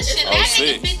 you pushing. That 06.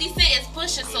 nigga 50 Cent is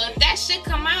pushing. So if that shit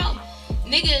come out,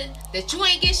 nigga, that you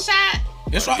ain't get shot,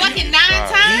 It's right. Fucking 9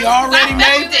 times. He already I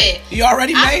made felt it. He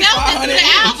already I made felt it 500. through the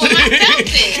album. I felt it.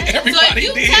 So if Everybody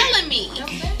you did. telling me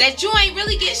that you ain't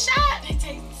really get shot,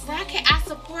 I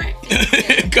support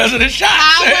this. Because of the shots.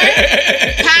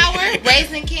 Power,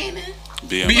 Raising Cannon.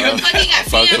 BMF. Fucking got I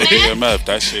fuck with BMF. BMF.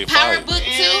 That shit Power fire. Book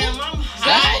 2.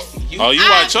 Ghost. Oh, you I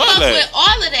watch all fuck that? with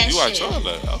all of that You watch shit. all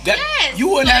that? Okay. Yes. You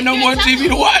wouldn't So have no if more you're TV to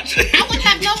telling- watch. I wouldn't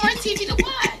have no more TV to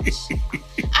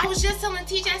watch. I was just telling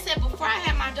TJ, I said before I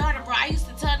had my daughter, bro, I used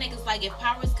to tell niggas like if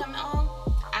Power's coming on,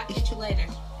 I'll catch you later.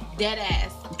 Dead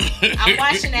ass. I'm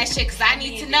watching that shit because I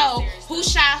need to know who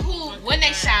shot who, when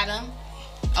they shot him.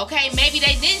 Okay, maybe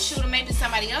they didn't shoot him, maybe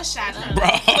somebody else shot him. Bro.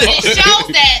 But it shows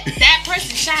that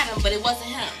person shot him, but it wasn't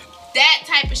him. That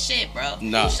type of shit, bro.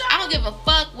 No. I don't give a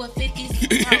fuck what 50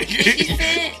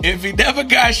 Cent. If he never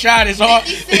got shot, it's hard.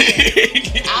 50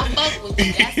 Cent. I'll fuck with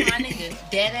you. That's my nigga.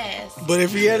 Dead ass. But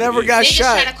if he had ever got Niggas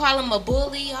shot, try to call him a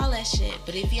bully, all that shit.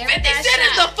 But if he ever 50 got Cent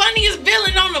is the shot, funniest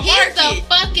villain on the he's market. the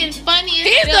fucking funniest.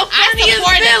 He's the villain. I funniest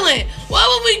support him. villain. What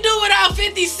would we do without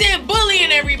 50 Cent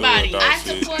bullying everybody? Without I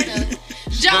support him.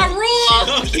 Ja Rule.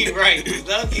 Low-key, right.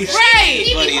 Low-key. Right.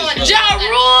 He be going Ja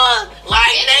Rule.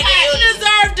 Like, nigga, you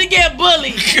deserve to get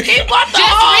bullied. He bought the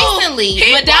Just whole. recently,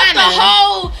 He bought Madonna the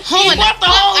whole. He hoeing the bought the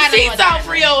fuck whole out of seats out Madonna.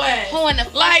 for your ass. Hoeing the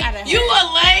fuck Like, out of you her.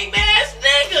 a lame ass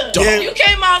nigga. Yeah. You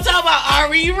came out talking about, are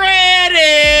we ready?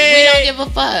 We don't give a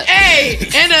fuck. Hey,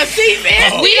 and the seat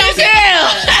is We don't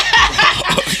give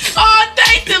All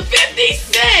thanks to 50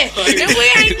 Cent. And we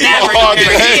ain't never All gonna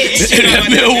thanks. forget.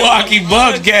 In the Milwaukee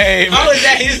Bucks game. How is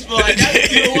that his fault?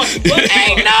 That's Milwaukee Bucks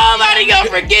Ain't fault. nobody gonna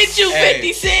forget you, Hey.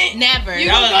 50 Cent. Never. You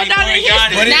Y'all gonna go down be in pouring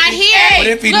Giannis. history. Not here. But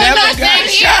if he Look, never not got here.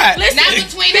 shot. Listen, Not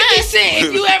between 50 us. Cent,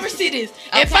 if you ever see this,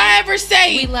 if Okay. I ever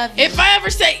say, We love you. if I ever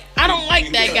say, I don't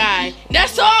like that guy,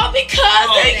 that's all because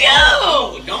of you.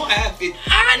 No, don't have it.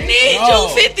 I need No.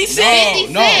 you, 50 Cent.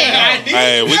 No.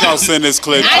 Hey, we gonna send this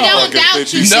clip to I don't fucking doubt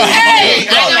 50 you. Cent. Hey,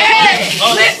 I don't hey,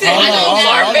 Hold on, listen, hold on, hold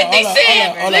before on, 50 hold on,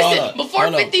 Cent, hold on, listen, hold on. before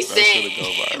Hold on. 50 That should've Cent,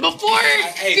 gone viral. before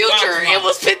Hey, Future, Fox, it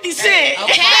was 50 Cent.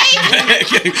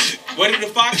 Okay. What did the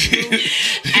Fox do?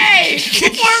 Hey, before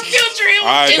Future, it was All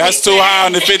right, 50 that's too Cent. high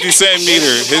on the 50 Cent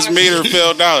meter. His meter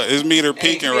filled out. His meter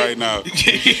peaking right now.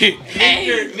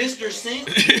 Mr. Cent?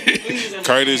 Please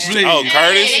Curtis. Please. Oh,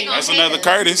 Curtis. Hey, they gonna That's hate another us.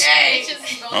 Curtis. Hey,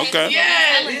 Okay.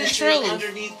 yeah. Telling the This is truth.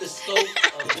 underneath the scope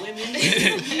of women.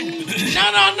 No.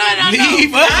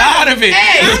 Leave us out of it.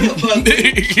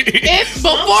 If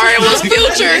before it was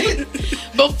Future,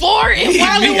 before and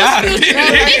while it me out was of Future,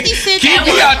 it. 50 Cent Keep don't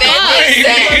me give a out the fuck.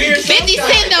 way. 50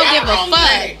 Cent don't give a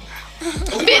fuck.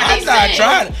 50 I'm not Cent.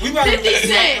 trying. We about to 50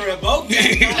 Cent. revoke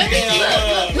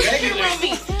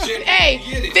Hey,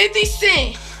 50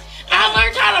 Cent. I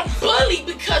learned how to bully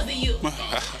because of you.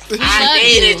 I love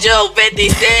needed you, 50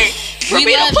 Cent, for We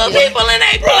me to love put you. people in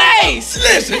their place.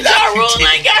 Listen, Ja Rule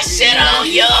ain't got shit on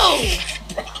you.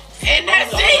 And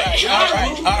that's it.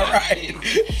 all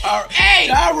right. Hey,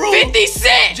 Ja Rule. 50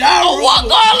 Cent. Ja I'll Rule. walk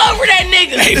all over that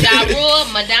nigga. Ja Rule,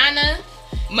 Madonna.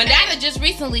 Madonna just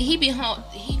recently, he be home.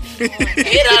 He He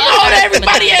done hold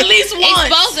everybody at least once.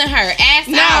 exposing her ass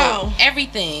No. out,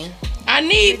 everything. I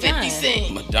need You're 50 done.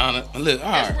 Cent. Madonna. Look,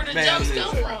 all That's right, where the man, jokes listen.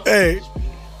 come from. hey.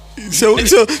 So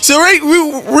right,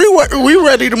 we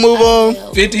ready to move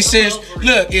on. 50 Cent.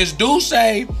 Look, it's Duce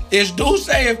and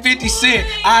 50 Cent.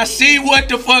 I see what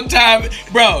the fuck time,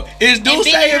 bro. It's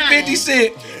Duce Benny and 50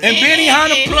 Cent and Benny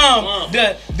Hanna Plum.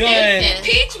 The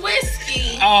Peach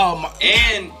whiskey. oh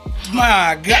And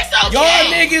my god, That's okay.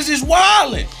 y'all niggas is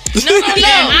wildin'. No.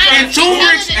 And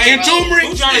turmeric, and turmeric.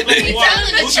 who trying to play water?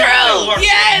 Telling the Who trying to play water? truth.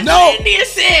 Yes, No. what India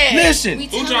said. Listen,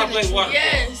 Who trying to play water?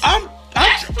 Yes. I'm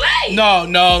Let's play.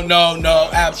 No,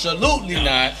 absolutely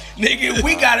not. Nigga,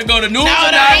 we gotta go to news No, or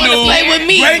I not wanna news. play with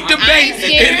me. Great I debate, ain't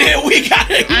scared. and then we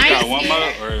gotta. I Got ain't one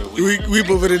scared. more? Or We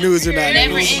moving to news or not?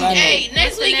 Never news? ending. Hey, next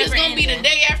It's the week is never gonna be the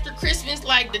ending. day after Christmas,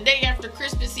 like the day after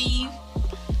Christmas Eve.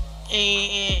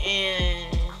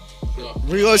 And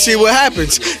We gonna see what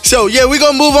happens. So yeah, we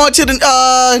gonna move on to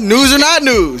the news or not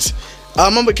news.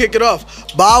 I'm gonna kick it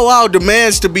off. Bow Wow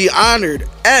demands to be honored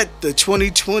at the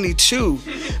 2022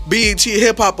 BET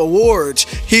Hip Hop Awards.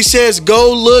 He says,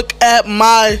 "Go look at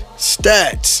my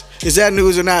stats." Is that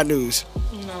news or not news?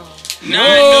 Not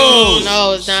news.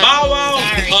 No, it's not. Bow Wow.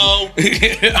 Sorry. Oh.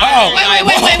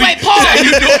 wait, pause.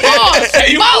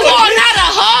 Bow Wow not a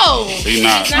hoe. he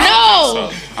not. No.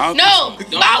 I don't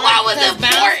No, Bow Wow was Cause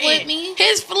bounce important. with me.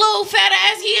 His little fat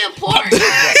ass, he important. He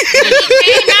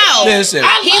came out. Listen,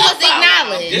 I He love was Bow Wow.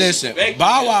 acknowledged. listen. Disrespect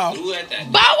Bow you. Wow. Who at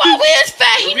that? Bow Wow is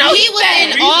fat. He know He he's was fat. in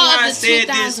reason all why I of the said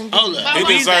 2000. this. Hold up.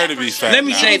 He deserve to be fat. Let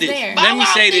me now. say was this. there. Let me Bow Wow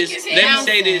say think this. his Let me head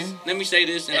say this. bouncing. Let me say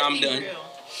this, and I'm done.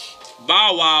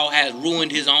 Bow Wow has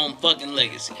ruined his own fucking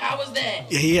legacy. How was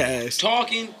that? Yeah, he has.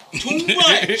 Talking too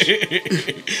much.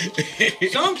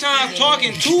 Sometimes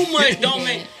talking too much don't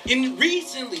make. And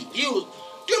recently, he was,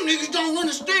 them niggas don't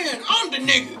understand. I'm the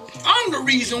nigga. I'm the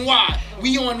reason why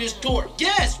we on this tour.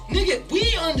 Yes, nigga,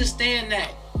 we understand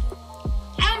that.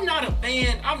 I'm not a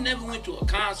fan. I've never went to a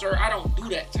concert. I don't do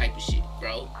that type of shit,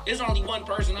 bro. There's only one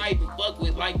person I even fuck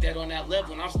with like that on that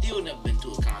level, and I've still never been to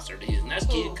a concert of his, and that's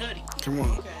Kid Cudi. Come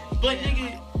on. But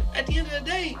nigga, at the end of the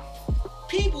day,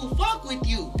 people fuck with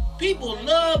you. People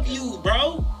love you,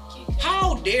 bro.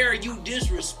 How dare you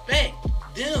disrespect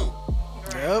them?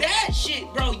 Yep. That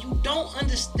shit, bro, you don't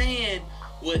understand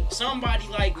what somebody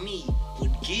like me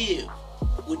would give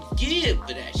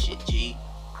for that shit, G.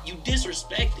 You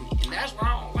disrespecting it, and that's what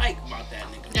I don't like about that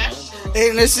nigga. That's true.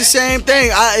 And it's the same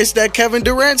thing. It's that Kevin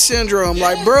Durant syndrome. Yeah.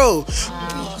 Like, bro,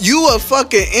 you a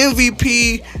fucking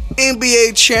MVP,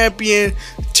 NBA champion,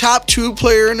 top 2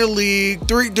 player in the league,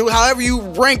 3, however you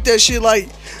rank that shit. Like,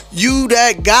 you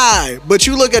that guy, but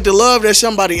you look at the love that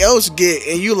somebody else get,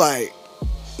 and you like,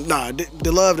 nah,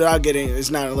 the love that I get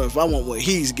is not enough. I want what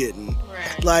he's getting.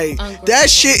 Right. Like,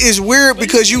 that shit is weird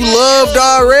because you loved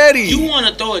already. You want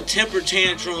to throw a temper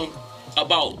tantrum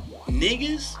about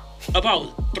niggas,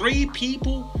 about 3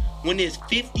 people, when there's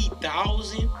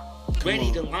 50,000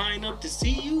 ready to line up to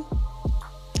see you?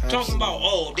 Absolutely. Talking about,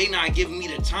 oh, they not giving me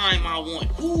the time I want.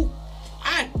 Who?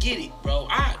 I get it, bro.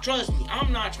 Trust me,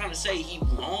 I'm not trying to say he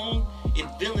wrong in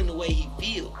feeling the way he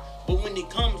feel. But when it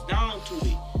comes down to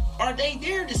it, are they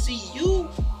there to see you?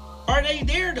 Are they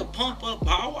there to pump up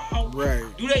Bow Wow? Right.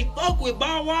 Do they fuck with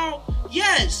Bow Wow?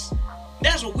 Yes.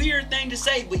 That's a weird thing to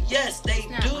say, but yes, they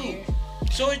do. Weird.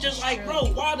 So it's just like, bro,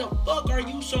 why the fuck are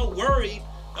you so worried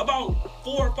about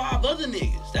 4 or 5 other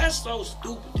niggas? That's so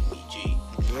stupid to me, G.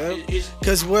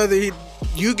 Because whether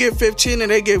you get 15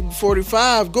 and they get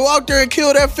 45, go out there and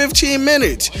kill that 15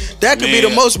 minutes. That could be the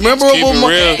most memorable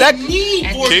moment. Keep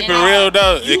it real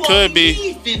though. It could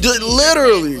be.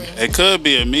 Literally. It could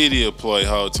be a media ploy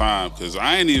whole time because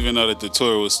I didn't even know that the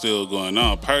tour was still going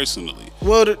on personally.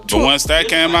 Well, but once that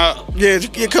came out,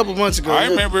 a couple months ago. I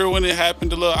remember when it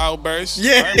happened, the little outburst.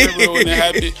 Yeah, I remember when it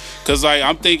happened. Cause like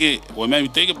I'm thinking, what made me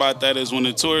think about that is when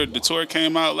the tour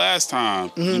came out last time.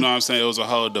 Mm-hmm. You know what I'm saying? It was a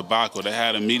whole debacle. They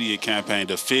had a media campaign,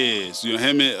 the Fizz. You know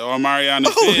him and Mariah the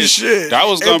Fizz. Shit. That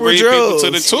was gonna bring people to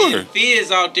the tour. And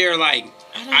Fizz out there like,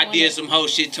 I did some whole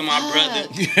shit to my brother.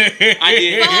 I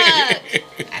did.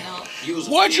 I don't.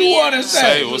 What you want to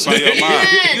say? What's on your mind?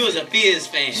 You was a Fizz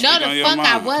fan. No, the fuck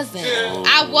I wasn't.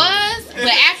 I was,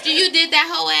 but after you did that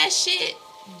whole ass shit,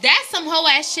 that's some whole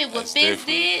ass shit what Fizz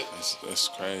did. That's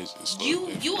crazy.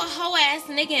 You a whole ass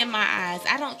nigga in my eyes.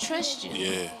 I don't trust you.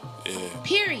 Yeah.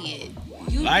 Period.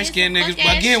 Light skinned niggas,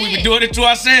 but again, we been doing it to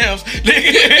ourselves.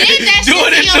 Nigga.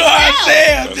 Doing it to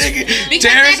ourselves, nigga.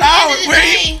 Terrence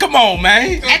Howard, come on,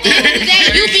 man. At the end of the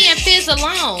day, you being Fizz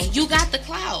alone, you got the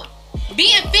clout.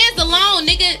 Being Fizz alone,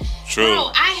 nigga. True.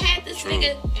 Bro, I had this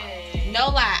nigga. No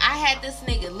lie, I had this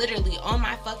nigga literally on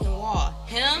my fucking wall.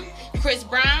 Him, Chris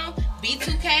Brown,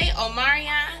 B2K,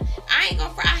 Omarion. I ain't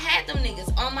gonna. I had them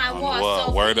niggas on my wall.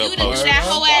 So Word for you up, to do that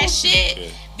whole ass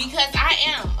shit, because I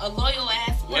am a loyal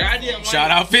ass person.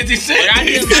 Shout out 50 Cent. Shout out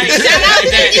 50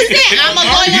 Cent. I'm a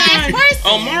loyal ass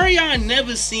person. Omarion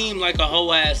never seemed like a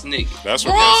whole ass nigga. That's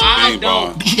what that's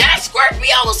the thing, That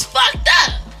Scorpio was fucked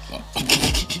up.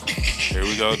 Here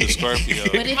we go, the Scorpio.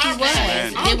 But if he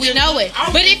was, did we know it?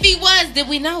 But if he was, did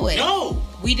we know it? No.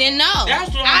 We didn't know.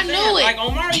 That's what I I'm knew saying. it. Like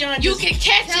Omarion, You can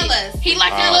catch Tell it. us. He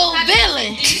like a little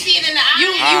villain. Did you see it in the eye?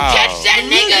 You catch that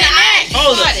nigga in the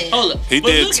eye. Hold up. He But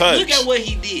did look, touch. Look at what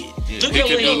he did. Look He at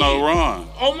could what do he no did. wrong.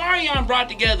 Omarion brought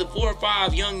together 4 or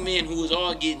 5 young men who was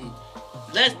all getting,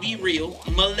 let's be real,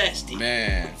 molested.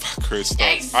 Man. Chris.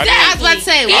 Exactly. I was about to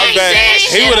say, I bet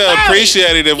he would have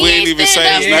appreciated if we didn't even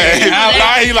say his name.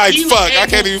 Now he like, fuck, I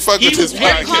can't even fuck with this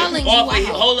podcast. calling you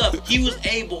out. Hold up. He was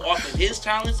able, off of his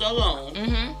talents alone,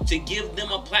 to give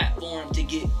them a platform to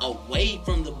get away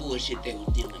from the bullshit they was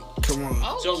dealing with. Come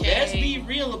on. So let's be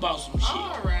real about some shit.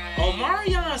 Alright.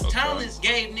 Omarion's talents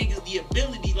gave niggas the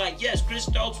ability, like, yes, Chris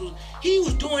Stokes he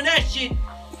was doing that shit.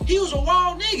 He was a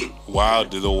wild nigga.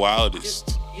 The wildest.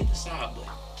 Just hit the side button.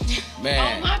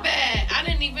 Man. Oh my bad. I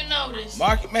didn't even notice.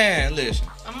 Man, listen.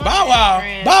 I'm Bow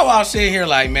Wow sitting here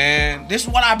like, man, this is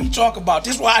what I be talking about.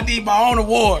 This is why I need my own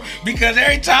award. Because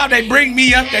every time they bring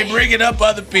me up, they bring it up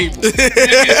other people. Man,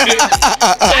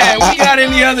 we got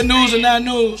any other news or not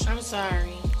news? I'm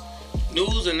sorry.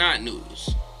 News or not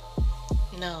news?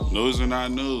 No. News or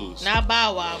not news? Not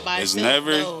Bow Wow. By It's itself,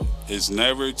 never no. it's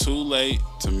never too late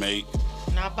to make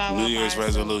Not Bow Wow New by Year's herself.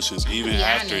 resolutions, even Be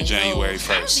after honest. January I'll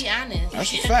 1st. be honest.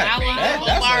 That's a fact. Bow Wow.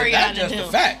 That's just a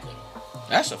Mariah fact.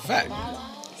 That's a fact.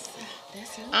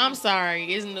 That's news. I'm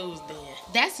sorry, it's news then.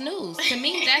 That's news. To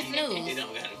me, that's It news.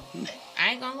 don't matter.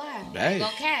 I ain't gonna lie. I Hey. ain't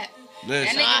gonna cap. That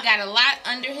Listen, nigga got a lot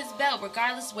under his belt,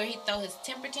 regardless where he throw his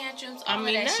temper tantrums. All I mean,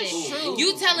 of that that's shit. true.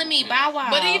 You telling me Bow Wow?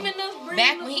 But even us bringing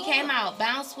back the when he boy- came out,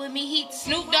 Bounce With Me,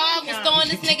 Snoop Dogg was throwing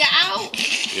this nigga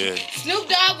out. Yeah. Snoop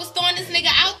Dogg was throwing this nigga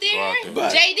out there. Out there.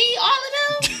 But- JD, all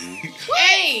of them.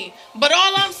 Hey, but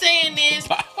all I'm saying is,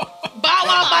 Bow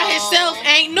Wow by himself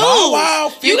ain't news. Bow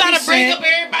Wow, You gotta 50 bring Cent. up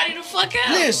everybody the fuck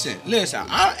out. listen.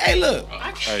 Hey, look.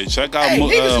 Hey, check out Hey,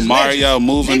 niggas is Mario legends.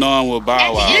 Moving On with Bow At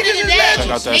the Wow. end of the Niggas is day, legends. Check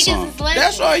out that niggas song. is legends.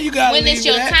 That's all you gotta When leave it's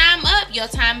your it at. time up, your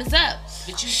time is up.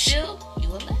 But you a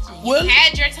legend. Well- You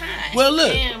had your time. Well,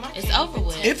 look. Damn, I It's can't over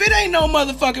with. If it ain't no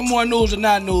motherfucking more news or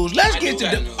not news, let's I get do to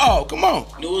got the. news. Oh, come on.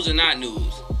 News or not news?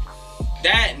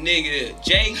 That nigga,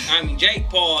 Jake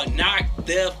Paul knocked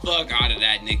the fuck out of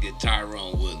that nigga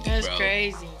Tyrone Woodley, That's bro.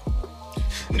 crazy.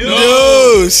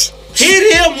 News.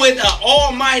 Hit him with an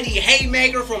almighty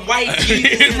haymaker from White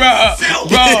Jesus. bro,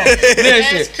 listen.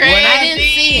 That's crazy. I didn't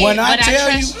see it. When I but tell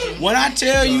I you, trust you. when I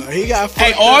tell you, He got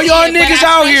hey, fucked all up. y'all Yeah, but niggas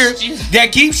I out here trust you.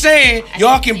 that keep saying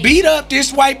y'all can beat up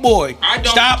this white boy, I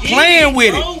don't stop get playing it,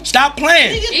 with bro. it. Stop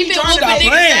playing. He been trying to whooping stop niggas'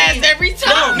 playing. ass every Bro,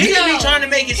 time. niggas be trying to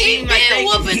make it He seem like they been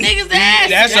whooping niggas' ass.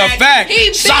 That's a fact. He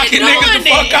been Socking doing niggas the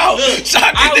it. fuck out. Look,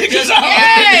 Socking I was niggas just- out.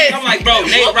 Yes. I'm like, bro,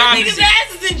 Nate Whooping Robinson. niggas'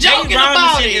 asses and Nate joking about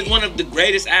Robinson it. is one of the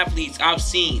greatest athletes I've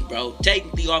seen, bro.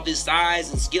 Technically off his size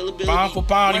and skill ability. Pound for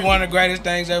pound, he one of the greatest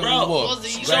things ever in the Bro, world. so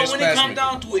Greatest when it specimen. comes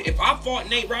down to it, if I fought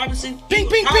Nate Robinson, Ping, he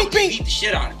would ping, probably ping, ping. beat the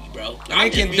shit out of me, bro. They I'm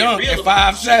just can being dunk real at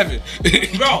about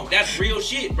 5'7". Bro, that's real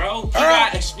shit, bro. He Earl-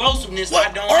 got explosiveness I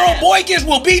What? don't Earl have. Boykins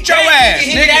will beat your That ass,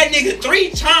 nigga hit that nigga. nigga 3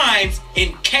 times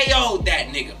and KO'd that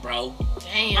nigga, bro.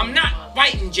 Damn. I'm not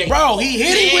fighting Jake. Bro, he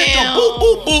hit him with the Damn. boop,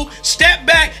 boop, boop, step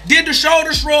back, did the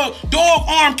shoulder shrug, dog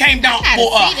arm came down I gotta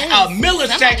for see this. a Somebody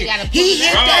millisecond. gotta He pull hit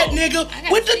it that up. nigga I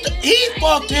gotta with see the, this. he I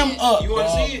fucked see him it. up. You wanna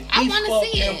dog. see it? I He wanna fucked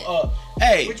see him it. up.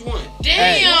 Hey, Which one?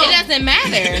 Damn. It doesn't matter.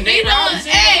 Nate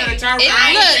Robinson or Tyrone?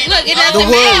 Look, it The doesn't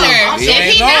world. matter. He If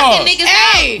ain't he knocking lost. niggas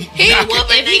Hey, out, he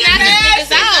whooping if he niggas' knocking ass.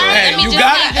 niggas out, let hey, me you just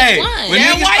gotta, know hey, which one. when That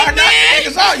niggas white start knocking man.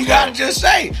 niggas out, you gotta just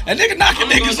say, a nigga knocking I'm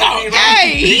gonna niggas say out. Nate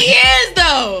Hey, he is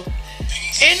though.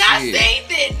 And I Shit. seen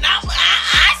it.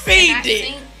 I seen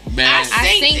it. Man. I I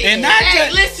seen seen it. it. And not Hey,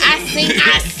 just- listen. I seen it.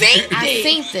 I seen I it.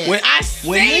 seen it. When, I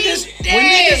when seen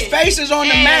niggas faces on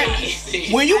the mat,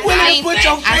 when you willing to put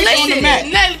your I face on the seen mat,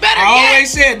 Nothing better I yet.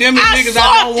 always said them is I niggas saw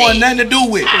I don't want it. nothing to do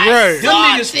with. Right. Them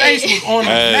saw niggas' it. face was on the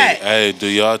mat. Hey, do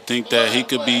y'all think that he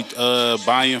could be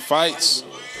buying fights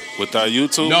with our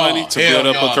YouTube money to hell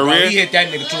build up no, a bro. career? He hit that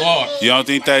nigga too hard. You don't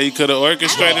think that he could have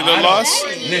orchestrated a loss?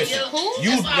 Listen,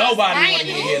 nobody want to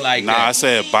get hit like Nah, I that.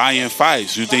 said buying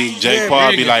fights. You think Jake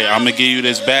Paul be like, I'm gonna give you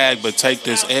this bag, but take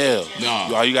this L?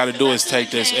 No. All you gotta do is take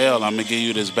this L. I'm gonna give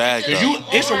you this bag. Cause though.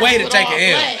 it's a way to take an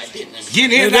L.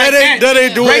 Getting hit That like ain't- that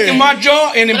ain't the way. breaking my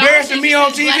jaw and embarrassing me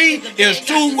on TV is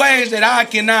 2 ways that I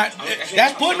cannot.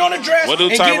 That's putting on a dress. What do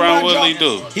and getting Tyrone my Woodley jaw.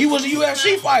 do? He was a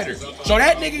UFC fighter, so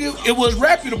that nigga, it was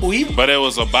reputable. He, But it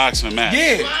was a boxing match.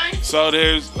 yeah, So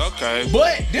there's okay.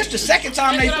 but this the second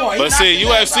time they fought. He But see,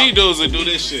 knocked his ass UFC out. dudes that do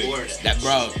this shit. That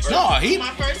bro, no, he,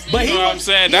 but You he know what I'm was.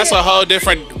 saying? That's a whole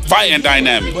different fighting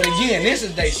dynamic. But again, this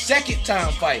is their second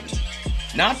time fighting,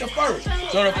 not the first.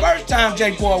 So the first time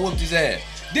Jake Paul whooped his ass.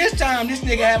 This time, this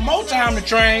nigga had more time to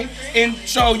train, and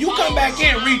so you come back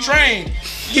in, retrain,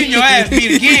 getting your ass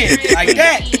beat again like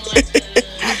that.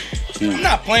 I'm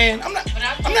not playing. I'm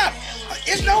not.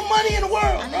 It's no money in the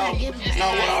world, bro. It's no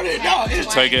world. No,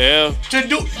 it's Take an L. to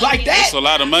do like that. It's a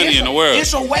lot of money It's in the world.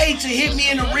 It's a way to hit me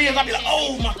in the ribs. I'll be like,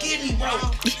 oh, my kidney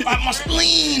broke. My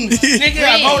spleen. Nigga,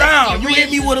 I go down. You hit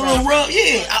me with a little rub.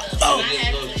 Yeah.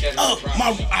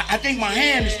 I think my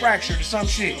hand is fractured or some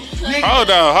shit. Nigga, Hold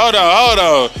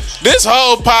on. This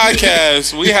whole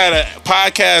podcast, we had a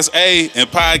podcast A and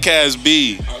podcast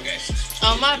B.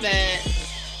 Oh, my bad.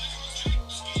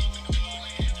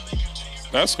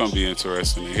 That's gonna be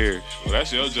interesting to hear. Well,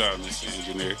 that's your job, Mr.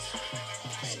 Engineer.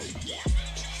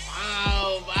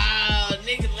 Wow.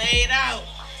 Nigga laid out.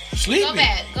 sleeping.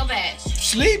 Go back.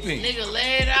 Sleeping. Nigga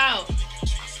laid out.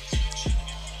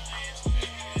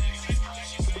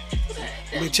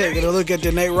 We taking a look at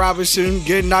the Nate Robinson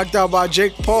getting knocked out by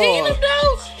Jake Seen Paul. him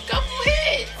though. Couple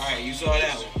hits. Alright, you saw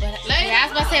that one. But I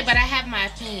was about to say, but I have my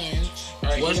opinion.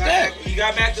 Alright, What's you got that? Back, you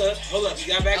got back up. Hold up,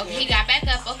 you got back Okay, he up. got back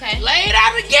up. Okay. Laid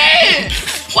out again.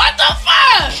 What the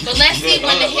fuck? But let's see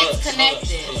when the Hold up, hits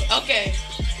connected. Okay.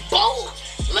 Boom.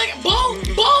 Look at boom.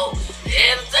 Boom.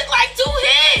 It took like 2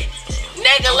 hits.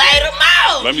 Nigga laid them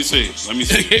out. Let me see.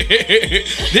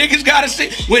 Niggas gotta see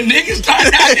when niggas start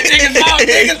knocking niggas out.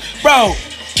 Niggas, bro.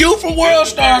 Q from World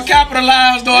Star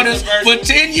capitalized on us for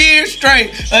 10 years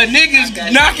straight.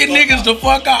 Niggas knocking niggas the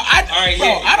fuck out.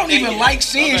 I don't even like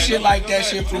seeing shit like that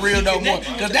shit for real no more.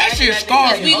 Cause that shit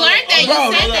scarred me. We learned that.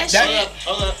 Bro, you said that shit.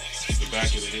 Hold up. The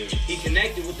back of the head. He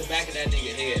connected with the back of that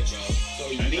nigga head, bro. So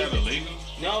he beat Ain't that illegal?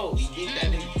 No, he beat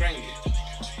that nigga brain.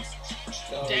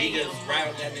 So he just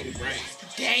rattled that nigga brain.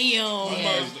 Damn.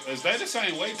 Is that the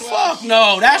same weight class? Fuck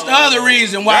no, that's the other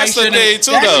reason why That's he the shouldn't. thing,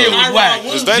 too, That though. shit was whack.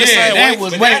 Is that the same that weight?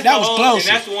 was But whack. That was and closer.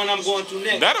 that's the one I'm going to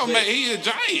next. That don't make he a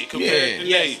giant compared to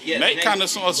Nate. Yes, Nate kind of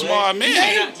small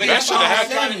man. But That that's should why have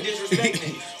I'm trying to happened. disrespect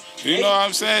niggas. You know what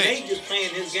I'm saying? Nate just playing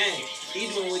his game. He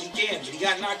doing what he can, but he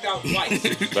got knocked out twice.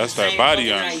 That's that Same body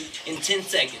fucking armor. night in 10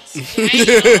 seconds.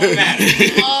 Damn.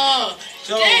 Matter.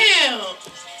 So, Damn.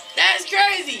 That's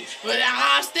crazy. But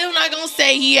I'm still not gonna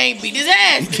say he ain't beat his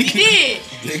ass. 'Cause he did.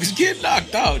 Niggas get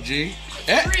knocked out, G.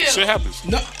 Real. Shit happens.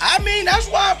 No, I mean that's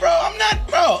why, bro. I'm not,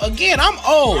 bro. Again, I'm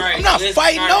old. Alright, I'm not listen,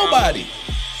 fighting alright, nobody.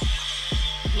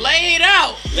 Lay it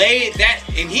out. lay that,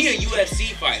 and he a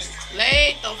UFC fighter.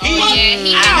 Lay the fuck Yeah,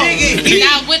 he out. Nigga,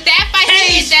 Now with that fight,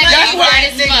 he hit that That's nigga why- hard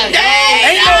as fuck. Lay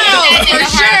Ain't it no- out. That For nigga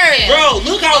hard sure. as hell. bro,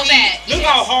 look how Go back. look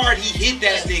how hard he hit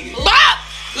that nigga. Bop.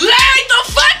 Lay the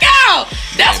fuck out.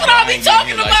 That's what I be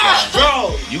talking about.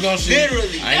 Bro, You gonna see?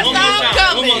 literally. I ain't One gonna more I'm time.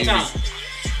 coming. One more time.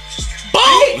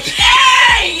 Boom.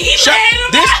 Hey, he Shut laid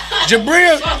him this. out.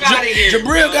 Jabril. Fuck outta here.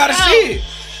 Jabril gotta Bro. see it.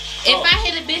 If I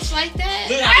hit a bitch like that,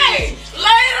 Look how Hey, lay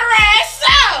her ass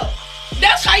out.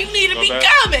 That's how you need to be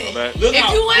coming. Look If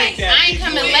how you thick ain't, that I ain't bitch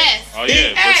coming is. less. Oh yeah,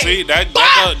 but Hey, see that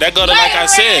Bob, go to like I lay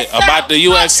said her ass about the out.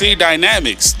 UFC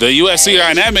dynamics. The UFC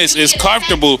dynamics is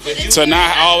comfortable to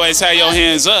not always have your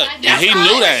hands up, and he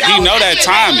knew that. He know that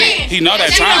timing. He know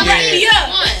that She gonna timing. wrap me up.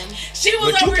 One. She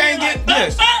was But you over here can't like, get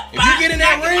this. bop, If bop, you get in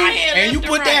that knocking my ring head and you left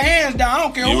put and that right. hands down, I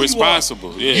don't care who You you are.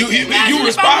 responsible, yeah. You Imagine if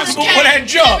I responsible was for that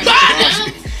jump.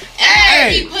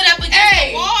 Hey, he put up against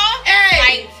Hey, the wall. hey,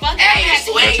 Like, fuck hey, that.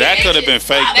 swing. That could have been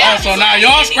fake. Oh, so now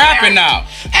y'all scrapping now.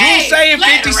 Hey, Dude saying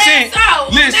let 50 her Cent. ass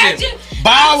out. Listen, Imagine-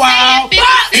 Bow Wow.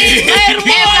 Let him And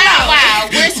Bow Wow,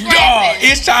 we're Dog, scrapping.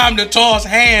 it's time to toss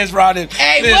hands, Rodden.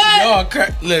 Hey, listen, what? y'all,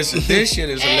 listen, this shit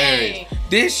is hilarious.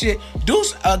 This shit,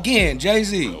 Deuce, again,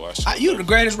 Jay-Z, you the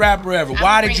greatest rapper ever.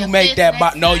 Why did bring you a make fist that?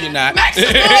 next No, time. you're not. Make some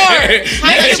more.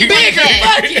 Make it bigger.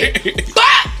 Fuck it.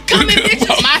 Bop. Come in,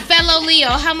 bitches. My fellow Leo,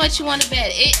 how much you want to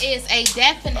bet? It is a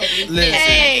definitely. Listen.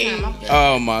 Hey.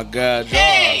 Oh my God, y'all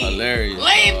Hey. hilarious.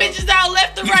 Laying bitches out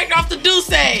left and right off the Duce.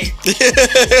 See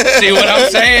what I'm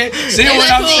saying? See what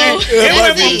I'm saying? That's It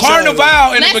went cool. from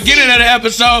Carnival in the Let's beginning see. of the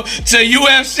episode to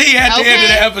UFC at the end of Okay.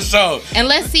 the episode. And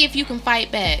let's see if you can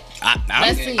fight back.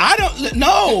 Let's see. I don't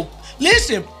no.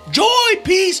 Listen, joy,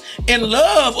 peace, and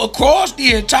love across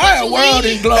the entire What you world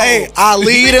lead? and globe. Hey, I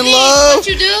lead in love. What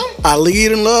you do? I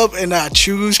lead in love, and I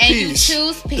choose And you peace.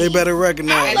 choose peace. They better I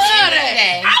recognize. love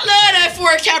that. I love that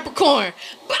for a Capricorn.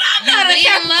 But I'm not a lead in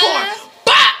Capricorn. love?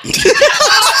 Bop!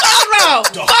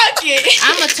 Fuck it.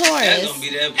 I'm a That's Taurus. gonna be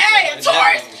the episode. Hey, a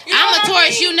Taurus. You know I'm what a I Taurus.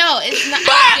 mean? You know, it's not. I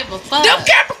Bop! don't give a fuck. Them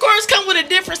Capricorns come with a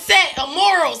different set of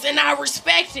morals, and I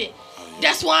respect it.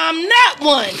 That's why I'm not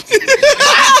one. And we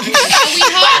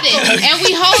hold it. And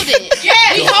we hold it.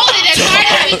 Yeah. We hold it as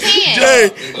hard as we can.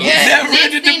 Hey, Never in Next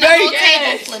the thing, the whole debate.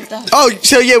 table flipped over. oh,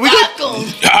 so yeah, we go. Fuck 'em.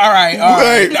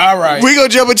 All right. We gonna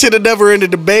jump into the never ending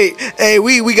debate. Hey,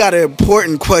 we got an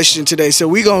important question today, so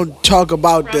we gonna talk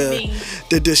about the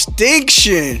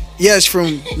distinction. Yes,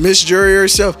 from Miss Jury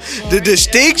herself. The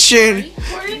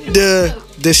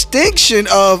distinction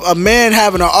of a man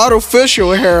having an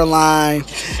artificial hairline.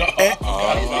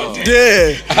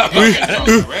 Yeah,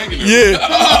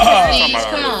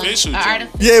 Come on. Artificial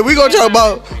yeah. We gonna talk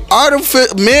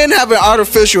about men having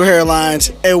artificial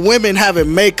hairlines and women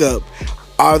having makeup.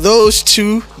 Are those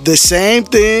two the same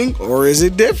thing, or is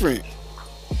it different?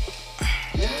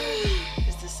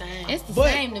 It's the same. It's the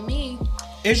But- same to me.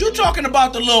 Is you talking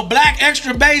about the little black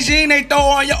extra Beijing they throw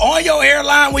on your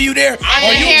hairline when you there? Or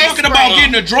you hairspray. talking about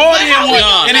getting a drawn in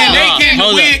one and then they getting the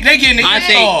hold wig, up. they getting the I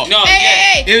install? think no.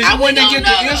 Hey, Is it we when they don't get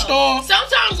know, the though. install?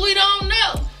 Sometimes we don't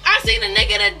know. I seen a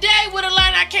nigga today with a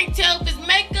line. I can't tell if it's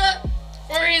makeup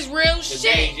or his real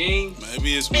shit.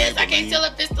 Maybe it's Bitch, I can't Maybelline. tell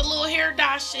if it's the little hair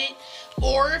dye shit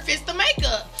or if it's the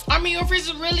makeup. I mean, or if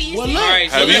it's really. Well, look. Alright,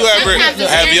 so Have you look, ever? sometimes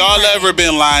it's Have y'all hairspray. ever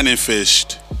been lining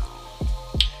fished?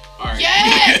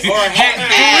 Yes. Or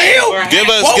hat. real? Or Give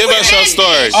hat. us your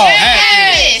story. Oh,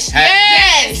 Yes.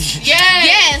 hat. Yes. Yes.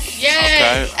 Yes.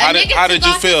 Yes. Okay. How did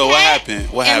you feel? What happened?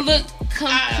 What And happened? look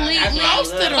completely That's why I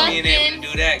Most of them love being able to fucking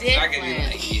do that. 'Cause I could be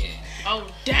different. like, yeah. Oh,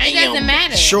 damn. It doesn't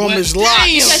matter. Show him his locks.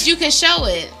 Because you can show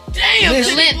it. Damn.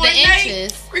 The length, the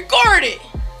inches. Record it.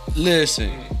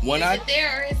 Listen, when Is it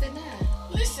there or is it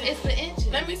not? Listen. It's the inches.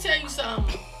 Let me tell you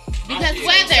something. Because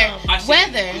I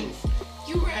whether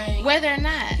You right. or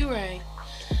not, You right.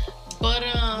 But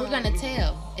we're gonna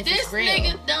tell if this it's real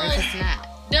nigga or if it's not.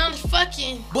 done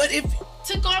fucking but if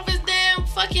took off his damn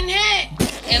fucking hat.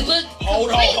 And look Hold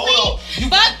on, hold on.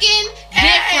 fucking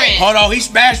different. hold on, he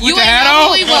smashed with You the ain't hat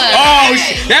know on. who he was.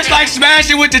 Oh, that's like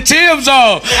smashing with the Timbs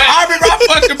on. I remember I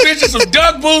fucking picture some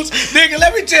duck boots, nigga.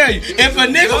 Let me tell you, if a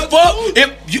nigga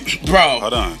fuck, bro,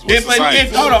 Hold on. What's if the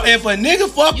science? if a nigga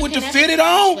fuck with the can fitted ask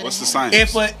on, me What's the science?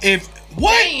 if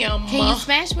what? Damn, Can you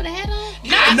smash with a hat on?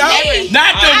 Not No, me.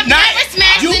 not the I've not never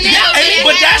smashed you. a nigga with a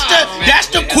But hat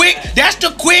that's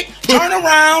the quick turn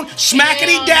around,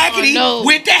 smackety dackety no.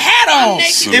 with the hat on.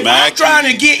 naked. If I'm trying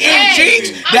to get in cheeks,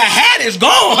 the hat is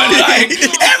gone. Like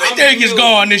everything is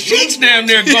gone. The sheets damn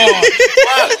near gone.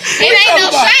 It ain't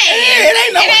no shame. It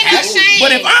ain't no It ain't no shame.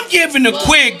 But if I'm giving the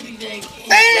quick,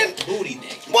 man. Booty neck.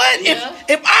 What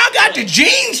if I got the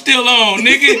jeans still on,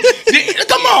 nigga?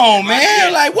 Come on,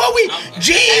 man. Like what we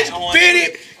jeans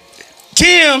fitted.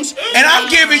 Tim's, and I'm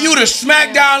giving you the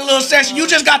smackdown little session. You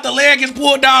just got the leggings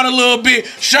pulled down a little bit,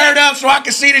 shirt up so I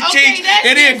can see the Okay, cheeks, that's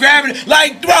and then grabbing it.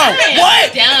 Like, bro,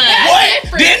 what? done. What?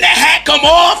 different. Then the hat come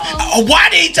off? Why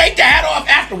did he take the hat off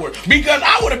afterward? Because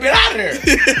I would have been out of there.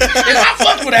 If I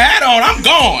fucked with a hat on, I'm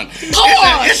gone.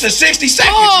 It's a 60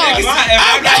 seconds, nigga. If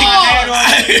I got my hat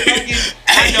on,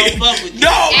 I don't fuck with you.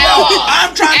 No, bro,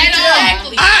 I'm trying to tell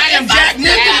Exactly. you, I am Jack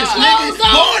Nicholas, nigga.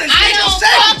 Going in I 60 don't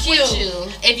seconds. fuck with you.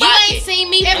 If you Fuck ain't it. seen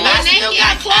me If butt I still naked,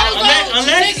 got clothes on, Unless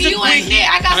nigga, it's a you ain't quickie. there.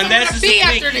 I got somewhere Unless to it's be a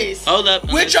after quickie. this. Hold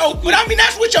up. With your, but I mean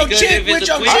that's with your Because chick, if it's with a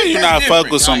your quick- How chick. you that's not fuck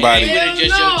different. with somebody? Even if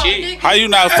just your chick. nigga. How you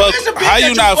not If fuck? it's a bitch How that you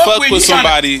you not fuck fuck with, with you tryna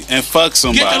somebody and fuck Get the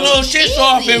somebody? little shits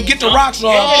off and get the rocks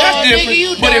off. That's nigga,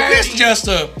 you different. But if it's dirty. just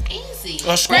easy.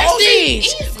 a scroll, Prestige.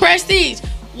 Easy. Prestige.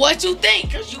 What you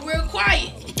think? Cause you real quiet.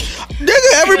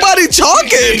 Nigga, everybody talking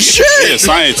Yeah, shit.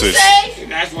 scientist. Say?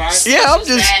 That's why. Yeah, I'm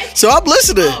just so I'm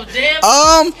listening. Oh,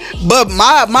 damn. But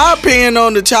my opinion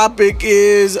on the topic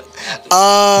is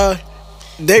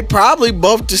they probably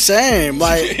both the same.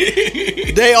 Like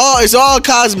it's all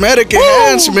cosmetic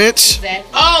enhancements.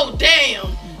 Exactly. Oh, damn.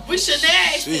 We shouldn't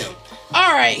have asked him.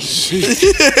 All right.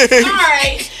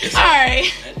 All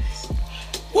right.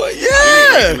 Well,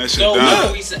 yeah. That shit So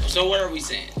down. what are we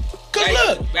saying? Cause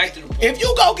look, Back to the point. if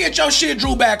you go get your shit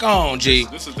drew back on, G.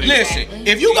 This is the thing. Listen,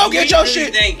 if you go get your really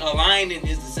shit. think aligning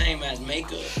is the same as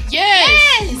makeup?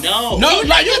 Yes. No. No,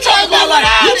 like you talking about like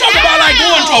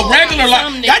going to a regular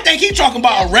line. I think he talking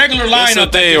about a regular This lineup.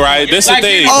 the thing, right? This the Like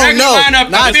thing. a Oh, regular no. lineup,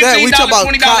 Not that. We talking about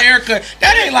 $15, $20 haircut.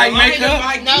 That ain't like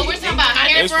makeup. No, we're talking about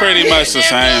hair. It's pretty much the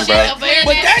same, bro.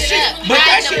 But that shit,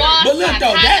 but look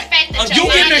though, you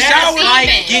get in the shower,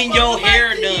 like getting your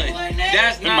hair done.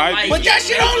 That's not might like. be. but that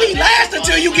shit only lasts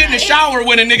until you get in the shower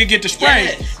when a nigga get the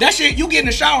spray. Yes. That shit, you get in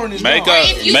the shower and it's Makeup, gone.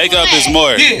 If you makeup is sweat.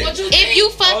 more. Yeah. If you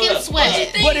fucking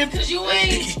sweat, But if Cause you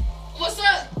ain't. What's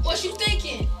up? What you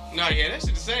thinking? No, yeah, that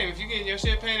shit the same. If you getting your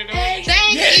shit painted on, thank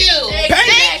Yeah. you. Paint.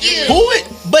 Thank you. Who it?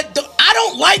 But I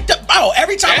don't like the. Oh,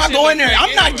 every time That I shit go look in there, fake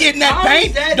I'm not anyway. getting that How is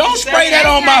paint. that Don't the spray same? that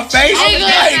on my face. Nigga,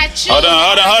 Like, that's not Hold you.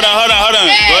 on. Go How is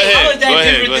ahead. that Go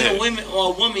ahead. different Go than ahead.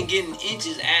 a woman getting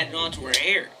inches added onto her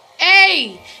hair?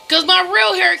 Hey, cause my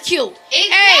real hair cute.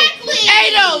 Exactly.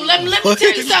 Hey, though, let me tell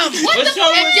you something. What the so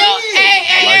fuck? is his.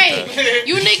 Hey,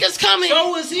 you niggas coming So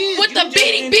was his. with You the just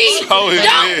bitty ain't beat. So is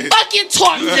Don't his. fucking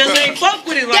talk. You just ain't fuck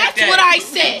with it like That's that. what I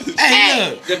said. Hey,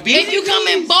 look. The If you come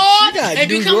in She bald, got if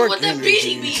you New come York with the energy.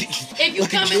 bitty beat, if you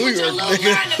Like come in New with your York, little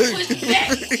nigga. line of push back,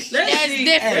 that's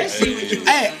different. Let's see what you.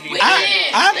 Hey,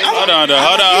 Hold on.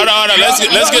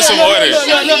 Let's get some orders.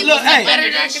 Look, hey, Better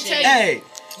than I can tell you. hey,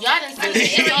 Y'all done seen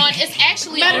it. It's on. It's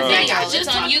actually Matter on of fact, video. I It's just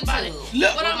on talked about YouTube.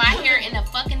 look. With my hair in a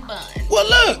fucking bun. Well,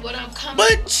 look, What I'm coming,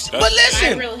 but My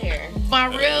listen, real hair. my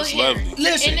real It's hair. lovely.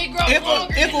 listen. And it grow If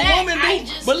longer a than that. woman I do,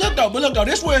 just- but look though,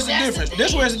 this where's the That's the difference. thing.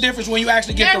 This where's the difference when you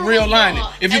actually get the Never real was lining.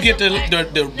 bald. If you As get a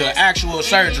the black- actual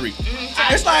surgery.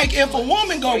 It's like if a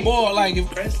woman go bald, like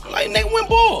they went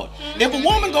bald. If a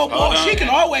woman go bald, she can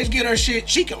always get her shit.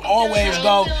 She can always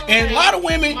go. And a lot of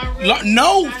women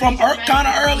know from kind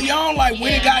of early on, like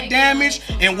when it got damaged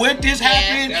and what this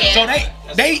happened. yeah.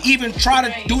 So they even try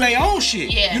to do their own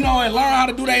shit. Yeah. You know, and learn how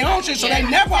to do their own shit. So they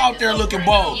never out there looking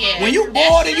bald. Yeah. When you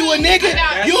bald and you a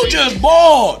nigga, you just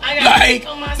bald. I got Like, to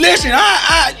on myself. listen,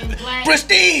 I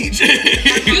prestige. You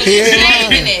just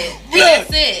shaving it. Look. That's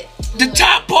it. The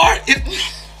top part is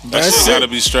That shit gotta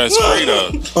be stress free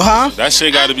though. That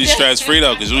shit gotta be stress free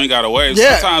though, cause you ain't gotta worry.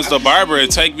 Yeah. Sometimes the barber will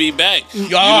take me back. You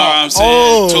know what I'm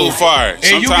saying? Too far.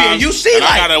 Sometimes you see, and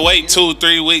like, I gotta wait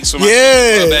 2-3 weeks for my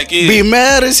shit to grow back in. Be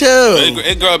mad as hell.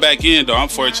 It grow back in though. I'm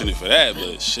fortunate for that,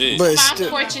 but shit. But I'm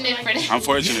fortunate for that. I'm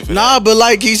fortunate for nah, that. but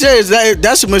like he says,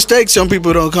 that's a mistake. Some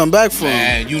people don't come back from.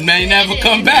 Man, you may never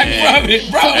come back from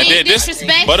it, bro. And then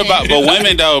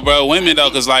but women though,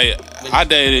 cause like I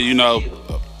dated, you know,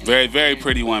 very, very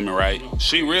pretty woman, right?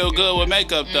 She real good with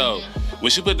makeup though. When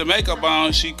she put the makeup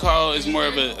on, she called it's more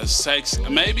of a sex.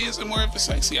 Maybe it's more of a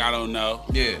sexy. I don't know.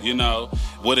 Yeah. You know,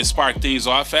 would it spark things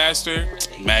off faster?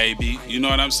 Maybe. You know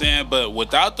what I'm saying? But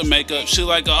without the makeup, she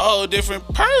like a whole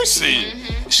different person.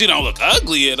 She don't look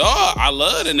ugly at all. I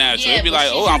love the natural. It'd be like,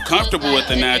 oh, I'm comfortable with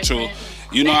the natural.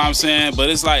 You know what I'm saying? But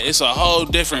it's like it's a whole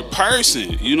different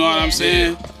person. You know what I'm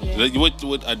saying?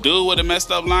 With a dude with a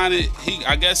messed up line,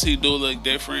 I guess he do look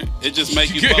different. It just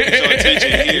make you fuck with your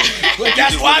attention here. But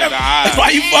that's why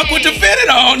you fuck with the fitted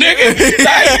on, nigga.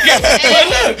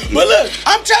 Like, but look,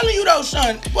 I'm telling you though,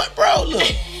 son. What, bro?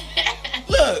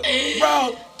 Look,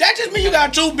 bro. That just mean you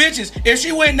got two bitches. If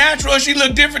she went natural, she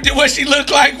look different than what she looked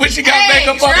like when she got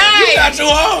makeup on. You got two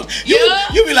hoes.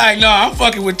 You be like, no, I'm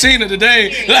fucking with Tina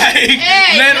today. Like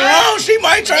later on, she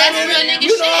might try to.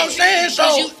 You know what I'm saying?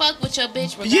 So you fuck with your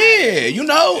bitch. Regardless. Yeah, you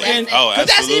know, and because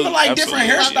that's even like different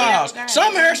hairstyles. Yeah.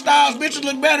 Some hairstyles, bitches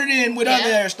look better than with other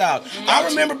hairstyles. I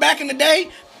remember back in the day.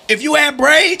 If you had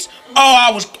braids,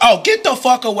 get the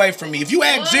fuck away from me. If you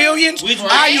had zillions,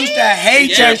 I used to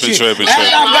hate that shit. These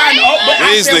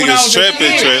niggas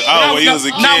tripping. Oh, when you was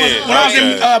a kid. When I was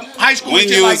in high school, when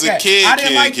you was a kid, I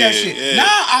didn't like that shit. Nah,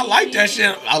 I like that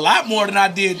shit a lot more than I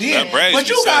did then. But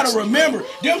you gotta remember,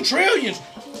 them trillions.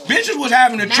 Bitches was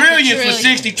having a trillion for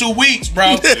 62 weeks,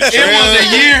 bro. It was a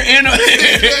year in a...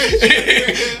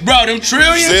 Bro, them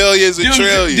trillions... Zillions and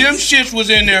trillions. Them shits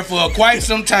was in there for quite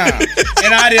some time.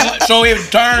 And I didn't... So it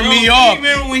turned me off. You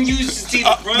remember when you used to see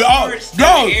the front parts?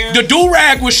 The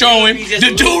do-rag was showing.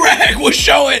 The do-rag was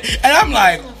showing. And I'm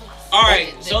like... All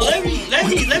right, so let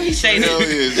me say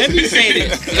this. Let me say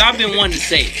this, because I've been wanting to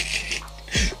say it.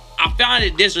 I found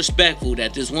it disrespectful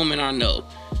that this woman I know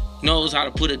knows how to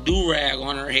put a do-rag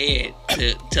on her head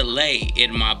to lay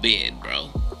in my bed, bro.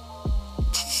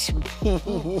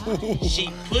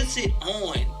 She puts it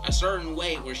on a certain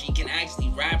way where she can actually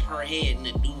wrap her head in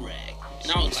a do-rag.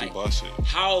 And I was like,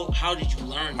 how did you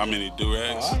learn how many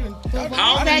do-rags?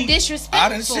 How that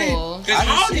disrespectful?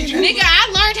 Nigga, I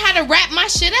learned how to wrap my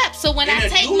shit up. So when I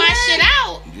take my shit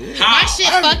out, my shit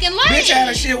fucking lame. Bitch had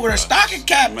a shit with a stocking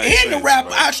cap and the wrap.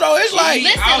 So it's like,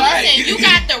 listen. You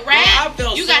got the wrap,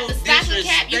 you got the stocking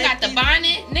cap, you got the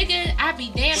bonnet, nigga. I be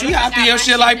damned. She out there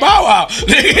shit like Bow Wow.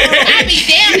 I be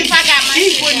damned if I got my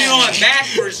shit. She putting it on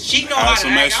backwards. She know how to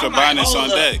some extra bonnets on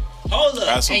deck. Hold up.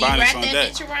 Have some and you bonnets wrap on that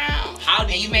deck. bitch around. How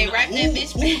did you may wrap that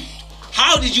bitch?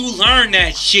 How did you learn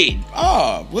that shit?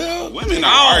 Oh, well, women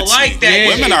I don't are artsy. like that.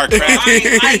 Women are crafty.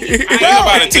 Think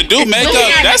about it. To do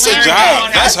makeup, that's a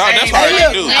job. That's hard to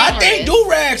do. I think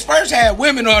do-rags first had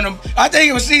women on them. I think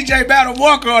it was CJ Battle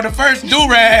Walker on the first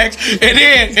do-rags, and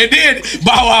then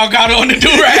Bow Wow got on the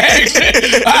do-rags. Am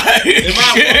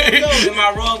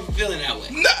I wrong for feeling that way?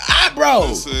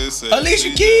 Bro,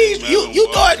 Alicia Keys, you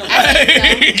thought?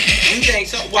 You think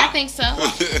so? Why? I think so.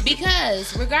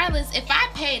 Because regardless, if I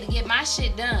pay to get my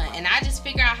shit done and I just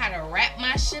figure out how to wrap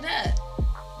my shit up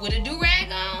with a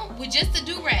do-rag on, with just a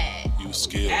do-rag. You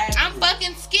skilled. I'm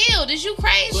fucking skilled. Is you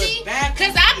crazy?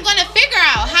 Because I'm going to figure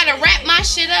out how to wrap my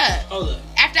shit up. Hold up.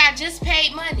 After I just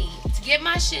paid money to get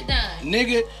my shit done.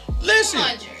 Nigga, listen.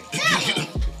 Tell him.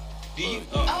 The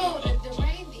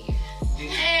reindeer.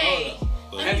 Hey.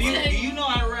 Do you know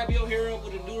how to wrap your hair up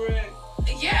with a do-rag?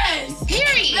 Yes.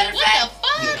 Period. What the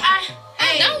fuck?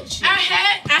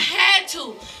 I had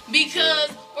to,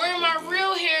 because wearing my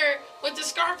real hair with the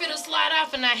scarf, it'll slide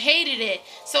off, and I hated it.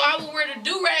 So I would wear the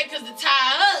do-rag because to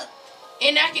tie up,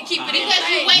 and I could keep it in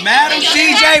place. Madam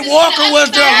CJ Walker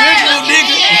was the original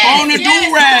nigga on the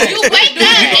do-rag. You wake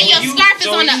up and your scarf is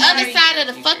on the other side of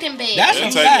the fucking bed. That's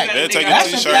a fact. That's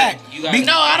a fact.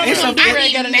 No, I don't think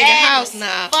do-rag at a nigga house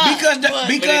now. Because the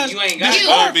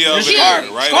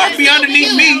scarf be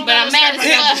underneath me. But I'm mad as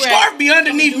fuck. Scarf be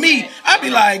underneath me. I be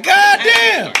like, God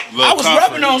damn. I was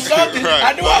rubbing on something.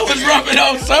 I knew I was rubbing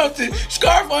on something.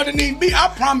 Scarf underneath me. I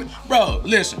promise. Bro,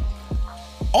 listen.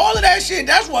 All of that shit,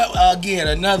 that's what, again,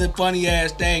 another funny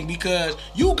ass thing, because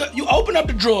you open up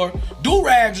the drawer,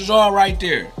 do-rags is all right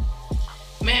there.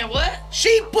 Man, what?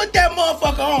 She put that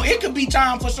motherfucker on. It could be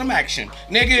time for some action.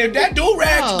 Nigga, if that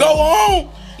do-rags go on,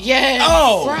 Yeah.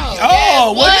 Oh, Bro.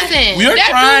 oh, what? Listen, You're that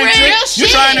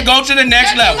trying to go to the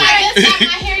next level. I just got my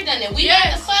hair done. And we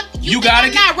got the fuck. You think gotta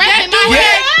I'm not wrapping my Yeah.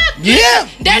 hair up. Yeah.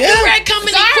 That yeah. do-rag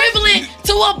coming equivalent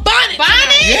to a bonnet.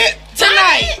 Yeah.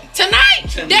 Tonight.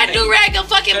 That do-rag a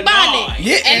fucking bonnet.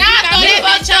 Yeah. And I throw that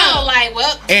bitch on like,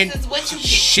 well, And this is what you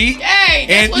get. Hey,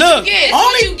 that's and what look, you get. That's what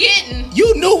only you getting.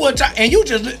 you knew what time, and you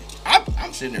just.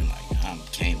 I'm sitting there like, I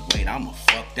can't wait. I'ma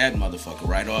fuck that motherfucker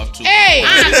right off too. Hey.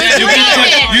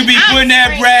 You be putting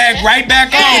that rag right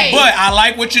back on, but I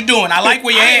like what you're doing. I like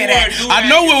where your head at. I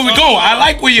know where we're going. I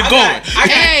like where you're going.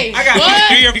 I got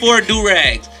 3 or 4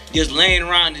 do-rags just laying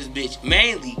around this bitch,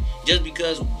 mainly just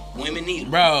because women need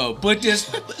them. Bro, put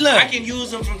this. Look, I can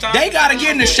use them from time they to gotta time.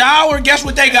 get in the shower. Guess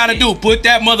what they gotta do? Put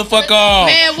that motherfucker on.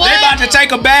 Man, what? They about to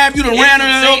take a bath. You done ran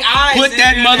on them. Put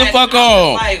that motherfucker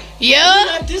on. Like, Yeah.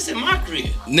 got this in my crib.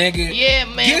 Nigga. Yeah,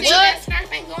 man. Get Well, What? that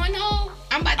scarf ain't going home.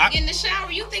 I'm about to get in the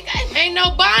shower. You think I Ain't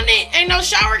no bonnet. Ain't no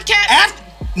shower cap. After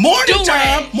morning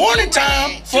Do-rag.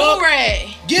 time. Fuck. Do-rag.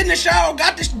 Get in the shower,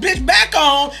 got this bitch back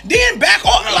on, then back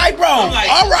on. Like, bro,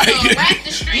 all right. wrap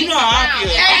the strings You know how I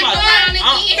feel. around.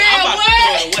 I'm about to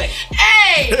throw it away.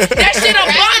 Hey, that shit a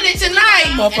bonnet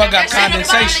tonight. Motherfucker got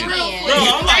condensation. Bro,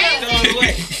 I'm about to throw it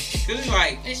away. Cause it's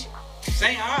like,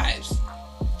 St. Ives.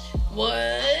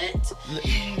 What?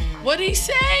 What'd he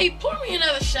say? Pour me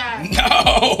another shot.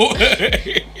 No.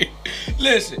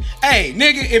 Listen, hey,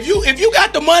 nigga, if you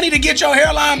got the money to get your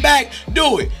hairline back,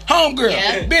 do it. Homegirl,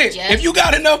 Yeah, bitch, yeah. if you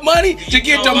got enough money to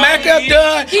get the makeup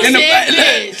done He and said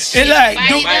bitch. and like Body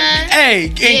do, done. hey,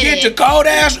 and get the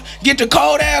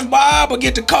cold ass bob or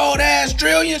get the cold ass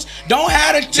trillions. Don't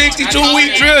have the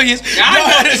 62-week trillions.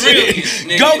 I know trillions,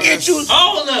 nigga. Go get you.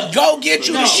 Hold up. Go get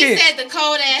you the He shit. said the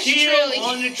cold ass Chill trillion.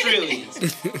 on the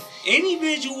trillions. Any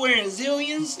bitch you wearing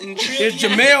zillions and trillions. It's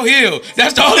Jamel Hill.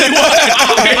 That's the only one.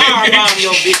 I'll bomb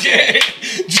your bitch ass.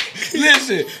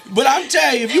 Listen, but I'm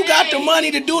telling you, if you got the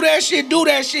money to do that shit, do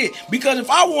that shit. Because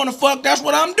if I want to fuck, that's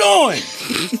what I'm doing.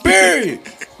 Period.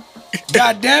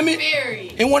 God damn it.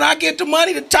 Period. And when I get the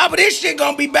money, the top of this shit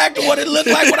gonna be back to what it looked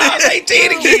like when I was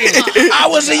 18 again. I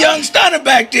was a young stunner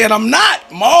back then. I'm not.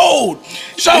 I'm old.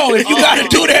 So if you gotta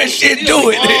do that shit, do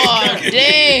it. Oh,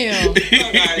 damn.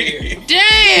 Fuck out of here.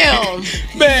 Damn.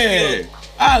 Man.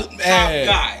 Top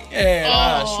guy. Yeah, I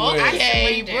Oh, swear.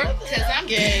 okay, brother. Because I'm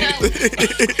Gay.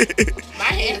 my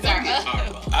hands are up.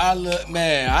 I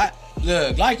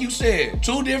look, like you said,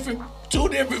 two different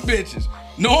bitches.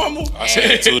 Normal. I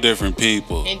said 2 different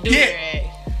people. And do-rag.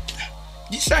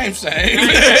 Same. I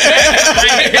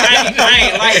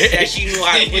ain't like that. She knew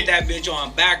how to put that bitch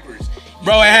on backwards.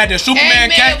 Bro, it had the Superman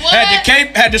Hey, cape, man, what? had the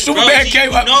cape, had the Superman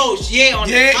cape up. No, yeah, on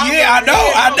the top I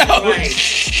know.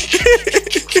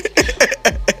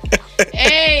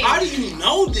 Hey. How do you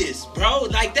know this, bro?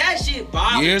 Like that shit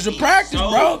bothers Years of me practice, so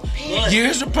bro. much.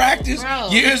 Years of practice. Bro.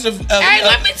 Years of. Hey,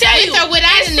 let me tell you, So without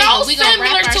it's a so nigga, we gonna wrap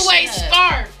similar our to a shit up.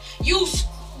 scarf. You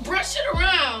brush it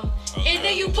around, and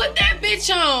then you put that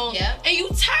bitch on, Yep. and you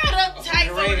tie it up tight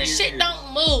so the shit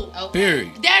don't move.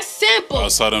 Period. That's simple. Oh,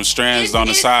 so them strands on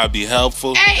the side be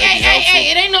helpful. Hey, They be hey, helpful.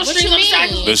 hey, it ain't no What string you on the mean?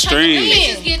 side. The strings.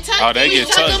 Bitches get tucked Oh, they in. get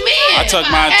tuck tucked. them in. I tuck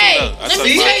mine Hey, too. I let tuck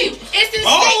me mine. tell you, it's this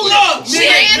Hold up, She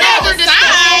nigga. ain't never the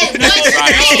side.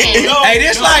 decided. Hey,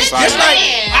 this like. I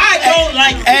don't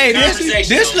like Hey, this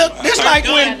conversation.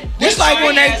 this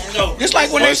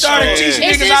like when they started teaching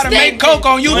It's niggas how to make coke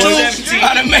on YouTube.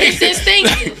 How to make It's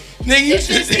instinctive. nigga. It's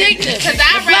instinctive. Because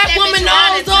I Black woman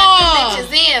knows all.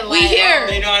 We here.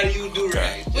 They know how to use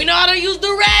do-rags. We know how to use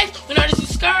do-rags. We know how to use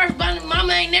scarves. But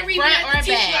mama ain't never even Front had or to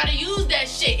teach you back? how to use that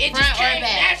shit. It Front just or came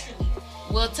back? naturally.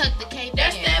 We'll tuck the cape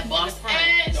That's in. that boss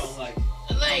ass. Don't like it.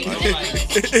 Like, Don't like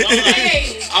it. Don't like it.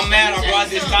 hey. I'm mad I brought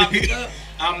this topic up.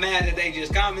 I'm mad that they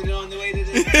just commented on the way to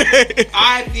this.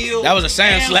 I feel That was a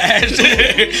sand damn- slash.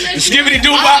 Skibbity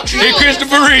doo bop and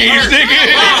Christopher Reeves,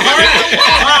 nigga.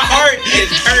 My heart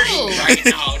is hurting right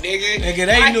now, nigga. Nigga,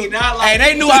 they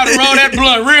knew how to roll that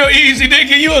blunt real easy,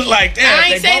 nigga. You was like, damn. I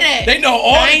ain't say that. They know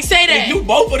all. I ain't say that. They knew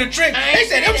both of the tricks. I They ain't said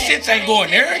say them that. shits ain't I going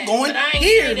ain't there. say They going that. But I ain't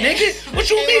here, say that. nigga. What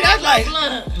you mean? That's like,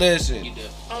 listen.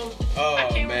 Oh,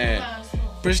 man.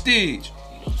 Prestige.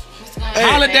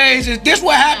 Holidays is this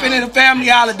what happened in a family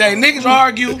holiday. Niggas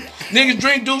argue, niggas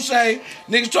drink Douce,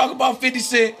 niggas talk about 50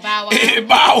 Cent, Bow Wow.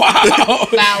 Bow Wow,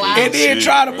 Bow Wow. and then Shit,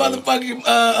 try to bro.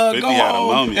 motherfucking 50 go had a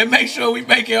home moment. and make sure we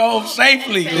make it home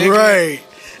safely. Nigga. Right.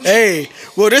 Hey,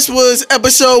 well, this was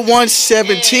episode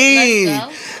 117.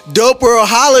 Let's Dope World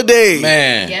Holiday.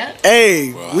 Man, Yep.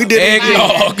 Hey, we did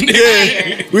eggnog.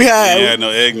 Yeah, we Yeah, had no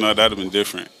eggnog. That'd have been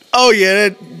different. Oh yeah,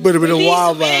 that would have been a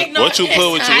wild vibe. What you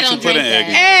put in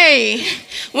Eggy? Hey,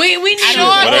 we need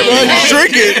all Whatever. You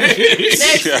drink it.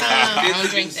 Next time. I don't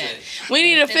drink that. We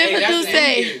need a fifth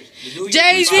Tuesday.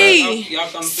 Jay-Z,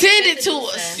 send it to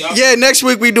us. Yeah, next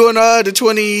week we doing the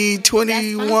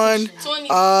 2021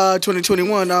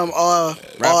 2021 all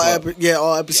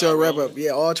episode wrap up. Yeah,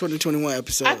 all 2021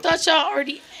 episodes. I thought y'all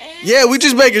already asked. Yeah, we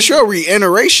just making sure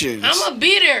reiterations. I'm going to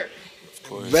be there.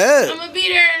 Bet. I'm going to be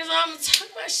there and so I'm going to talk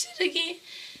my shit again.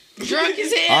 Drunk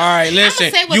as hell. All right, listen.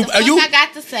 I'm gonna say what the fuck I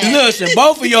got to say. Listen,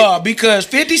 both of y'all, because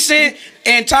 50 Cent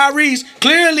and Tyrese,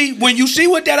 clearly, when you see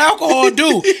what that alcohol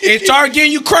do, it start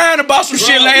getting you crying about some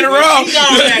shit later on.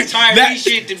 That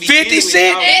shit to 50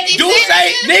 Cent, do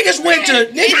say niggas went to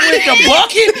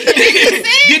Bucket.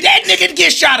 Did that nigga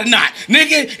get shot or not?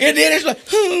 Nigga, and then it's like,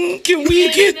 can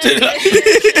we get to the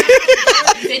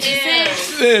 50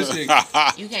 Cent. Listen.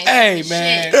 You can't Hey, say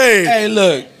man. shit. Hey,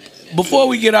 look. Before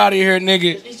we get out of here,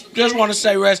 nigga, just want to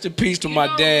say rest in peace to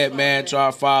my dad, man, to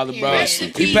our father, bro.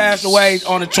 He passed away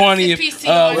on the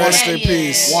 20th. Rest in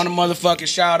peace. Want to motherfucking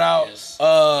shout out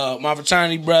my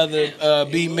fraternity brother,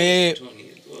 B Med.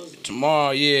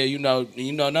 Tomorrow, yeah, you know,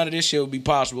 none of this shit would be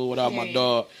possible without my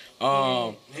dog.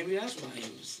 Maybe that's why he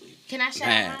was asleep. Can I shout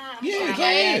Man. out? Yeah, Shout go out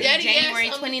ahead. Daddy January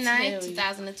has something to 29th, tell you.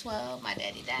 2012. My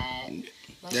daddy died.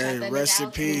 Yeah, rest in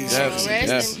peace. Rest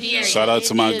in peace. Shout out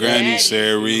to my granny, Daddy.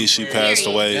 Sarah Reed. She passed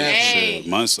away Hey. shit, a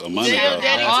month Tell ago.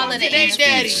 Daddy All something of the to their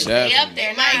aunties. daddy. They up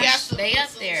there Might now. got some- They up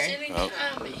there. Send in the Yep.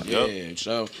 comments. Yep. Yeah,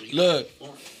 so, look,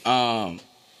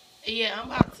 Yeah, I'm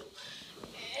about to.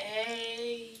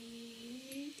 Hey.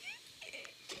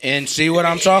 and see what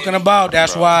I'm talking about?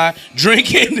 That's why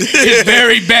drinking is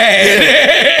very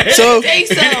bad. So Say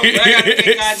so.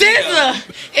 SZA. SZA,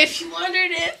 if you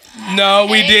wondered it, No,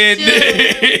 we Hey,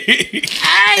 didn't.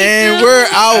 and we're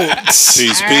out.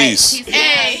 Peace, All right, peace. peace out.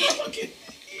 hey.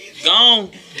 Gone.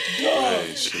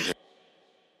 Hey, shit.